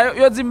dans pays.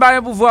 Yo dit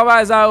pas pouvoir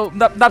ba ça.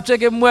 N'a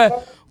checker moi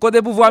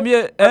côté pouvoir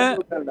mieux, hein?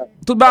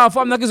 Tout bas en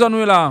forme dans qui zone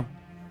nous là?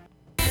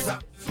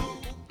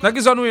 Dans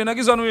qui zone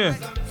nous?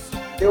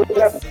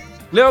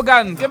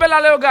 Léogan, que belle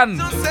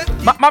Léogan.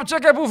 M'a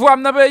checker pouvoir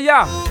dans pays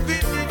ya.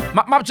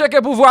 M'a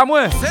checker pouvoir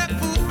moi.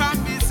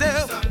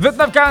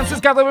 29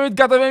 46 88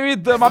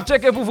 88, m'a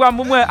checker pouvoir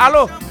moi.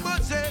 Allô?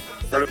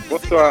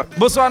 Bonsoir.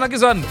 Bonsoir dans qui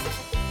zone?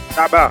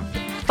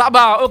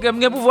 Tabac, ok,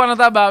 m'gen pouvoir dans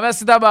tabac.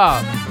 Merci tabac.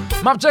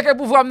 M'a checker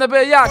pouvoir dans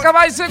pays ya.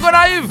 Kava ici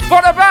Gonaïve, pour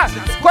de paix.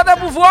 Côté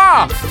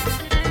pouvoir.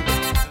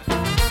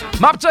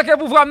 M'a checker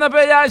pouvoir dans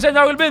pays ya,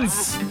 ingénieur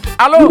Wilbins.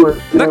 Allô?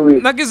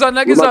 Dans qui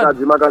zone?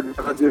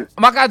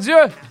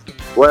 Macadieu.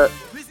 Ouais.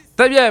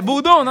 Très bien,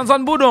 Bourdon, dans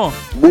zone Bourdon.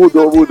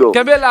 Bourdon.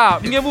 Kebela,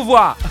 m'gen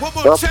pouvoir.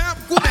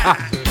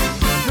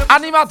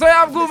 Animateur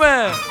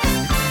Abgoumen.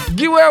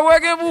 Giwewe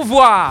gen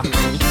pouvoir.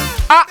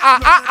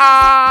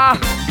 Ah.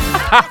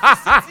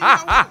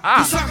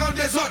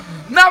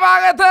 N'a pas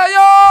arrêté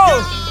yo.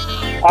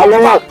 Allô?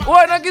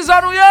 Ouais, dans qui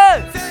zone ou ye?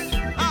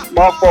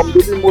 Ma femme,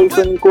 depuis Mol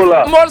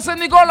Saint-Nicolas. Mol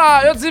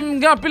Saint-Nicolas, yo dit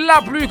m'gan pile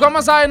la pluie.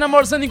 Comment ça est dans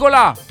Mol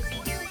Saint-Nicolas?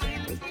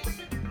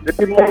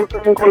 Depuis Mol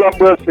Saint-Nicolas,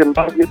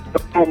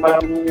 on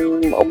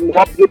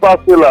va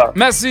dépasser là.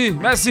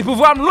 Merci.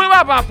 Pouvoir me loin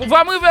papa,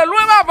 pouvoir me river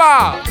loin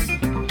papa.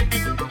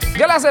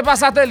 Quel là c'est pas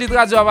satellite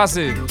radio à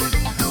passer.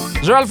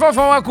 Joël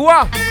Fonfon un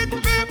quoi?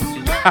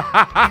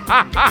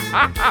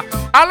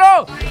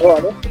 Allô? Oh,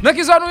 allô? Dans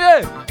qui zone ou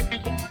ye?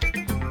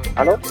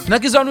 Allô? Dans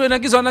qui zone?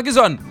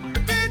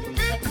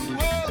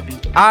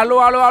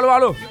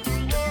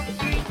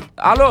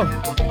 Allô?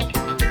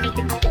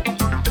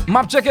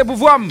 M'a checké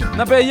pouvoir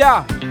dans pays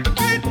ya.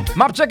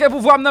 M'a checké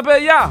pouvoir dans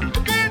pays ya.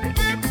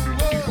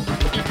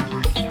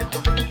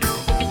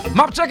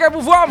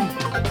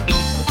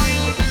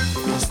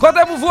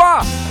 Côté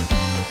pouvoir.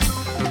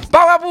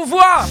 Pas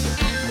pouvoir.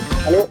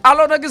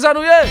 Allô, dans qui zone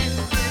ou ye?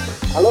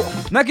 Allô?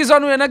 Dans qui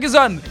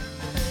zone?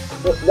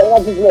 Dalma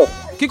 19.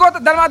 Qui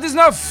compte Dalma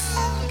 19?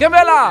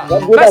 Kembela.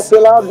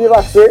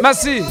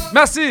 Merci.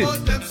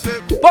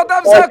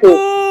 Potem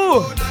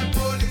sekou.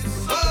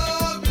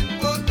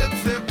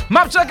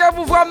 M'a checké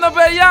pour voir dans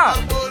pays ya.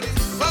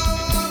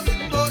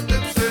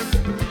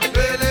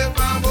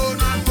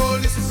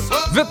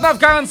 « 29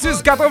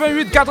 46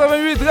 88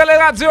 88 relais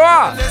radio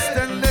a.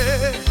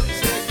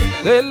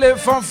 Relais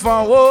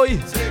fanfan oui.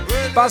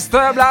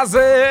 Pasteur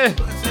Blasé.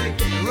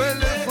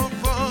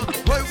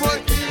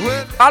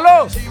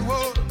 Allô?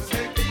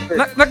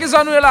 N'a qui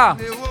zone là?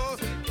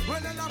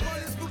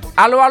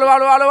 Allô?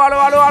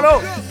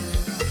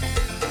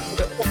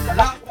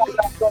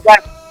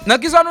 N'a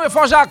qui zone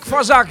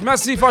Fonjac,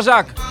 merci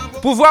Fonjac.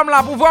 Pouvoir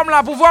là.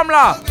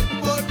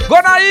 Go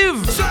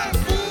naïve.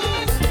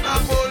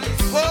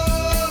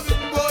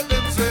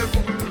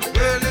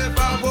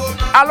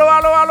 Allô,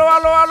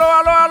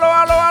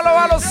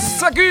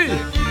 Saku.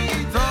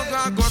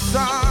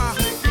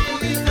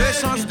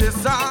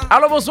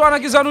 Allô, bonsoir,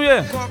 qui zone ou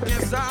ye?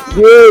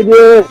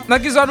 Bien. Dans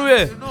qui zone ou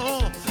ye?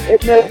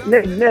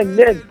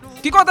 Neg.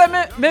 Qui compte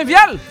men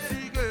vielle?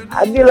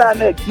 Adila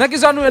neg. Dans qui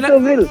zone ou ye?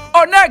 Ville.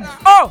 Oh,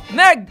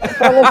 neg.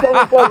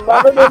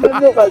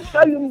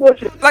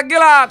 La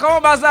gueule,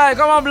 comment bazay,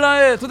 comment blanc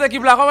est? Toute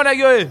équipe là, comment neg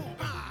yo est?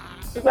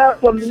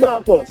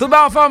 Tout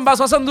bas en forme, bas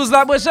 72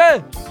 là,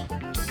 breché?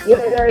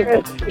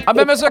 Ah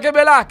ben monsieur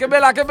Kebela,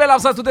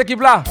 ça toute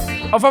équipe là.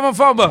 En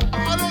forme.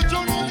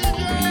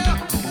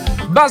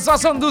 Bas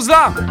 72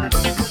 là.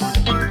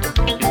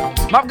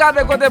 M'a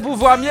regardé côté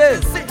pouvoir mieux.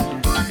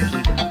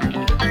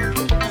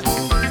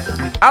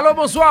 Allô,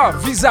 bonsoir,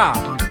 Visa.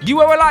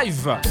 Giwewe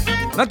live.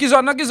 Dans qui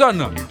zone? La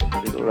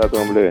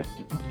Tremblay.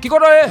 Qui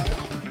connaît?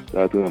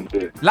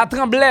 La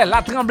Tremblay.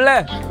 La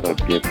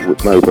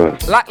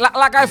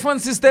caille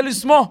Francis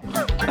Telusmont.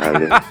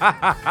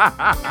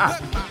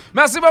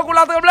 Merci beaucoup,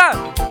 la Tremblay.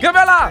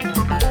 Kebela.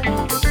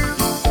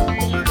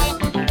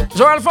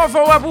 Joël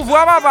Fonfon, ouais,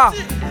 pouvoir, papa.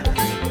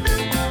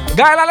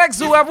 Gaël Alex,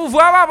 ouais,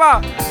 pouvoir,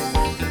 papa.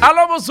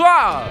 Allô,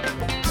 bonsoir.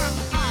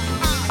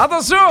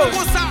 Attention.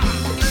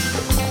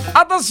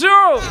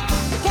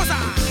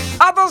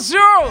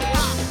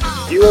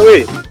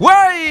 Oui.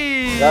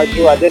 Oui.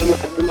 Radio,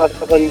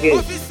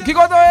 Qui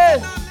compte est?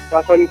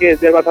 75.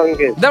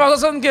 D'abord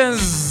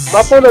 75.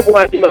 Ma femme pour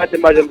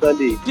animateur, j'aime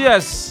dire. Qui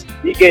est-ce?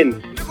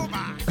 Weekend.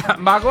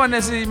 Je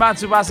connais si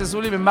Mathieu passe sous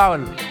lui, mais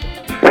mal.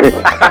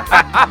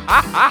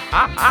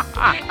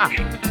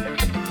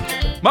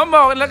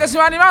 Maman, la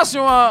question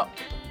animation,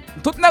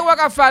 tout le monde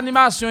qui fait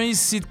animation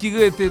ici qui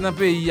rete dans le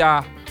pays.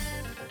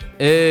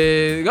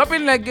 Et quand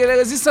il y a des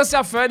résistances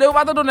à faire, vous ne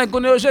pouvez pas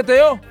donner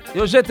jeté.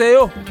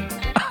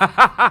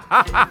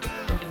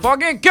 Faut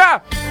gagner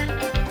cœur.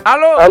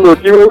 Allô, Allô,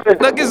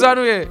 dans qui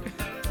zone?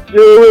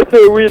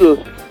 c'est Will.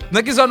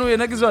 Dans qui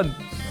zone?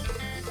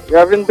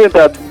 Ravine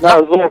Pétade,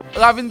 Nazon.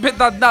 Ravine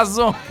Pétade,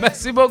 Nazon.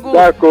 Merci beaucoup.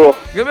 D'accord.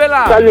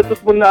 Rebella. Salut tout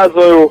le monde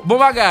Nazon. Bon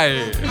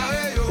bagay.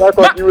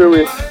 D'accord,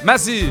 oui.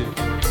 Merci.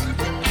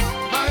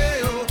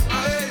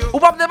 Ou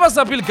pas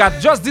dépenser pile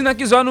 4. Just dit dans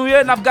qui zone nous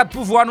y, n'a pas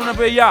pouvoir nous dans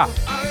pays ya.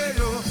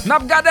 N'a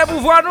pas gardé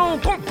pouvoir nous,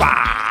 compa.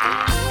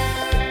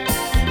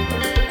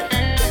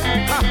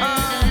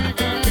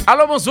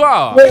 Allô,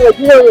 bonsoir. Oui.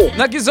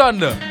 Dans qui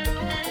zone?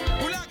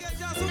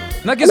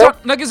 Dans qui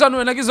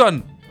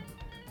zone?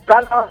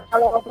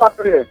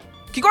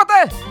 Qui côté?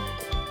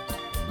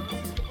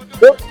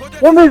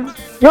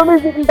 Yo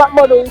musique pas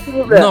mode s'il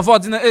vous plaît. Non, faut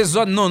dire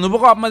zone non, nous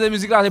pas demander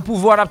musique là, c'est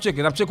pouvoir n'a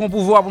checker. N'a checker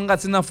pouvoir pour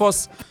garder dans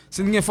force,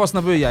 c'est une force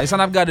dans pays. Et ça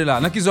n'a pas gardé là.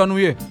 Dans qui zone nous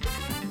y?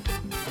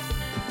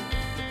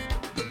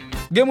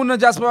 Gen moun nan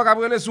diaspora ka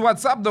brele sur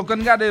WhatsApp, donc on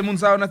regarde moun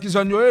sa dans qui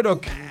zone yo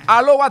donc.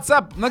 Allô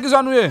WhatsApp, dans qui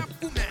zone nous y?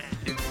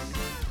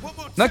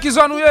 Dans qui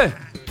zone nous y?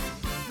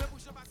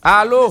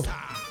 Allô?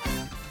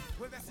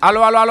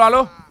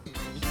 Allô?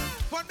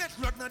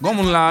 Gon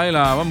moun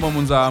là, bon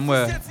moun ça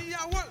moi.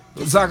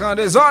 Ça quand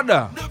des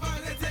ordres.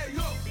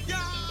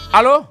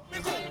 Allô?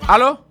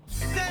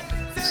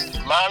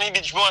 Miami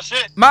Beach, bonjour.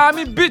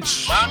 Miami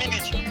Beach.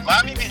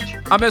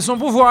 Ah mais son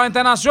pouvoir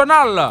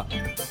international.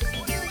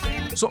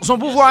 Son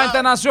pouvoir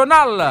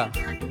international.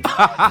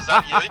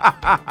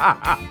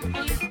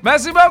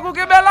 Merci beaucoup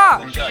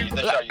Kebela.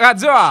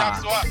 Radio.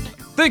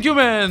 Thank you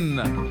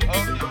man.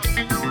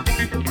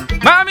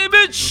 Miami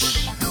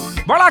Beach.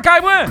 Voilà kay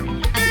moi.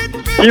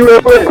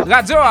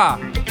 Radio.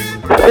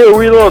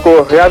 Oui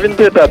encore, Ravine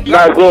Pétade,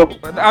 Nazon.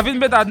 Ravine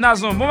Pétade,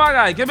 Nazon. Bon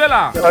bagay,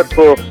 Kebela.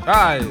 D'accord.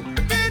 Aïe.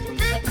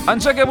 On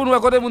check pour nous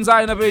côté moun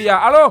sa dans pays.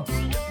 Allô?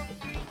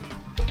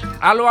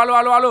 Allô?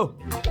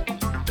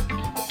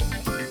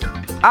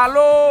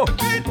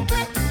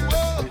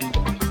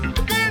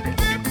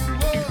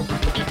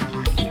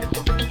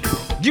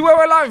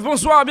 Giwewe Live,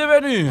 bonsoir,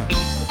 bienvenue.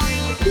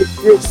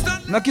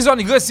 Dans qui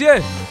zone?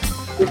 Gressier?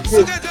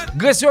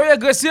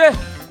 Gressier?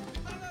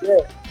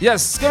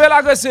 Yes,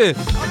 Kebela Gressier.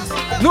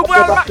 Nous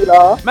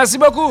prenons. Merci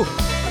beaucoup.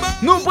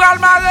 Nous prenons le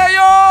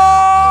Mario.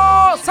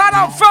 Ça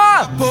n'a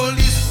pas.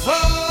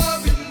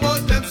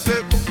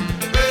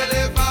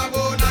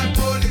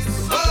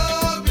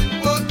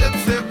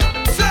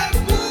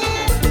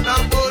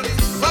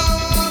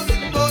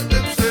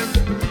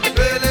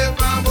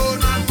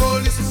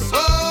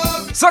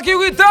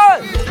 Sécurité.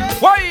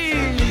 Oui.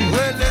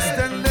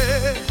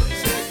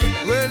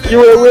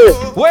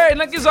 Oui,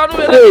 n'a qui zone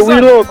nous? Oui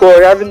encore,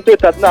 Ravine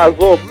Pétade,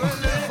 Nazon.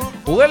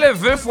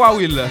 Relevé fois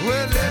Will.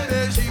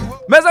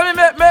 Mes amis,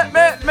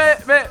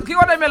 mais, qui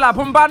connaît là?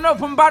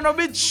 Pumbano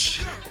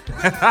Beach.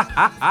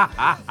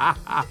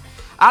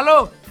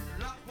 Allô,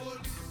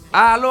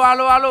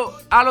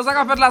 ça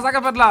qu'a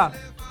fait là?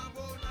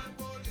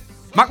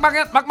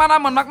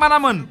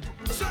 McManaman.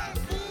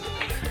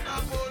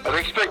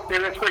 Respectez,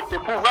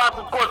 pouvoir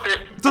tout côté.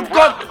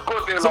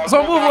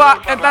 Son pouvoir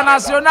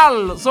international.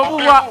 Son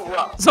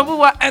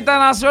pouvoir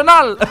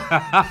international.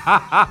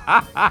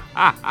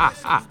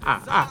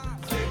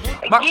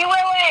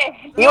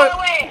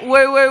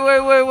 Oui,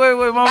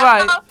 mon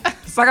bail.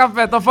 Ça qu'a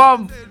fait, en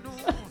forme?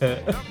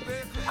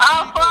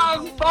 En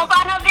forme,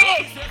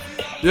 Pompanovic.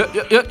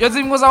 Yo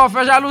dis moi ça va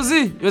faire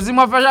jalousie.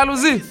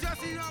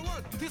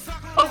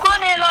 On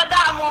connaît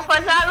l'autre, mon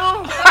fait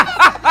jaloux.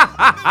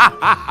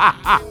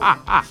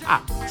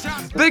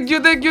 Thank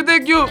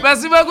you.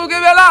 Merci beaucoup,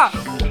 Kebela.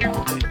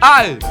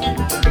 Aïe.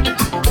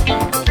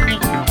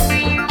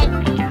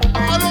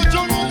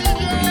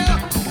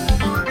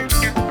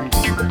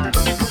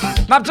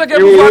 N'a checké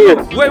pour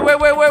Oui.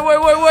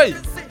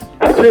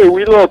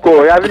 Oui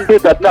encore, Ravine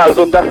Pétade,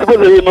 Nazon. T'as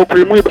supposé non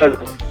plus moi parce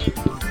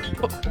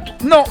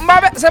non,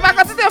 c'est pas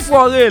quantité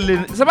fois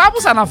c'est pas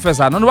pour ça qu'on fait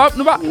ça. Non.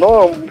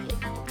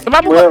 C'est pas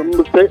pour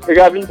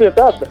Ravine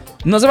Pétade.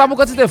 Non, c'est pas pour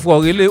quantité fois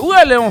relé. Ou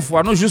elle est en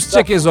fois, nous juste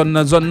checker zone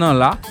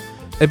là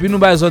et puis nous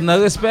bail zone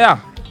respect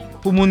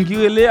pour moun qui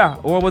relé a.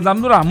 Ou bon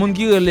nous là, moun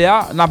qui relé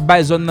a, n'a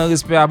bail zone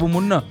respect pour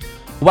moun nan.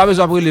 Ou pas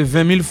besoin brûler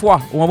 20 000 fois.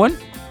 Ou comprendre?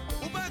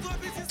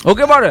 OK,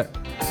 bon.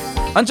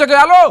 On check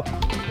allô?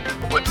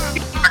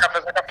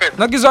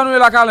 Dans qui zone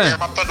la Calin?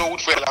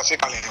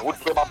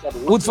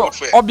 Woodford.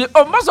 Oh bien,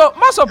 moi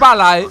pas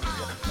là.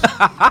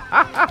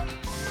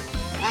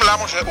 Là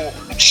mon cher,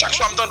 chaque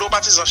soir m'entend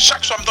baptisant,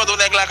 chaque soir m'entend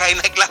nèg la caille.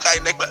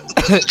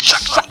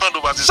 Chaque soir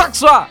m'entend baptisant. Chaque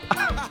soir.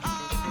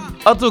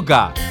 En tout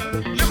cas.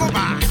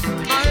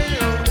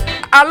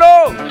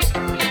 Allô?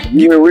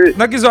 Oui.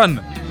 Dans qui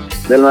zone?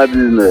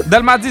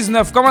 Delma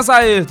 19. Comment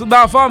ça est? Tout dans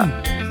la forme?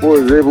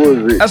 Posé.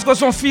 Est-ce que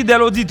sont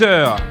fidèles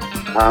auditeurs?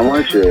 Ah,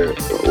 mon cher.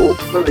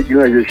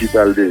 Je suis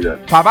parlé déjà.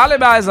 Pas parler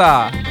de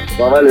ça.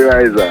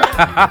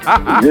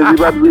 Je dis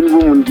pas de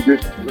vous, mon qui est.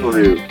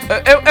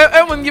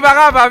 Mon qui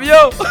va pas,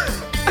 vieux.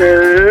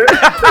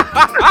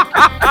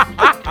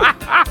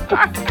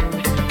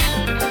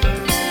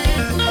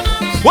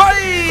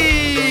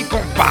 Oui,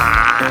 compa.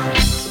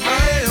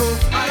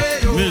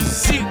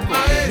 Musique.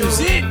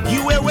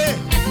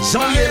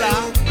 Jean-Yé là.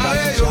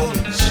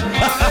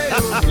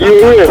 Oui.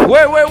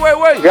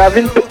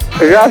 Ravine.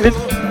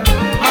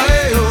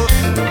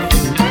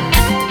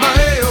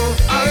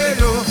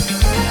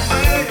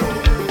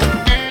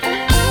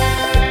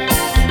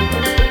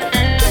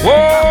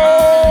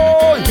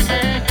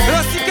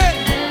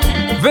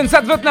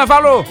 27-29,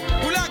 allô?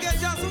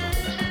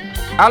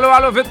 Allô,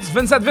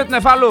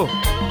 27-29, allô?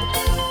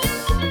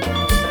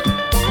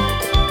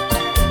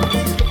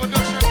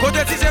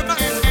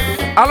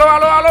 Allô?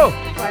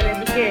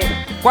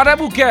 Quoi des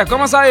bouquets?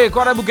 Comment ça y est?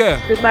 Quoi des bouquets?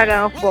 Tout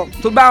bagarre en forme.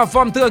 Tout bagarre en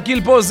forme,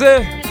 tranquille,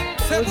 posé.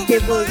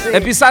 Et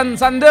puis ça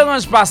ne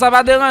dérange pas, ça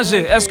va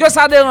déranger. Est-ce que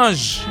ça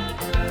dérange?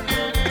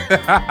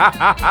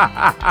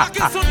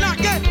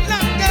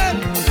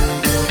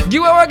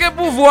 Guiwewe gen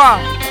pouvoir.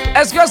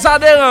 Est-ce que ça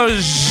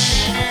dérange?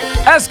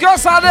 Est-ce que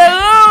ça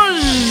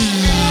dérange?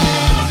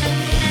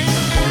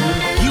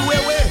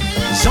 Guiwewe,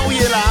 Jean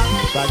est là.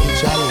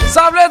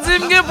 Ça veut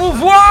dire que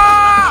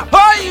pouvoir.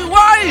 Oui.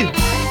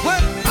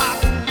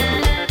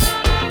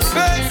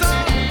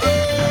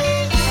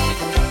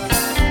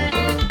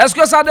 Est-ce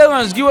que ça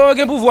dérange? Guiwewe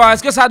gen pouvoir.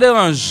 Est-ce que ça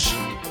dérange?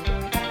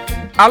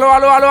 Allô?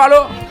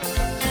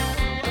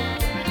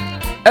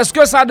 Est-ce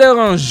que ça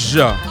dérange?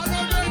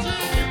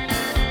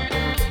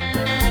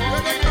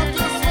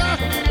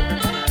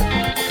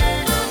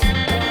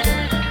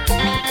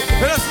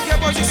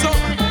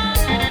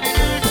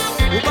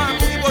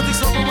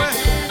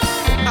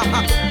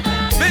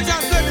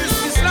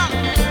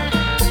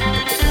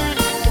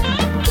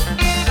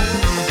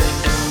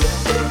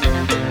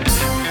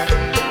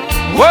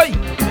 Oui.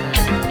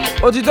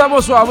 Auditeur,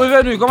 bonsoir,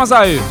 bienvenue. Comment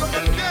ça est?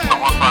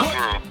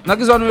 Dans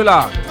qui zone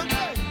là?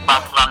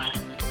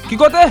 Qui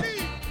côté?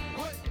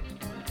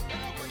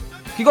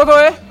 Qui côté?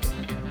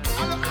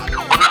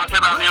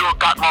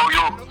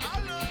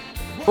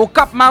 Au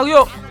Cap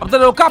Mario.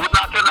 Peut-être au Cap?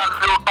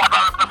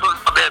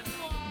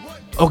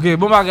 Ok,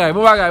 bon bagaille.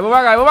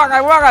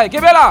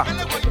 Qu'est-ce là?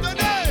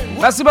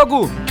 Merci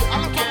beaucoup.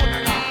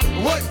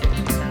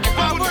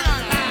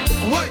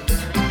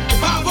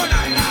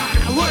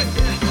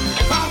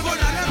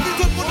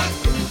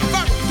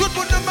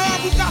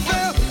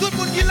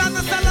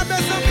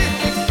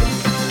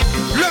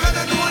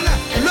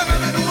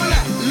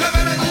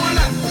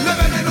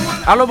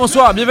 Allô,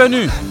 bonsoir,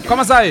 bienvenue.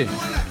 Comment ça est?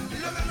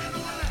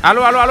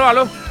 Allô?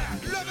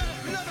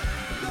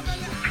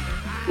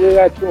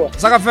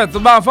 Ça qu'a fait? Tout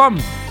bas en forme?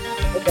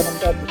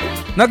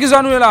 Dans qui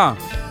zone là?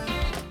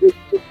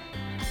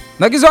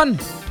 Dans qui zone?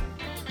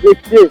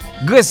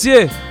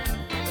 Gressier.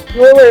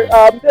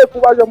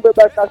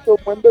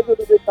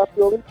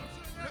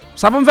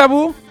 Ça peut me faire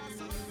pour?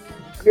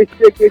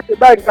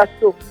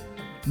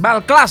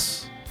 Bal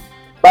classe.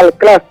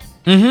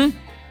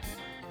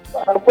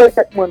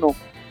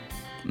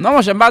 Non, je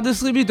ne suis pas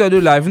distributeur de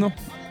live, non.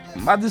 Je ne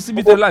suis pas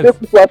distributeur de live.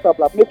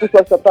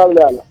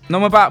 Non, je ne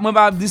suis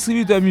pas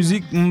distributeur de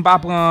musique. Je ne pas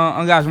prendre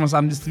engagement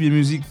à me distribuer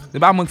musique. Ce n'est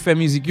pas moi qui fais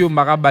musique, je ne vais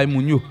pas faire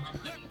musique.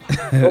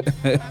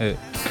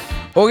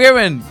 Ok,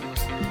 man.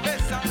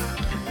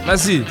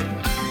 Merci.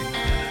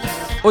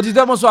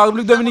 Auditeur, bonsoir,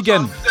 République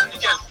Dominicaine.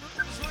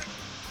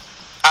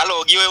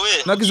 Allô,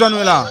 Guiwewe. Dans qui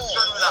zone là?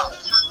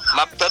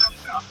 Ma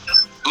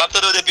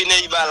petite depuis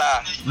Neima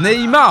là.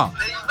 Neima?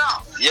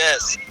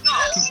 Yes.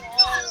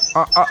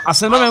 Ah, c'est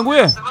Saint-Domingue?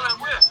 Ouais,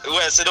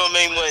 c'est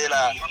Saint-Domingue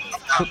là.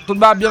 Tout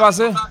va bien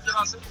passé?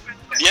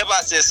 Bien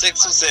passé, 5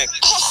 sur 5.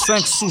 5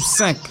 sur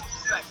 5.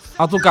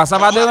 En tout cas, ça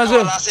va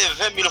déranger? Là, c'est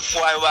 20 000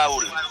 fois,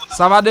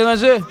 ça va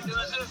déranger?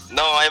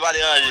 Non, il va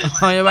déranger.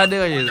 Il va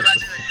déranger.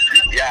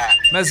 Yeah.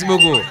 Merci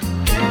beaucoup.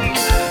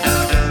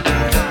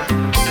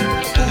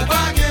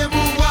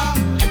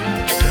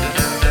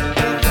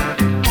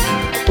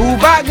 Ou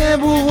pas gen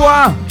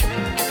pouvoir.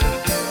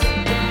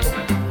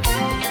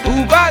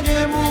 Ou pas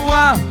gen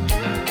pouvoir.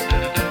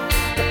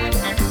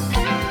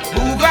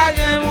 Ou pas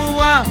gen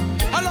pouvoir.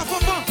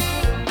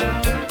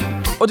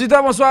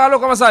 Auditeur, bonsoir. Allô,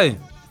 comment ça est?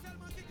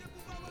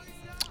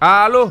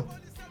 Allô?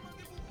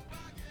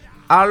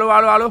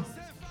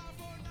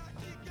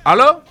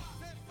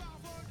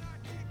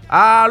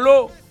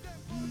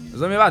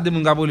 Vous avez pas de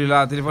mon gaboli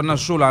là, téléphone dans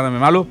chaud là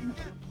même. Allô?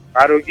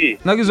 Qui?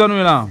 Dans qui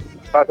zone là?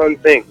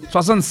 65.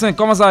 65,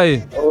 comment ça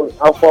est?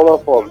 En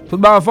forme. Tout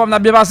bas en forme, n'a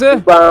bien passé?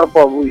 Tout bas en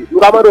forme, oui. Nous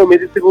avons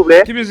musique, s'il vous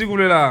plaît. Qui musique vous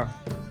voulez là?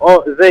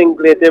 Oh,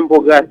 Zengle Tempo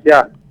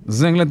Gracia.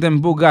 Zengle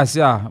Tempo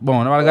Gracia.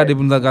 Bon, on va regarder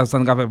pour nous regarder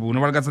ça café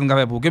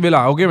pour. Québé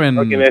là, OK men.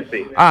 OK,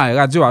 merci. Ah,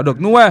 radio. Donc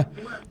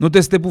nous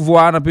tester pour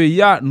voir dans le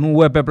pays, nous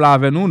peuple là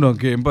avec nous, donc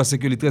je pense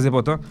que c'est très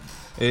important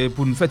et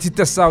pour nous faire petit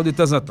test ça de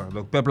temps en temps.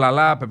 Donc peuple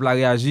là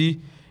réagit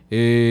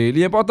et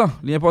l'important.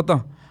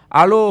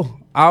 Allô,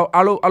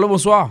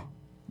 bonsoir.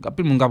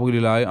 Pile moun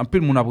kaprile là, en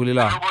pile moun a brûlé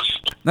là.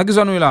 Dans qui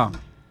zone là?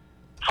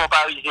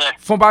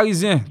 Fond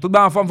parisien. Tout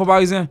bas en forme fond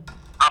parisien.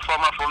 En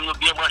forme, nous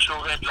bien branché au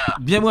red là.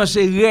 Bien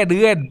branché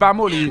red, pas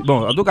molli.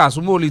 Bon, en tout cas,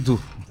 sous molli tout.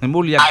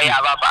 Molli. Aïe,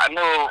 papa,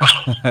 non.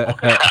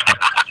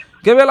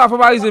 Québé là fond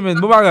parisien men,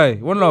 bon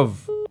bagay. One love.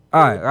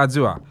 Ah,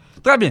 radio.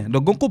 Très bien.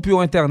 Donc on coupure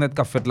internet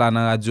qu'a fait là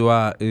dans radio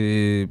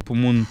et pour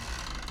moun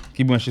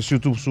qui branché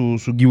surtout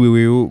sur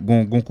Guiwewe,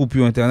 on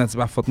coupure internet, c'est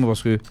pas faute moi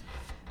parce que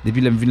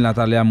depuis que je viens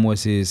là, moi,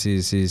 c'est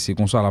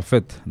comme ça la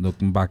fête. Donc,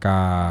 je ne vais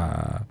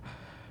pas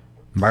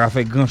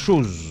faire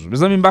grand-chose.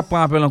 Les amis, je ne vais pas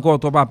prendre appel encore.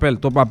 Trop appel.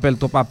 Je ne vais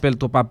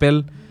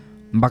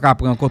pas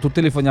prendre encore. Tout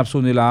téléphone a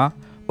sonné là.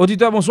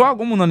 Auditeur, bonsoir.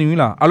 Comment on est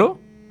là? Allô?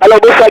 Allô,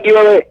 bonsoir,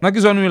 Guillaume. Dans qui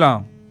zone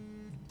là?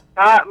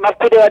 Ah, ma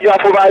petite radio à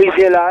Fond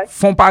Parisien là.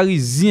 Fond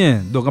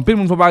parisien. Donc, un peu de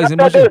monde fond parisien.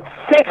 Attends, 5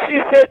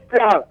 sur 7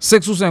 là.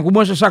 5 sur 5. Vous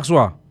branchez chaque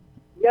soir.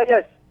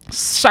 Yes.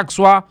 Chaque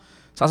soir,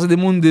 ça c'est des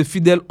mondes de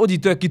fidèles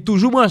auditeurs qui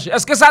toujours branchent.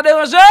 Est-ce que ça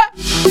dérange?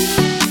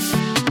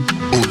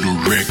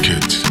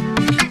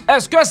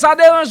 Est-ce que ça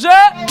dérange?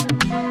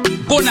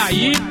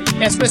 Gonaï,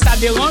 est-ce que ça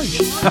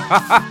dérange?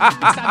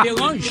 Ça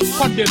dérange?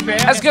 Côte de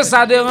fer. Est-ce que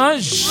ça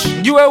dérange?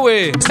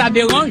 Guiwewe. Ça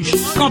dérange?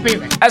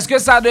 Campérin. Est-ce que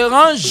ça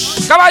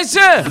dérange?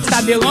 Kabaïsien.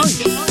 Ça dérange?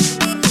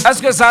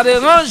 Est-ce que ça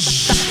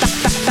dérange?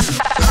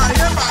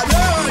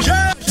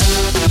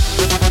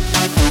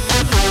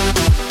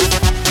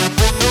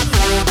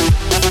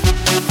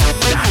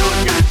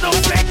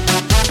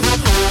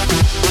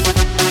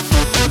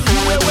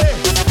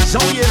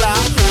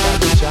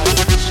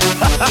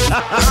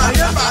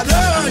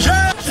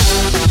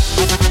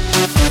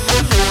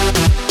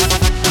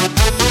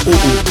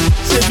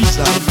 C'est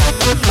bizarre.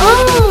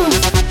 Oh,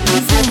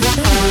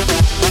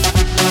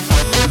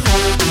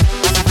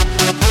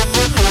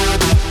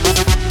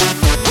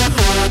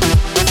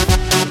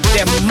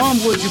 Des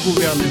membres du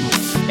gouvernement.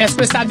 Est-ce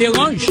que ça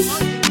dérange?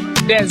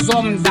 Des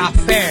hommes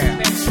d'affaires.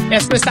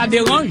 Est-ce que ça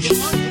dérange?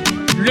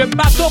 Le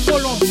bateau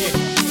colombien.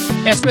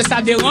 Est-ce que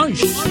ça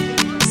dérange?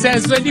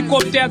 Ces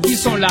hélicoptères qui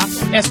sont là,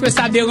 est-ce que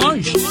ça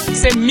dérange?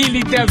 Ces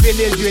militaires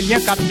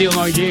vénézuéliens qui ont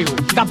dérangé,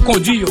 qui ont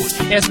conduit,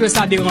 est-ce que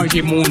ça dérange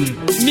les monde?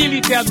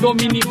 Militaires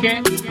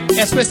dominicains,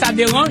 est-ce que ça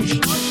dérange?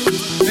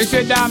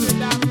 Messieurs, dames,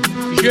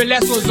 je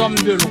laisse aux hommes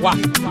de loi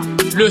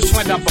le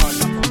soin d'abord.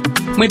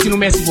 Moi, je nous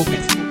merci beaucoup.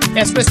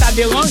 Est-ce que ça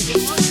dérange?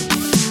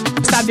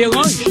 Ça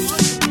dérange?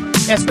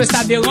 Est-ce que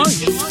ça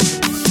dérange?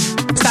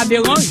 Ça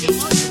dérange?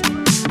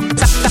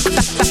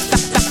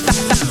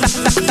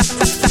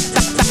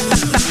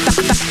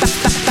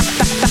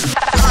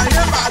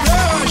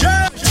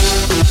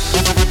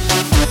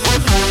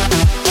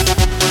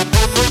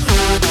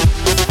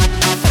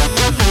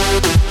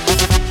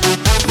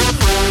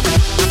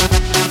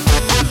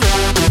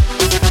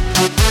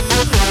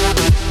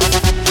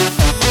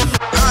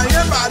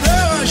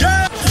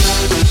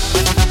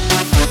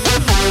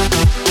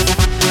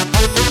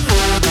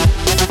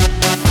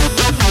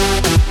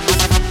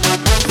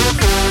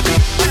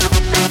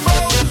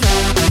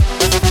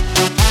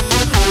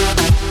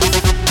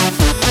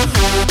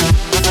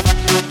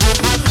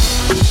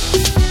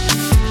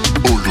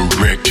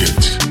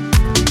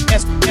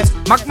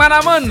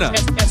 McManaman,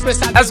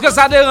 est-ce que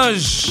ça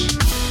dérange?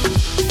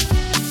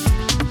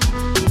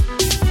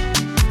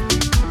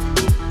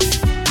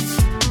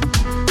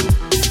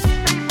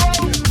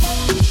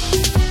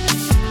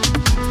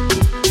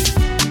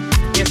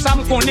 Et ça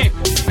me connaît.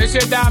 Messieurs,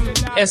 dames,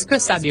 est-ce que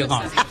ça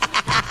dérange?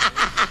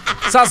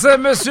 Ça c'est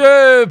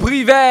Monsieur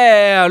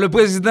Privert, le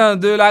président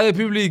de la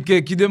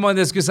République, qui demande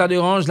est-ce que ça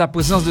dérange la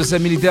présence de ces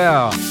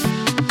militaires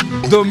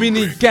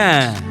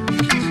dominicains.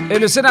 Et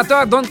le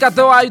sénateur Don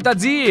Cato a eu à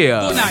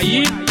dire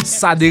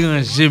ça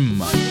dérange.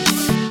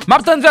 Ma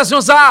petite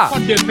version ça.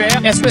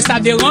 Est-ce que ça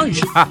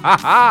dérange?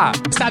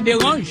 Ça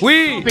dérange?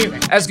 Oui.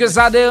 Est-ce que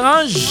ça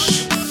dérange?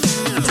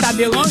 Ça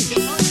dérange?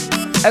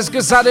 Est-ce que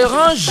ça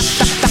dérange?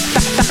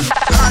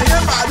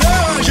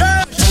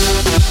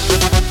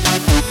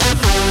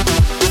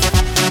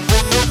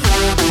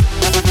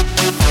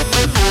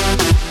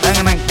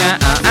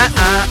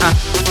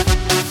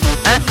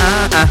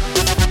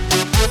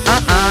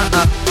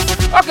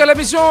 Ok,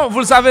 l'émission, vous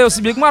le savez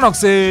aussi bien que moi, donc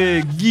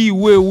c'est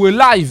Guiwewe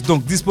Live,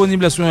 donc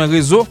disponible sur un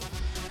réseau.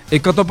 Et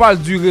quand on parle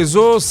du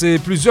réseau, c'est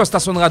plusieurs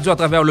stations de radio à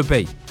travers le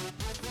pays.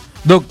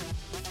 Donc,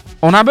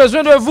 on a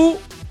besoin de vous,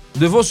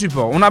 de vos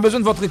supports. On a besoin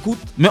de votre écoute,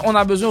 mais on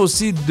a besoin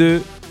aussi de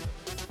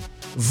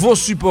vos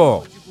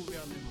supports.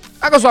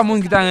 À que ce soit le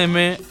monde qui t'a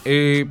aimé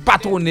et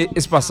patronner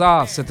espace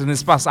ça, c'est un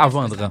espace à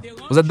vendre.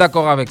 Vous êtes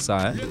d'accord avec ça,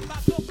 hein?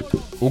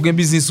 Ou un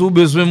business ou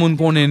besoin de monde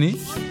qu'on est ni?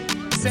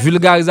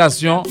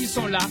 Vulgarisation,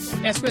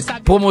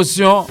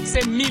 promotion.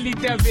 C'est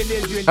militaire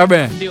vénézuélien. Ah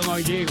ben.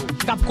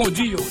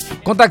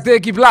 Contactez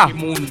l'équipe là.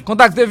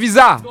 Contactez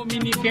Visa.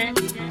 Dominicain.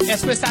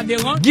 Est-ce que ça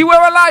dérange? Guiwewe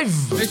Live.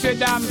 Messieurs,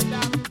 dames.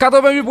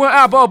 88.1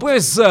 à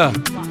Port-au-Prince.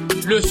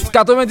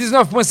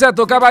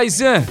 99.7 au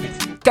Cap-Haïtien.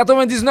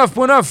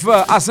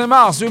 99.9 à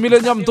Saint-Mars sur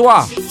Millennium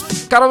 3.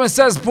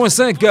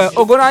 96.5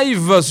 au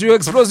Gonaïve sur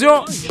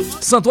Explosion.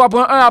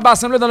 103.1 à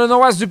Bas-Saint-Leu dans le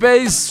nord-ouest du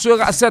pays sur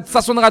cette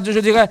station de radio, je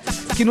dirais,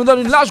 qui nous donne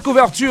une large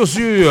couverture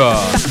sur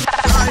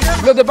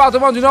le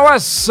département du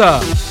nord-ouest.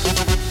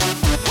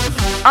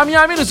 À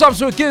Miami, nous sommes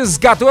sur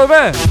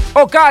 1580.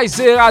 Au Caille,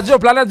 c'est Radio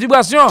Planète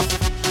Vibration.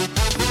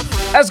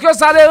 Est-ce que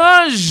ça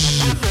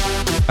dérange?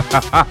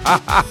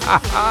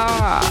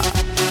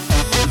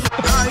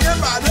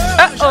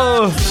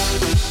 Oh.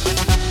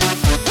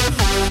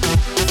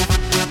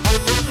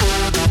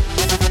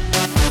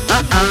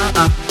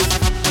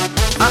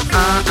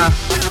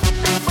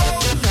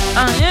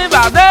 Rien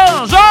va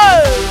déranger.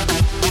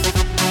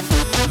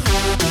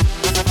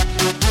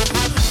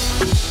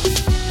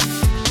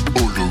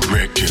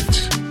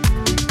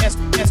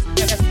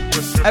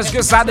 Est-ce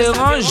que ça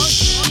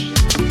dérange?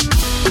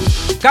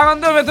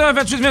 42 21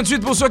 28 28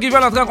 pour ceux qui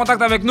veulent entrer en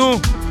contact avec nous.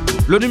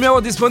 Le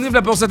numéro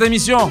disponible pour cette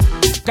émission,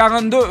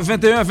 42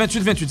 21 28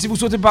 28. Si vous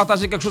souhaitez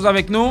partager quelque chose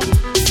avec nous,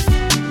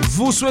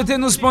 vous souhaitez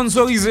nous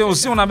sponsoriser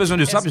aussi, on a besoin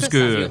de ça, puisque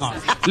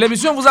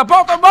l'émission vous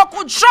apporte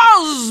beaucoup de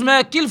choses.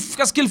 Mais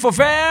qu'est-ce qu'il faut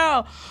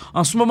faire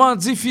en ce moment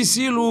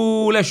difficile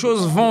où les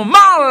choses vont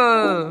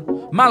mal?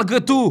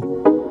 Malgré tout,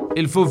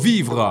 il faut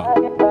vivre.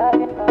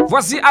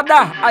 Voici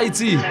Ada,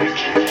 Haïti.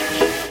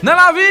 Dans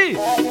la vie,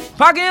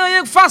 pas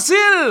rien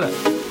facile.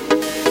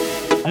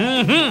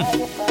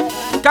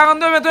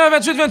 42 21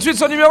 28 28,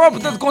 son numéro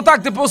peut-être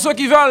contact pour ceux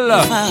qui veulent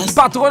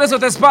patronner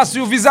cet espace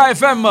sur Visa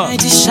FM.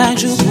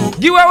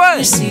 Guy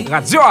Wewe,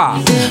 Radio.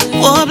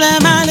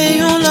 Problème aller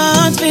yon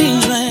l'autre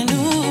fin joint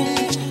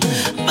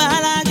nous.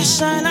 Pas la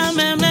guichane la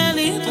même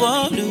les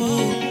trois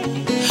loups.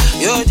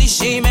 Yo dit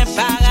chez mes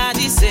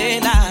paradis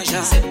c'est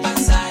l'argent. C'est pas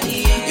ça.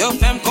 Yo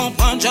fait me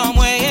comprendre j'en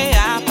moyen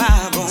à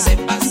pas bon.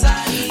 C'est pas ça.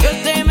 Yo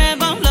t'aime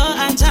bon l'eau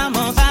à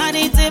diamant.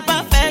 Vanité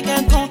pas fait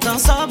que content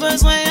sans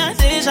besoin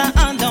déjà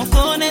en dans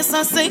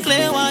connaissance c'est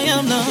clair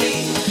royaume non.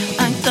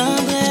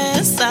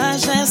 Entendre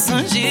sagesse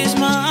sans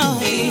jugement.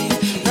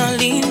 Dans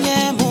ligne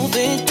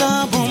mauvais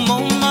temps bon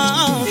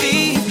moment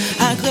vive.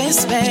 Avec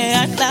respect,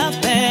 avec la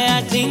paix,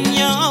 avec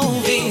l'union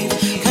vive.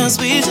 Cause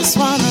we just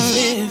wanna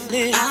live.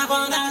 I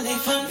wanna live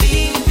for me.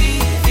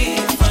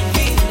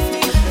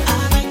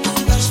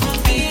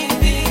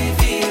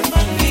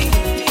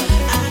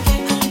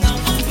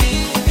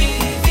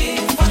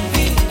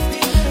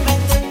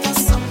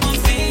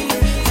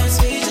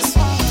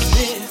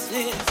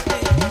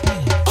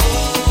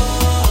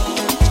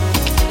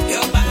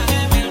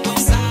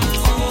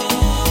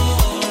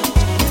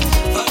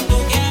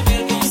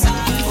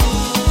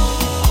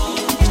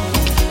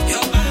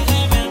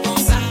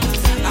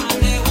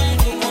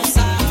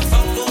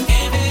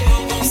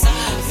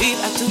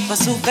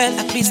 Souvelle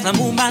à plus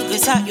l'amour malgré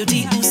ça yo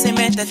dit où c'est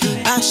mettre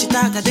pas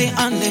chita garder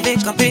enlever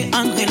camper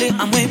enrêler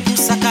à moins pour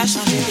ça qu'a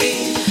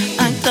changé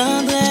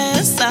entendre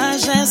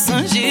sagesse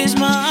sans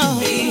jugement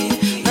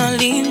dans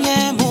ligne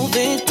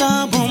mauvais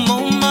temps bon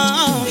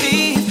moment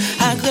vive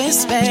avec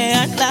respect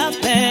avec la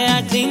paix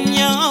avec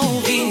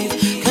l'union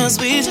vive cause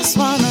we just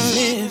wanna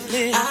live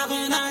I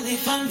wanna live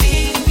for me.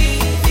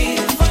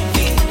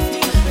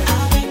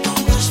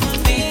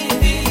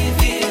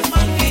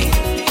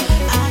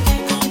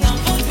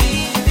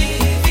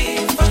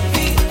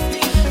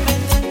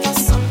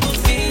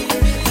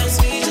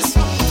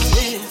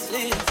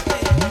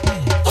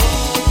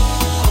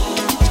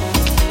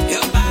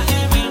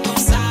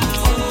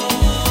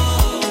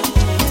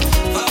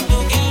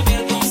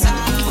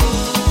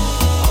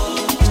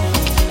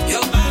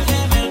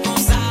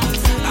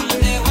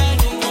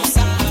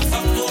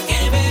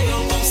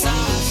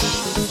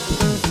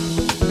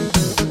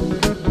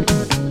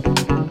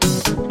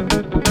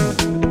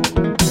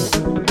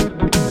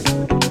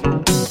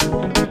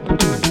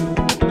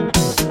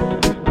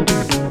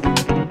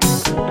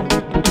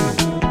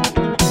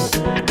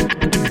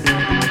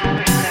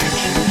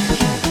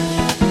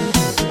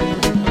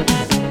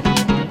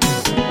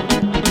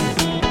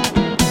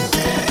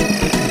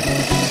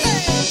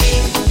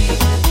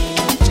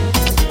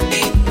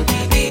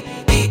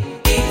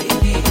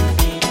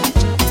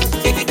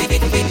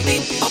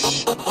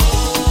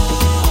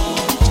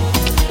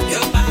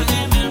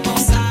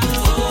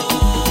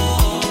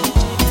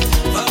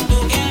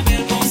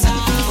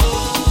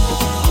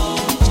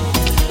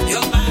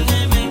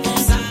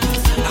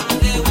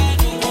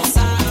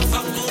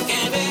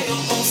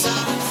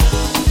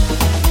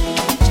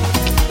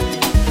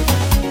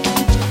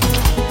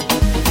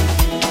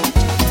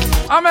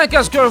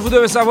 Qu'est-ce que vous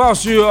devez savoir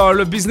sur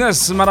le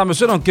business, madame,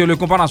 monsieur? Donc, le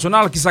compas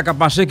national, qui s'est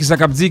marché, qui s'est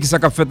dit, qui s'est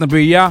fait dans le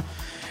pays,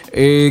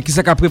 et qui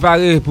s'est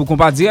préparé pour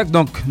compas direct.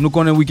 Donc, nous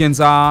connaissons le week-end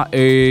ça,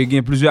 et il y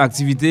a plusieurs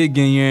activités.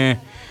 Il y a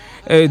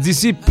un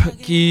disciple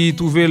qui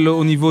trouvait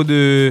au niveau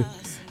de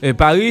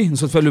Paris. Nous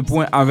sommes fait le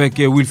point avec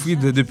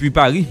Wilfried depuis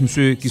Paris,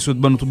 monsieur qui souhaite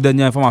bonne toute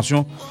dernière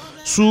information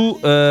sous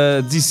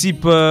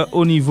disciple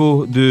au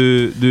niveau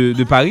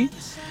de Paris.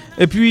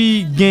 Et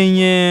puis, il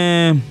y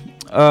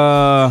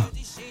a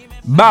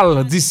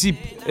Bal, disciple,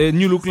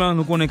 New Look là,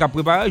 nous connaissons qu'à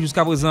préparer.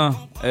 Jusqu'à présent,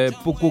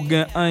 pour qu'on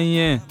ait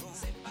rien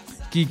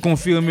qui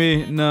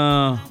confirme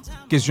dans la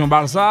question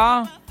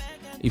Barça,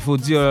 il faut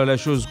dire les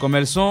choses comme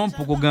elles sont.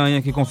 Pour qu'on ait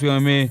rien qui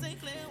confirme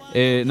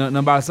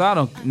dans Barça,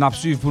 donc nous avons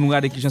suivi pour nous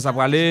regarder qui ça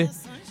va aller.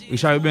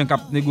 Richard Hubin qui a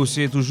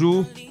négocié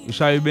toujours.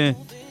 Richard Hubin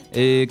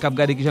qui a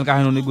regardé qui a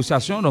une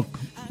négociation. Donc,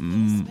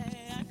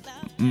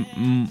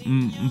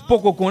 pas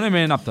qu'on connaît,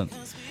 mais nous attendons.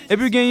 Et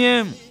puis, il y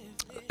a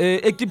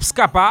équipe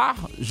Scapar,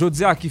 je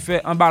dis qui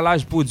fait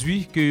emballage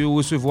produit que vous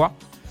recevez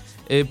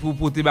et pour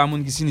porter les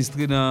gens qui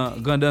sinistrés dans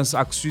Grandance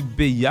à Sud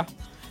pays.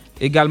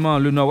 Également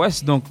le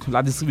Nord-Ouest, donc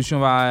la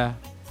distribution va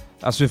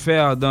se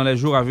faire dans les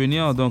jours à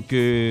venir. Donc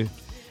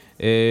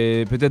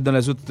peut-être dans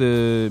les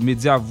autres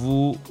médias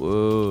vous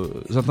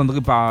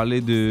entendrez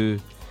parler de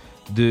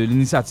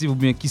l'initiative ou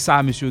bien qui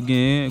ça monsieur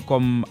gagne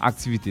comme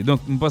activité. Donc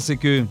je pense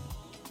que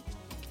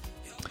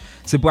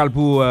c'est pas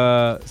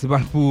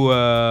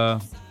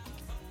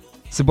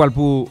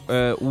pour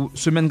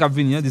semaine qui va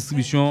venir,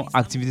 distribution,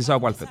 activité, ça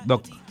va le faire.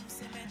 Donc,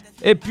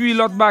 Et puis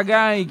l'autre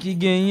bagaille qui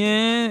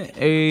gagnait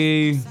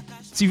et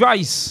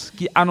T-Vice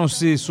qui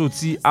annoncé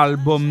sorti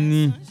album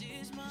ni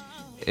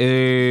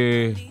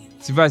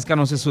T-Vice qui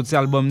annoncé sorti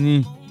album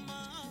ni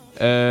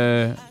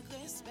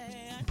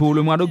pour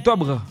le mois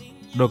d'octobre.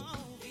 Donc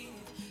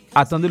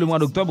attendez le mois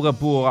d'octobre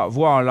pour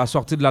voir la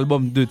sortie de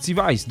l'album de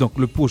T-Vice, donc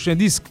le prochain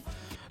disque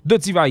de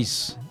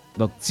T-Vice.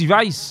 Donc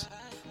T-Vice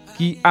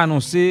qui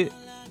annoncé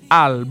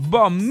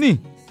album ni.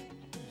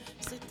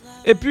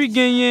 Et puis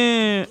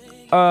gagné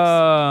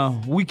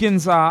week-end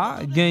ça,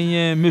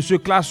 gagné Monsieur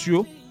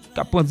Classio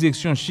qui prend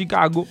direction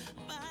Chicago.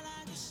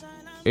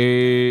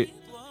 Et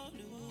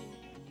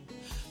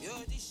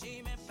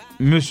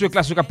Monsieur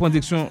Classio qui prend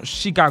direction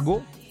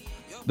Chicago.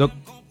 Donc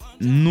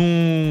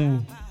nous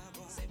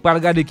pas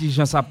regarder qui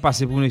gens ça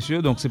passer pour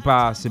messieurs, donc c'est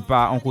pas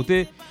en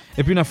côté.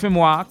 Et puis dans fin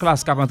mois,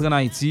 classe qui rentre en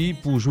Haïti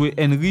pour jouer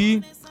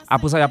Henry.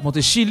 Après ça il a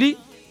monté Chili.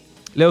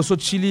 Là au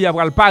Chili, il a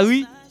pris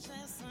Paris.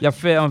 Il a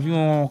fait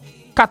environ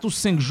 4 ou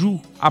 5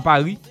 jours à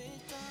Paris.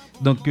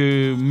 Donc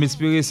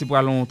m'espérer c'est pour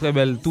une très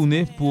belle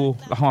tournée pour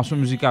la formation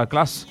musicale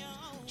classe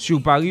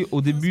sur Paris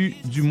au début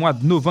du mois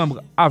de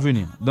novembre à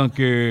venir.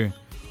 Donc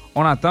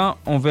on attend,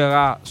 on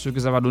verra ce que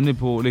ça va donner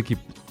pour l'équipe.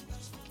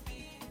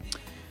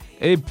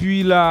 Et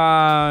puis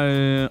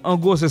là, en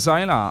gros c'est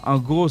ça là. En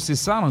gros c'est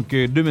ça. Donc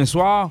demain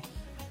soir,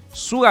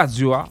 sur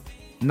radio,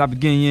 on a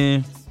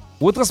gagné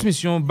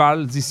retransmission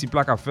balle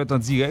disciple qu'a fait en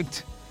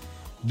direct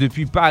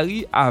depuis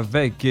Paris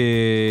avec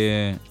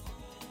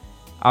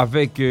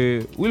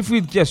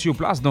Wilfried qui est sur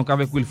place. Donc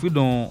avec Wilfried,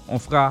 on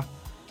fera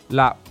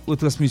la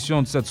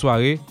retransmission de cette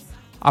soirée.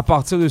 À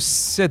partir de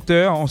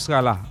 7h, on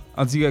sera là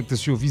en direct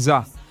sur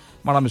Visa.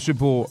 Madame, monsieur,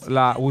 pour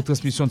la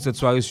retransmission de cette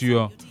soirée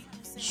sur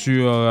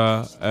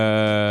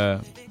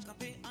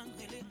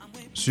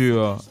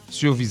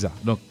Visa.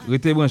 Donc,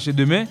 restez branchés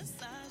demain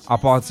à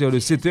partir de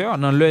 7h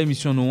dans leur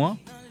émission nous.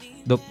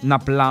 Donc, n'a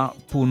plan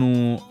pour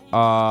nous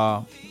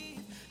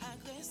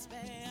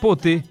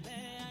porter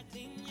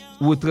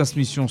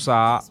retransmission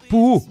ça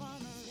pour vous.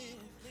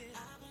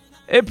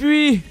 Et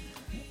puis,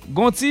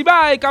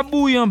 Gontiba et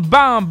Kabouy en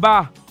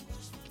bas.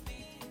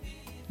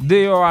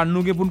 D'ailleurs,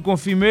 nous pour nous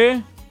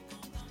confirmer.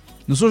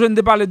 Nous sommes jeunes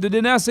de parler de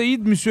Dener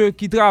Seyd, monsieur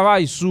qui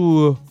travaille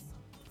sur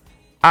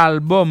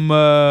album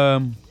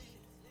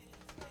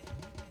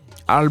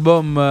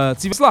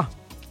T-Vice là.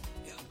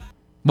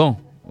 Bon,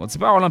 on ne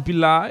pas en pile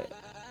là.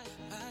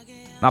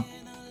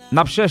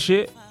 N'a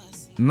cherché,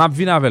 n'a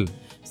vu avec.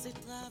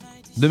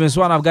 Demain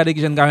soir, n'a regardé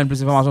qui j'ai gagné plus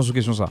d'informations sur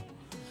question ça.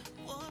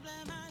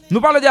 Nous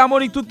parlons de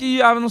Harmonique tout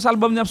qui a notre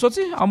album n'a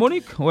sorti.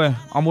 Harmonique, ouais,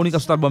 Harmonique a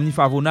sorti album ni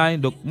Favonai.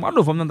 Donc mois de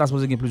novembre, on a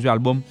supposé qu'il y ait plusieurs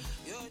albums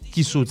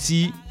qui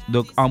sorti.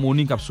 Donc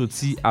Harmonique a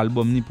sorti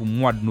album ni pour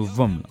mois de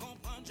novembre.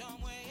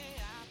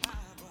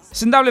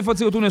 Si nous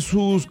voulons retourner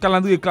sur le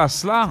calendrier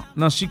classe là,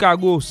 dans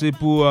Chicago, c'est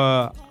pour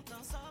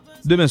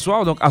demain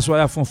soir. Donc à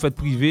soir, ils font fête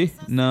privée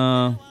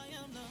dans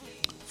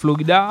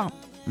Florida.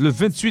 Le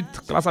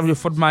 28, classe avec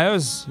Fort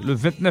Myers. Le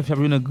 29, il y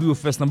a eu une Griot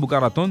Fest dans Boca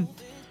Raton.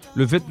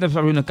 Le 29, il y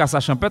a eu une Casa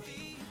Champette.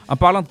 En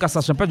parlant de Casa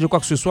Champette, je crois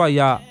que ce soir, il y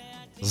a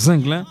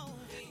Zinglin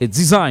et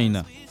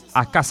Design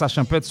à Casa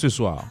Champette ce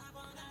soir.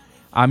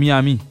 À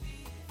Miami.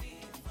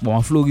 Bon,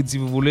 en Floride, si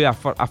vous voulez, à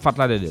Fat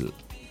Lauderdale.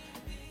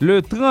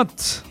 Le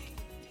 30,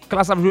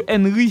 classe avec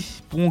Henry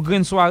pour une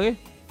grande soirée.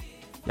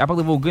 Il n'y a pas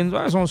de vos grandes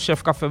soirées. Son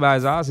chef Café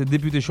Bazar, c'est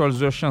député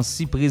Scholzer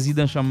Chancy,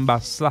 président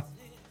Chambas là.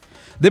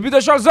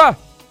 Député Scholzer!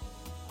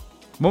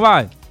 Bon,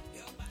 bye.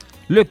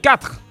 Le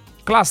 4,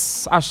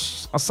 classe à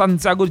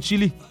Santiago de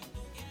Chili.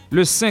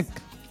 Le 5,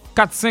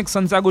 4-5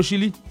 Santiago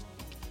Chili.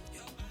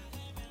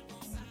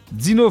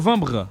 10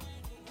 novembre.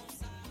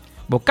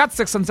 Bon,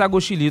 4-5 Santiago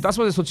Chili. Il a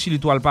supposé sortir Chili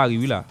toi à Paris,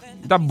 oui là.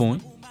 Il est bon. Hein?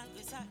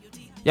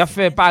 Il a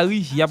fait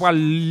Paris. Il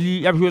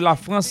a joué la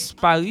France,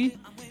 Paris.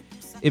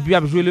 Et puis il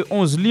a joué le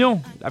 11 Lyon.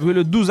 Il a joué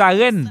le 12 à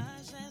Rennes.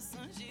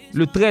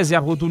 Le 13, il a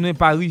retourné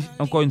Paris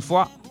encore une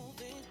fois.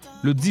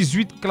 Le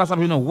 18, classe à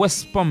dans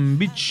West Palm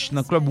Beach, dans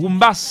le club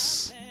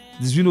Rumbas.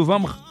 18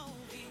 novembre.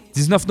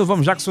 19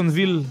 novembre,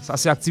 Jacksonville. Ça,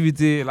 c'est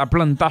activité La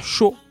Planta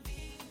Show.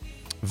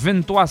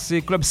 23,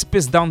 c'est Club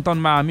Space Downtown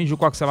Miami. Je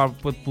crois que ça va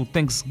être pour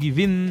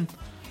Thanksgiving.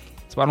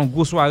 C'est pas une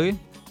grosse soirée.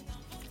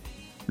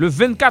 Le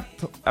 24,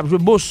 il y a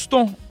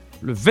Boston.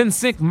 Le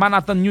 25,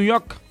 Manhattan, New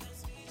York.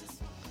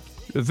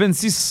 Le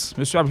 26,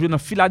 monsieur a joué dans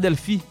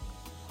Philadelphie.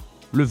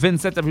 Le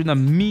 27, il a joué dans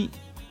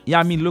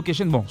Miami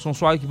Location. Bon, son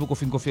soirée qui peut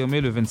confirmer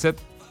le 27.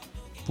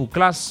 Pour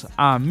classe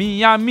à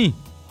Miami.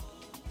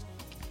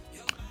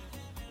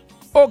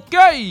 OK.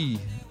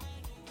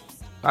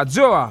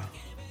 Radio.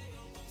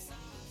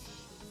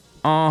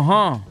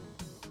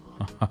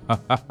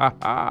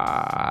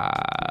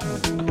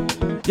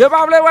 Yo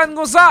pas vle wen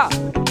comme ça.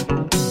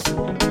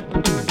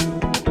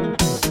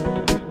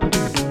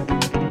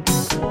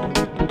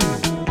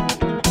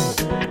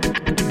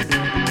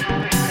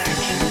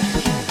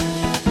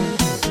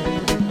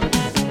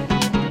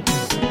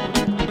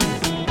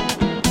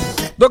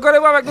 Donc, allez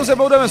voir avec nous, c'est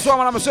pour demain soir,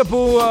 madame, monsieur,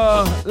 pour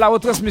la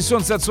retransmission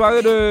de cette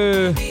soirée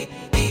de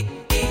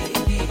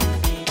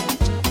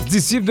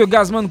Disciples de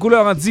Gazman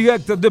Couleur en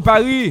direct de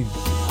Paris.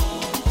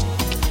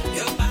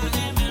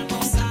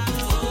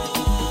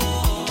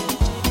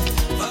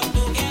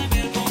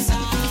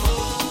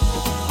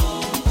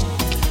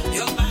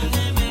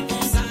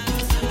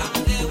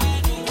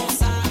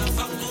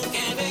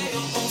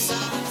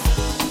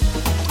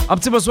 Un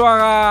petit bonsoir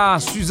à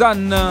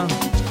Suzanne.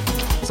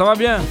 Ça va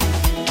bien?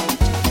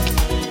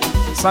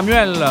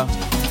 Samuel.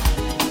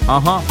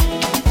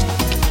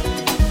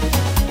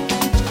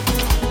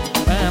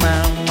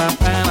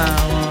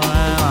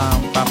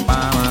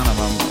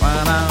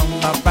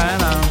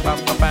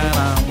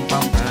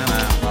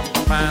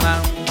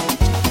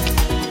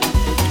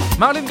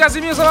 Marlene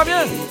Casimir, ça va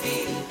bien?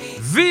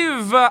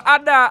 Vive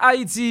Ada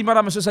Haïti,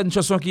 madame, monsieur, c'est une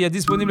chanson qui est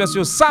disponible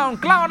sur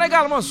SoundCloud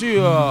également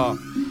sur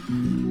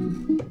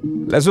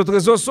les autres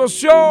réseaux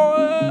sociaux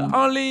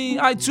en ligne,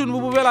 iTunes, vous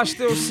pouvez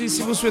l'acheter aussi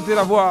si vous souhaitez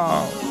la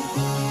voir.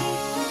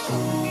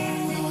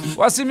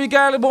 Voici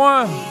Michael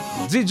Brun,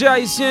 DJ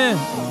haïtien,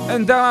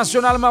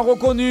 internationalement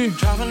reconnu,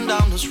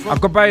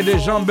 accompagné de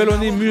Jean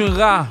Belloni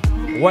Murat,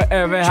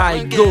 Wherever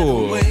I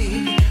Go.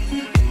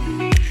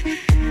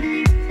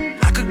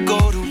 I could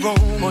go to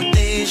Rome or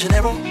De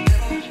Janeiro,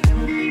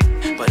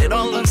 but it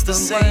all looks the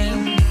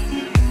same.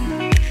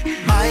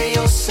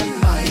 Miles and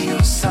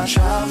miles I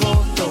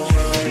traveled the world.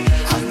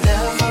 I've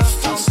never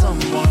found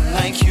someone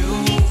like you.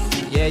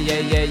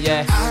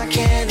 Yeah. I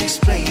can't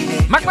explain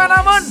it.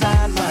 McManamon.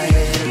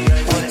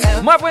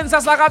 Moi, prends ça,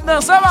 ça rate dans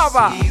ça,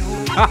 papa.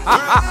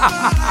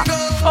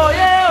 Oh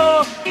yeah,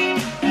 oh.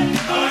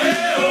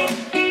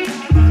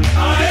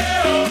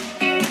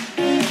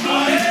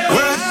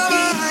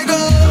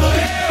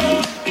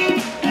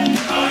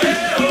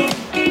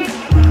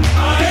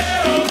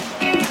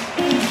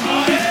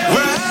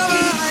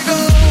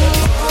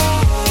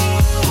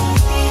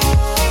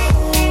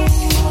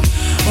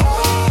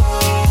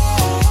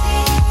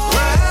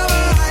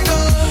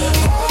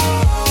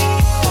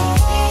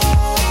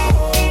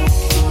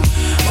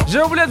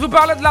 J'ai oublié de vous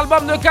parler de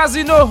l'album de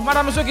Casino,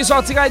 madame, monsieur, qui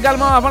sortira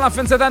également avant la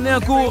fin de cette année en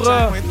cours.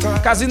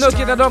 Casino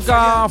qui était donc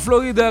en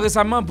Floride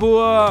récemment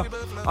pour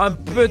un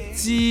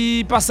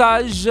petit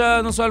passage,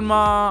 non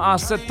seulement à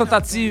cette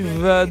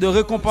tentative de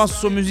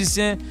récompense aux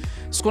musiciens,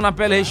 ce qu'on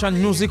appelle Haitian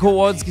Music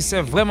Awards, qui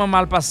s'est vraiment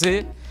mal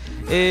passé.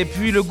 Et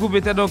puis le groupe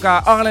était donc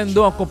à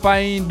Orlando en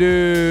compagnie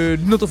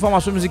d'une autre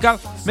formation musicale.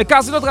 Mais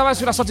Casino travaille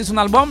sur la sortie de son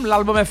album.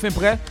 L'album est fin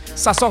prêt.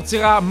 Ça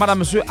sortira, madame,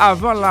 monsieur,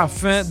 avant la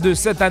fin de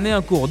cette année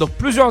en cours. Donc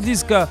plusieurs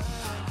disques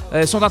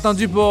sont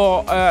attendus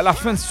pour la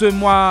fin de ce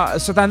mois,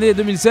 cette année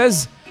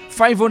 2016.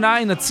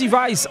 509,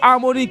 T-Vice,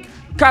 Harmonic,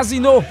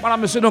 Casino.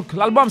 Madame, monsieur, donc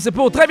l'album c'est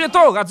pour très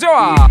bientôt. Radio.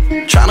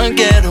 Trying to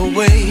get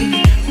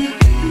away.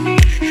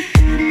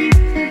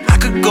 I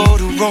could go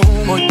to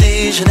Rome or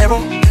De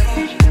Janeiro,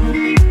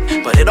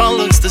 but it all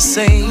looks the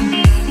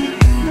same.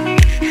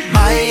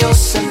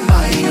 Miles and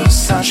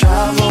miles I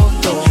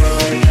traveled the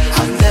world.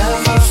 I've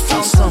never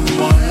found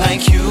someone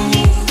like you.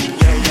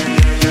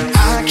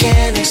 I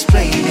can't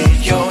explain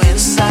it, you're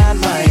inside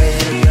my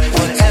head.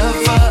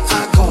 Wherever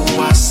I go,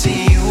 I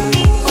see you.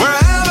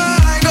 Wherever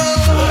I go,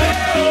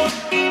 wherever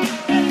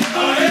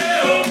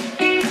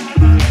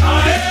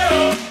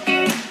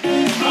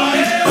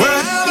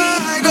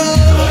I go.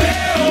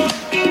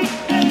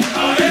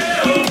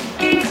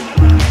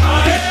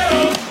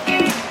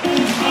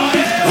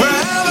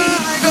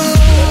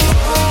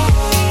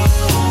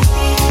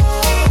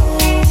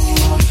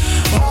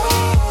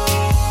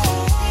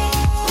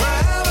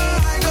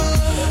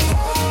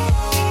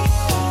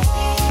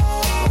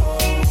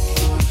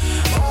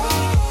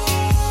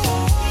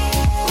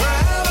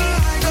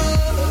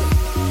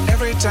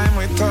 Time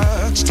we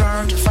touch,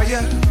 turn to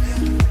fire,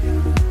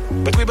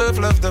 but we both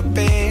love the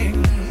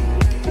pain.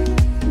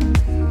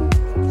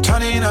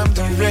 Turning up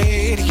the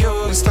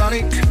radio is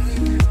tonic,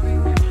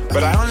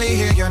 but I only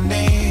hear your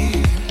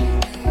name.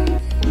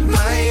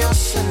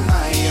 Miles and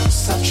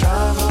miles I've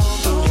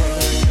traveled the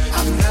world.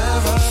 I've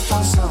never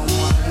found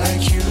someone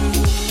like you.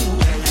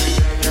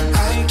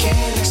 I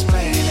can't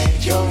explain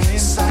it, you're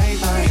inside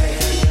my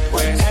head.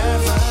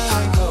 Wherever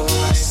I go,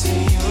 I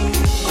see you.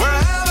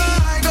 Wherever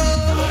I go.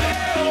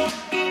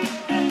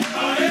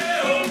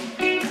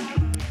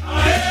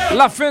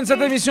 La fin de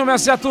cette émission,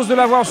 merci à tous de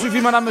l'avoir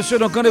suivi, madame, monsieur.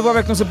 Donc rendez-vous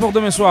avec nous, c'est pour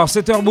demain soir,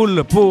 7h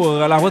boule, pour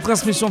la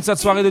retransmission de cette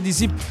soirée de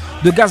disciples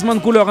de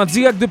Gazman Couleur en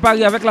direct de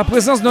Paris avec la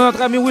présence de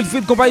notre ami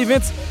Wilfried Compagnie 20.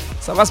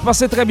 Ça va se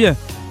passer très bien.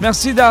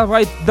 Merci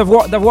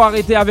d'avoir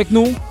été avec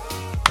nous.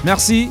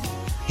 Merci.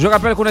 Je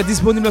rappelle qu'on est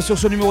disponible sur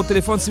ce numéro de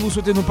téléphone si vous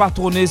souhaitez nous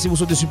patronner, si vous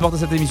souhaitez supporter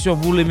cette émission,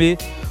 vous l'aimez,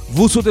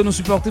 vous souhaitez nous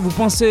supporter, vous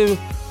pensez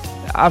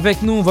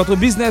avec nous, votre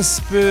business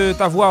peut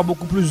avoir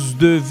beaucoup plus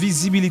de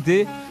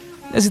visibilité.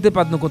 N'hésitez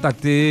pas à nous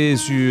contacter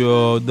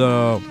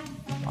dans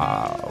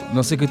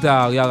le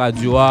secrétariat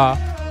radio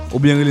ou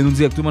bien nous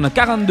directement dans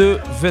 42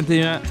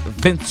 21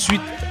 28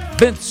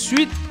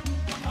 28.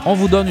 On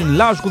vous donne une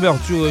large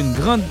couverture, une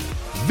grande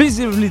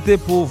visibilité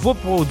pour vos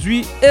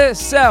produits et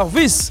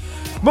services.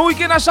 Bon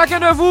week-end à chacun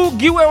de vous.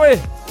 Guy Wewe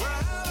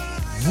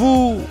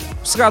vous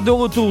sera de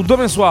retour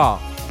demain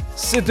soir,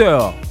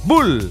 7h,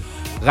 boule,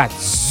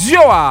 radio.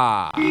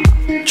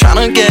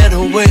 Trying to get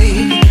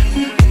away.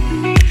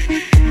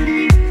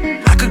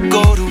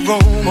 Go to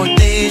Rome or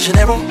De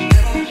Janeiro,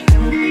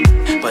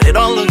 but it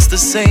all looks the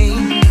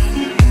same.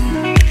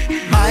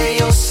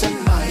 Miles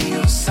and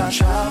miles I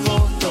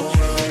traveled the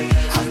world.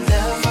 I've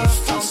never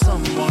found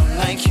someone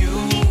like you.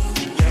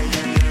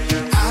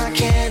 I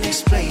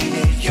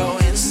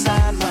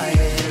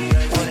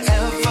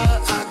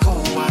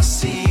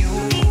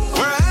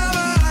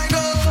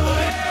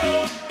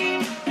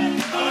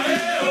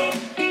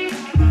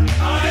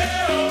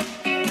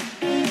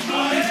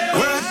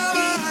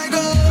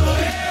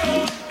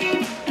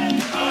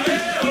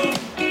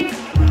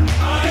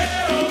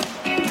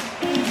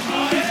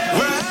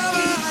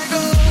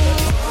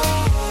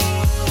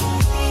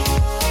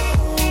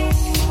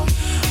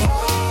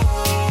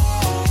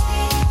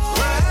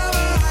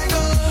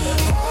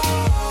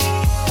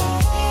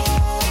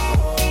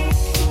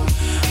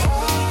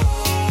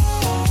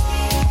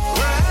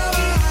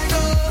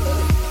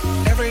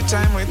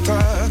time we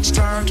touch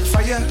turned to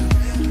fire,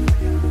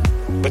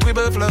 but we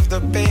both love the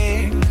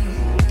pain.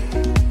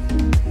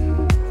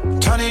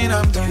 Turning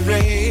up the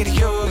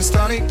radio is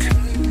tonic,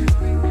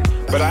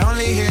 but I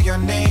only hear your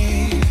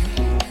name.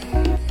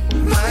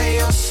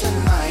 Myos and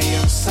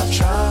Myos, I've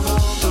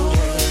traveled the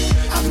world.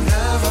 I've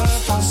never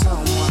found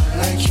someone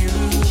like you.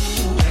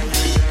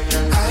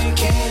 I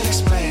can't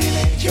explain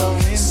it, you're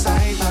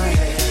inside my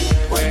head.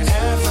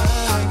 Wherever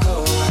I go,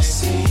 I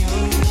see you.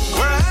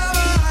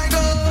 Wherever I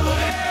go,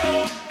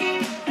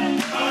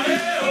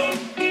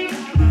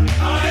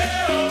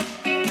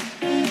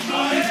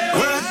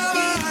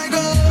 wherever I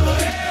go,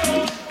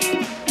 wherever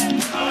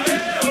I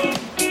go.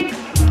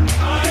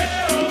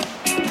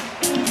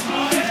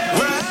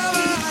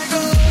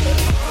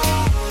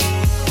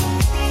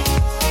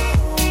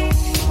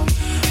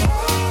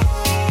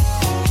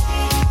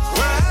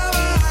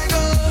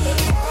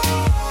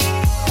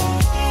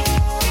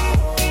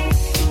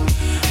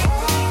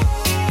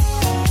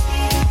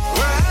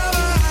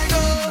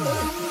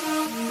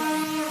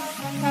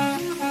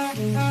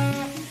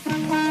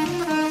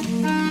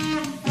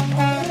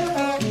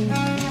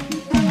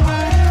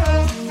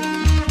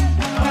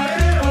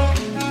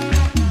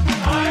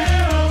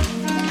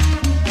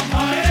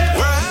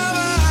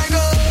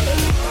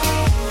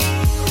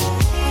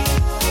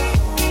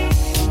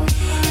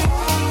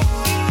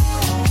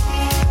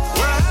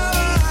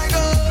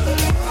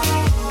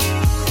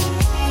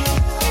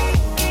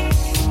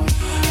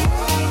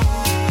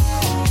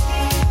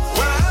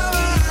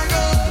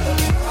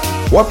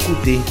 Wap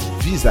koute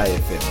Visa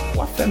FM.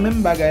 Wap fè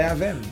même bagay avem.